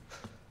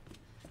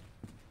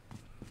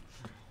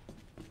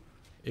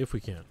 If we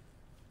can.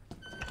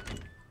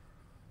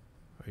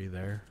 Are you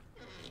there?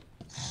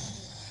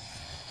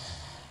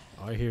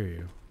 Oh, I hear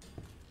you.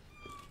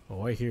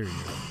 Oh, I hear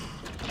you.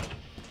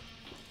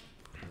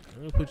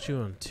 I'm gonna put you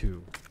on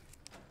 2.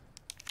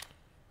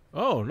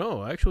 Oh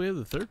no, actually we have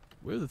the third.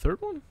 We have the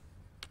third one?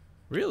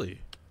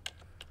 Really?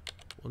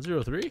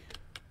 103?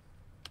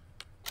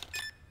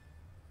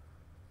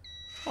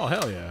 Oh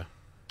hell yeah.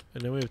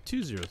 And then we have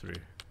 203.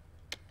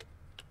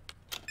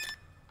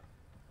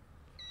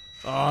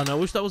 Oh, and I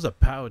wish that was a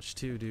pouch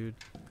too, dude.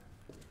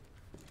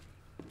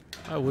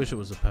 I wish it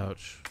was a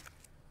pouch.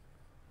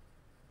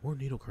 More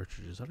needle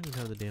cartridges. I don't even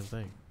have the damn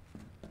thing.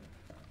 What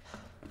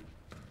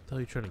the hell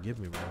are you trying to give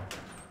me, bro?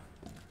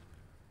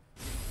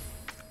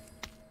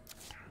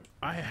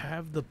 I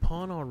have the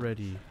pawn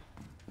already.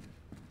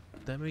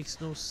 That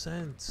makes no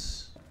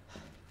sense.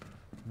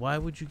 Why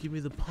would you give me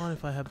the pawn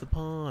if I have the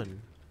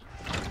pawn?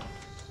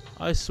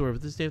 I swear,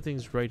 if this damn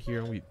thing's right here,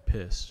 I'm gonna be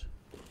pissed.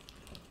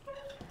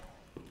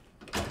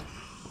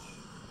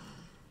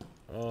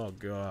 Oh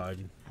god.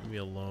 Leave me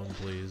alone,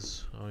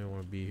 please. I don't even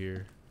want to be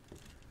here.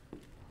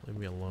 Leave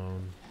me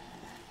alone.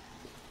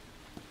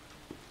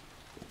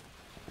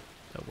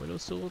 That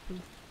window's still open?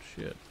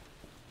 Shit.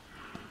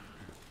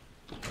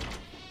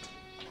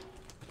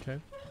 Okay.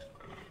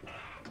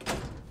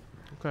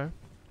 Okay.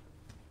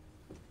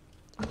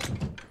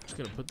 Just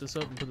gonna put this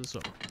up and put this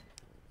up.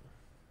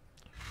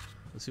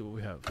 Let's see what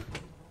we have.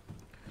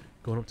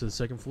 Going up to the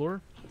second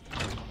floor.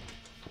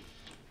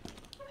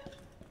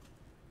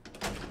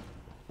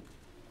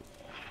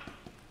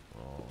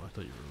 Oh, I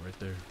thought you were right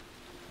there.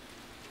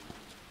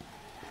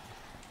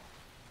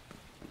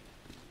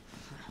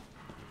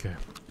 Okay.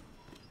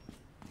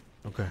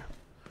 Okay.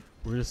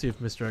 We're gonna see if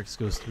Mr. X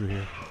goes through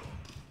here.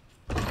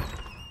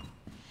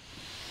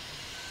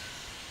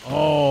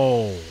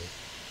 Oh!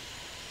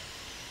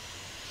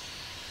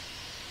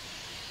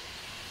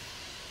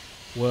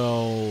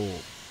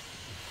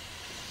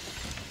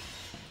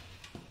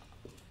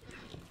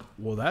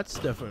 Well, that's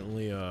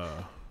definitely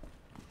a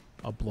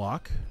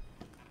block.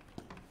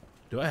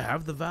 Do I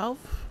have the valve?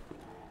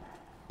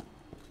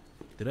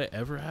 Did I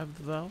ever have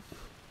the valve?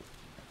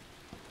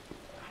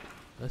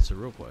 That's the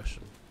real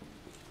question.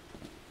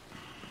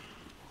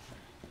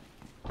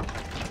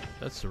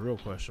 That's the real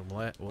question.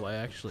 Will I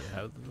actually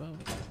have the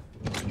valve?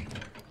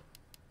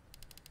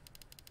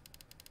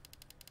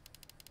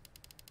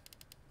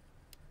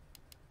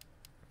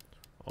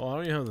 Oh, I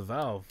don't even have the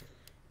valve.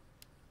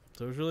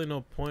 So there's really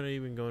no point of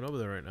even going over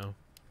there right now.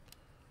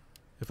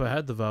 If I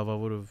had the valve, I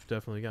would have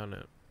definitely gotten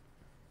it.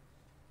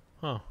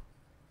 Huh.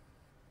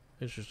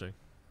 Interesting.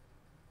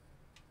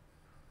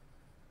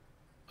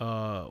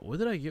 What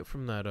did I get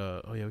from that?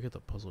 Oh yeah, we got the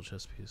puzzle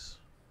chess piece.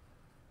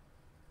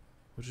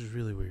 Which is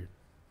really weird.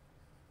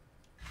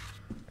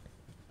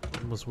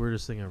 The most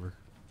weirdest thing ever.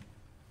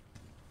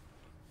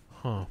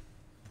 Huh.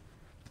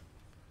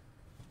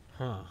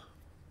 Huh.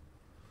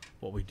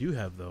 What we do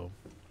have though.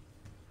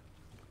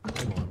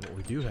 Hold on, what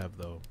we do have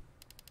though.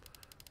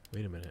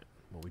 Wait a minute.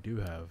 What we do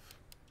have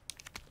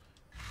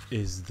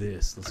is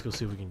this. Let's go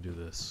see if we can do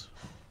this.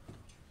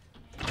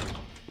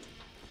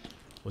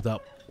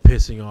 Without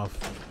pissing off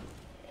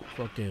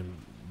fucking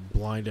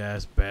blind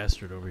ass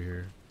bastard over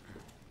here.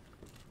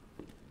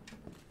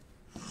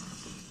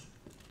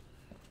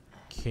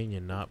 Can you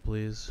not,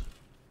 please?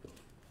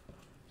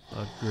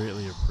 I'd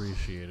greatly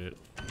appreciate it.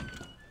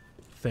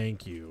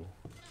 Thank you.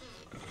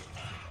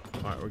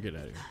 Alright, we're getting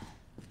out of here.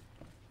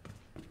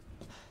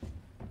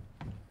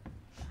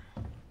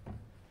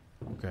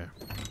 Okay.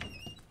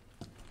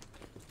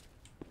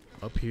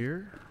 Up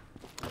here.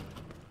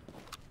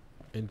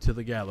 Into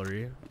the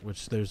gallery,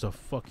 which there's a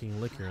fucking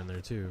liquor in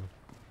there too.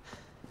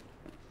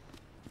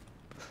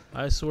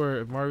 I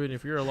swear, Marvin,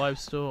 if you're alive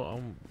still,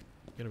 I'm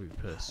gonna be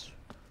pissed.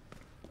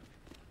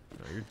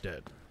 No, you're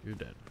dead. You're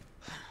dead.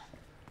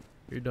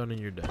 You're done and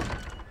you're dead.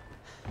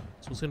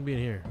 So what's gonna be in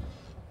here?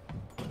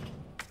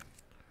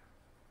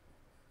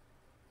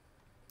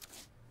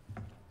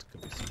 It's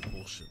gonna be some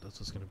bullshit. That's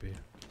what's gonna be.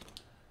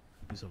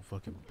 Be some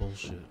fucking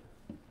bullshit.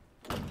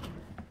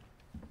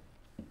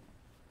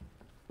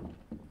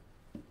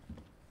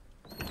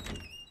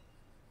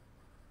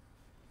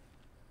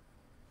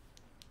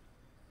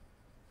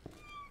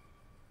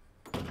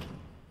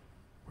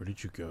 Where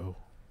did you go?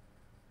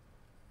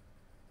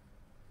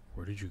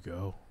 Where did you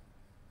go?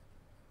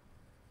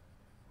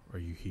 Are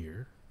you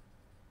here?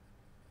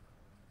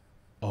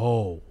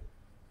 Oh.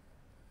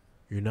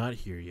 You're not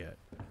here yet.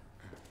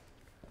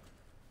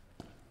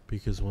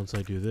 Because once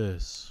I do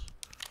this,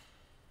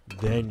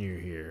 then you're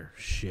here.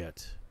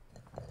 Shit.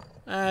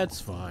 That's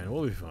fine.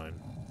 We'll be fine.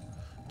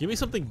 Give me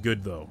something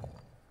good, though.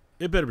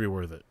 It better be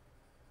worth it.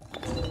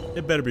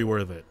 It better be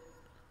worth it.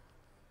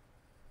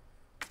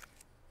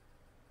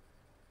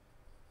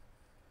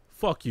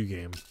 Fuck you,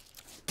 game.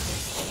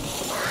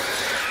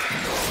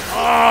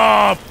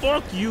 Ah,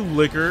 fuck you,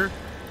 liquor.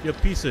 You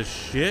piece of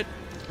shit.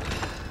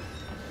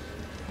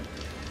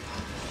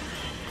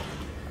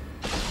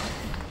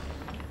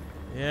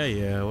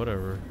 Yeah,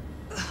 whatever.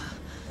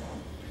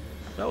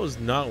 That was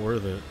not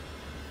worth it.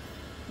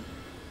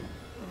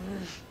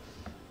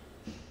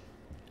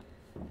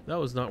 That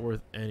was not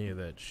worth any of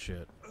that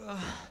shit.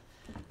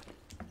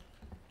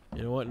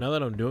 You know what? Now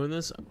that I'm doing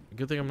this,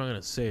 good thing I'm not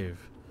gonna save.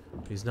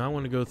 Because now I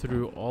want to go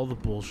through all the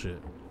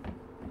bullshit.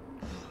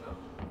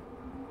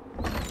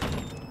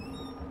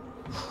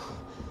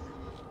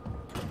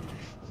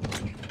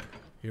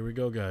 Here we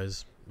go,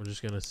 guys. We're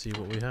just gonna see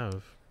what we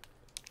have.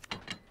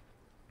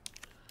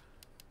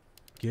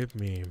 Give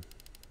me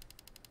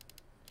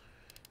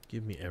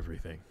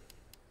everything.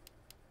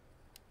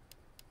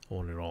 I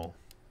want it all.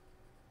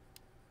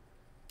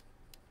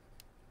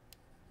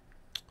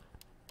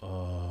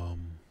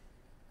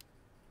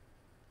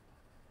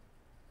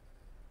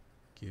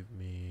 Give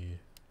me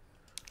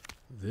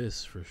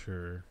this for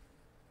sure.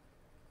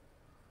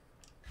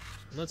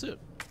 And that's it.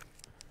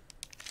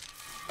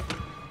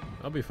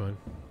 I'll be fine.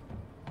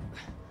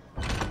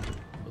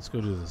 Let's go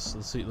do this.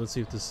 Let's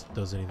see if this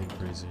does anything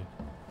crazy.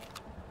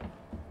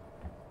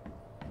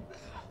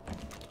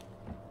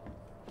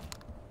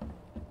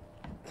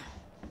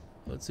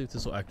 Let's see if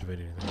this will activate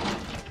anything.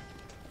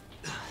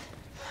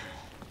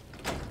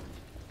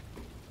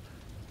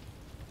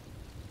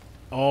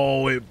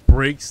 Oh, it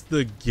breaks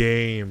the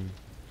game.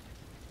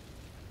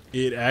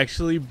 It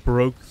actually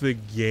broke the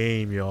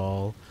game,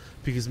 y'all.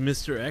 Because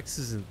Mr. X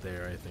isn't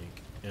there, I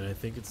think. And I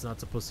think it's not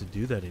supposed to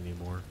do that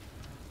anymore.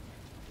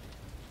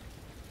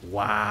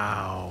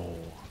 Wow.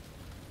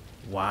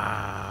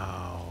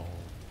 Wow.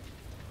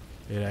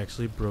 It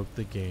actually broke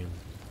the game.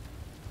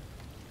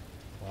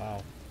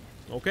 Wow.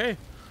 Okay.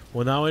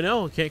 Well, now I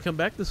know. I can't come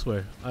back this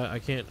way. I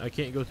can't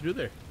go through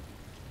there.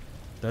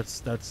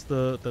 That's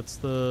the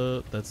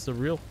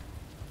real.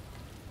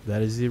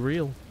 That is the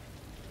real.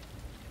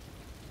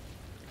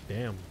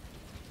 Damn.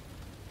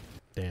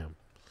 Damn.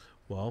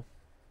 Well,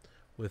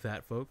 with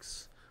that,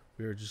 folks,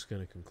 we are just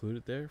going to conclude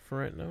it there for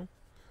right now.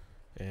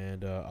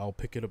 And I'll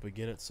pick it up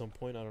again at some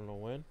point. I don't know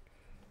when.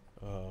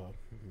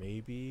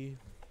 Maybe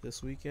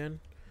this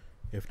weekend.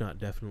 If not,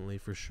 definitely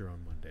for sure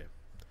on Monday.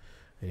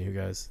 And you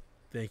guys,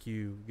 thank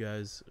you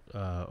guys.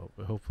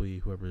 Hopefully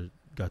whoever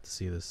got to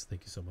see this,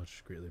 thank you so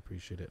much. Greatly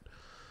appreciate it.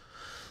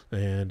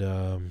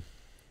 And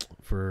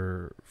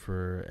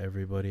for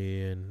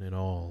everybody and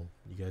all,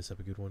 you guys have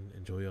a good one.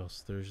 Enjoy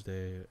y'all's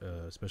Thursday,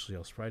 especially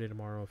y'all's Friday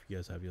tomorrow. If you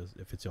guys have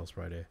if it's y'all's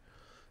Friday.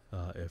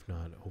 If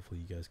not,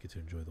 hopefully you guys get to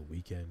enjoy the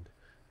weekend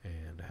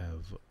and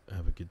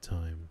have a good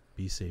time.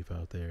 Be safe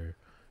out there.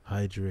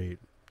 Hydrate,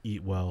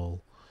 eat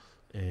well,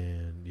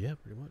 and yeah,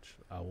 pretty much.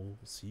 I will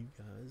see you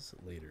guys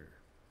later.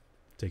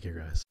 Take care,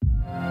 guys.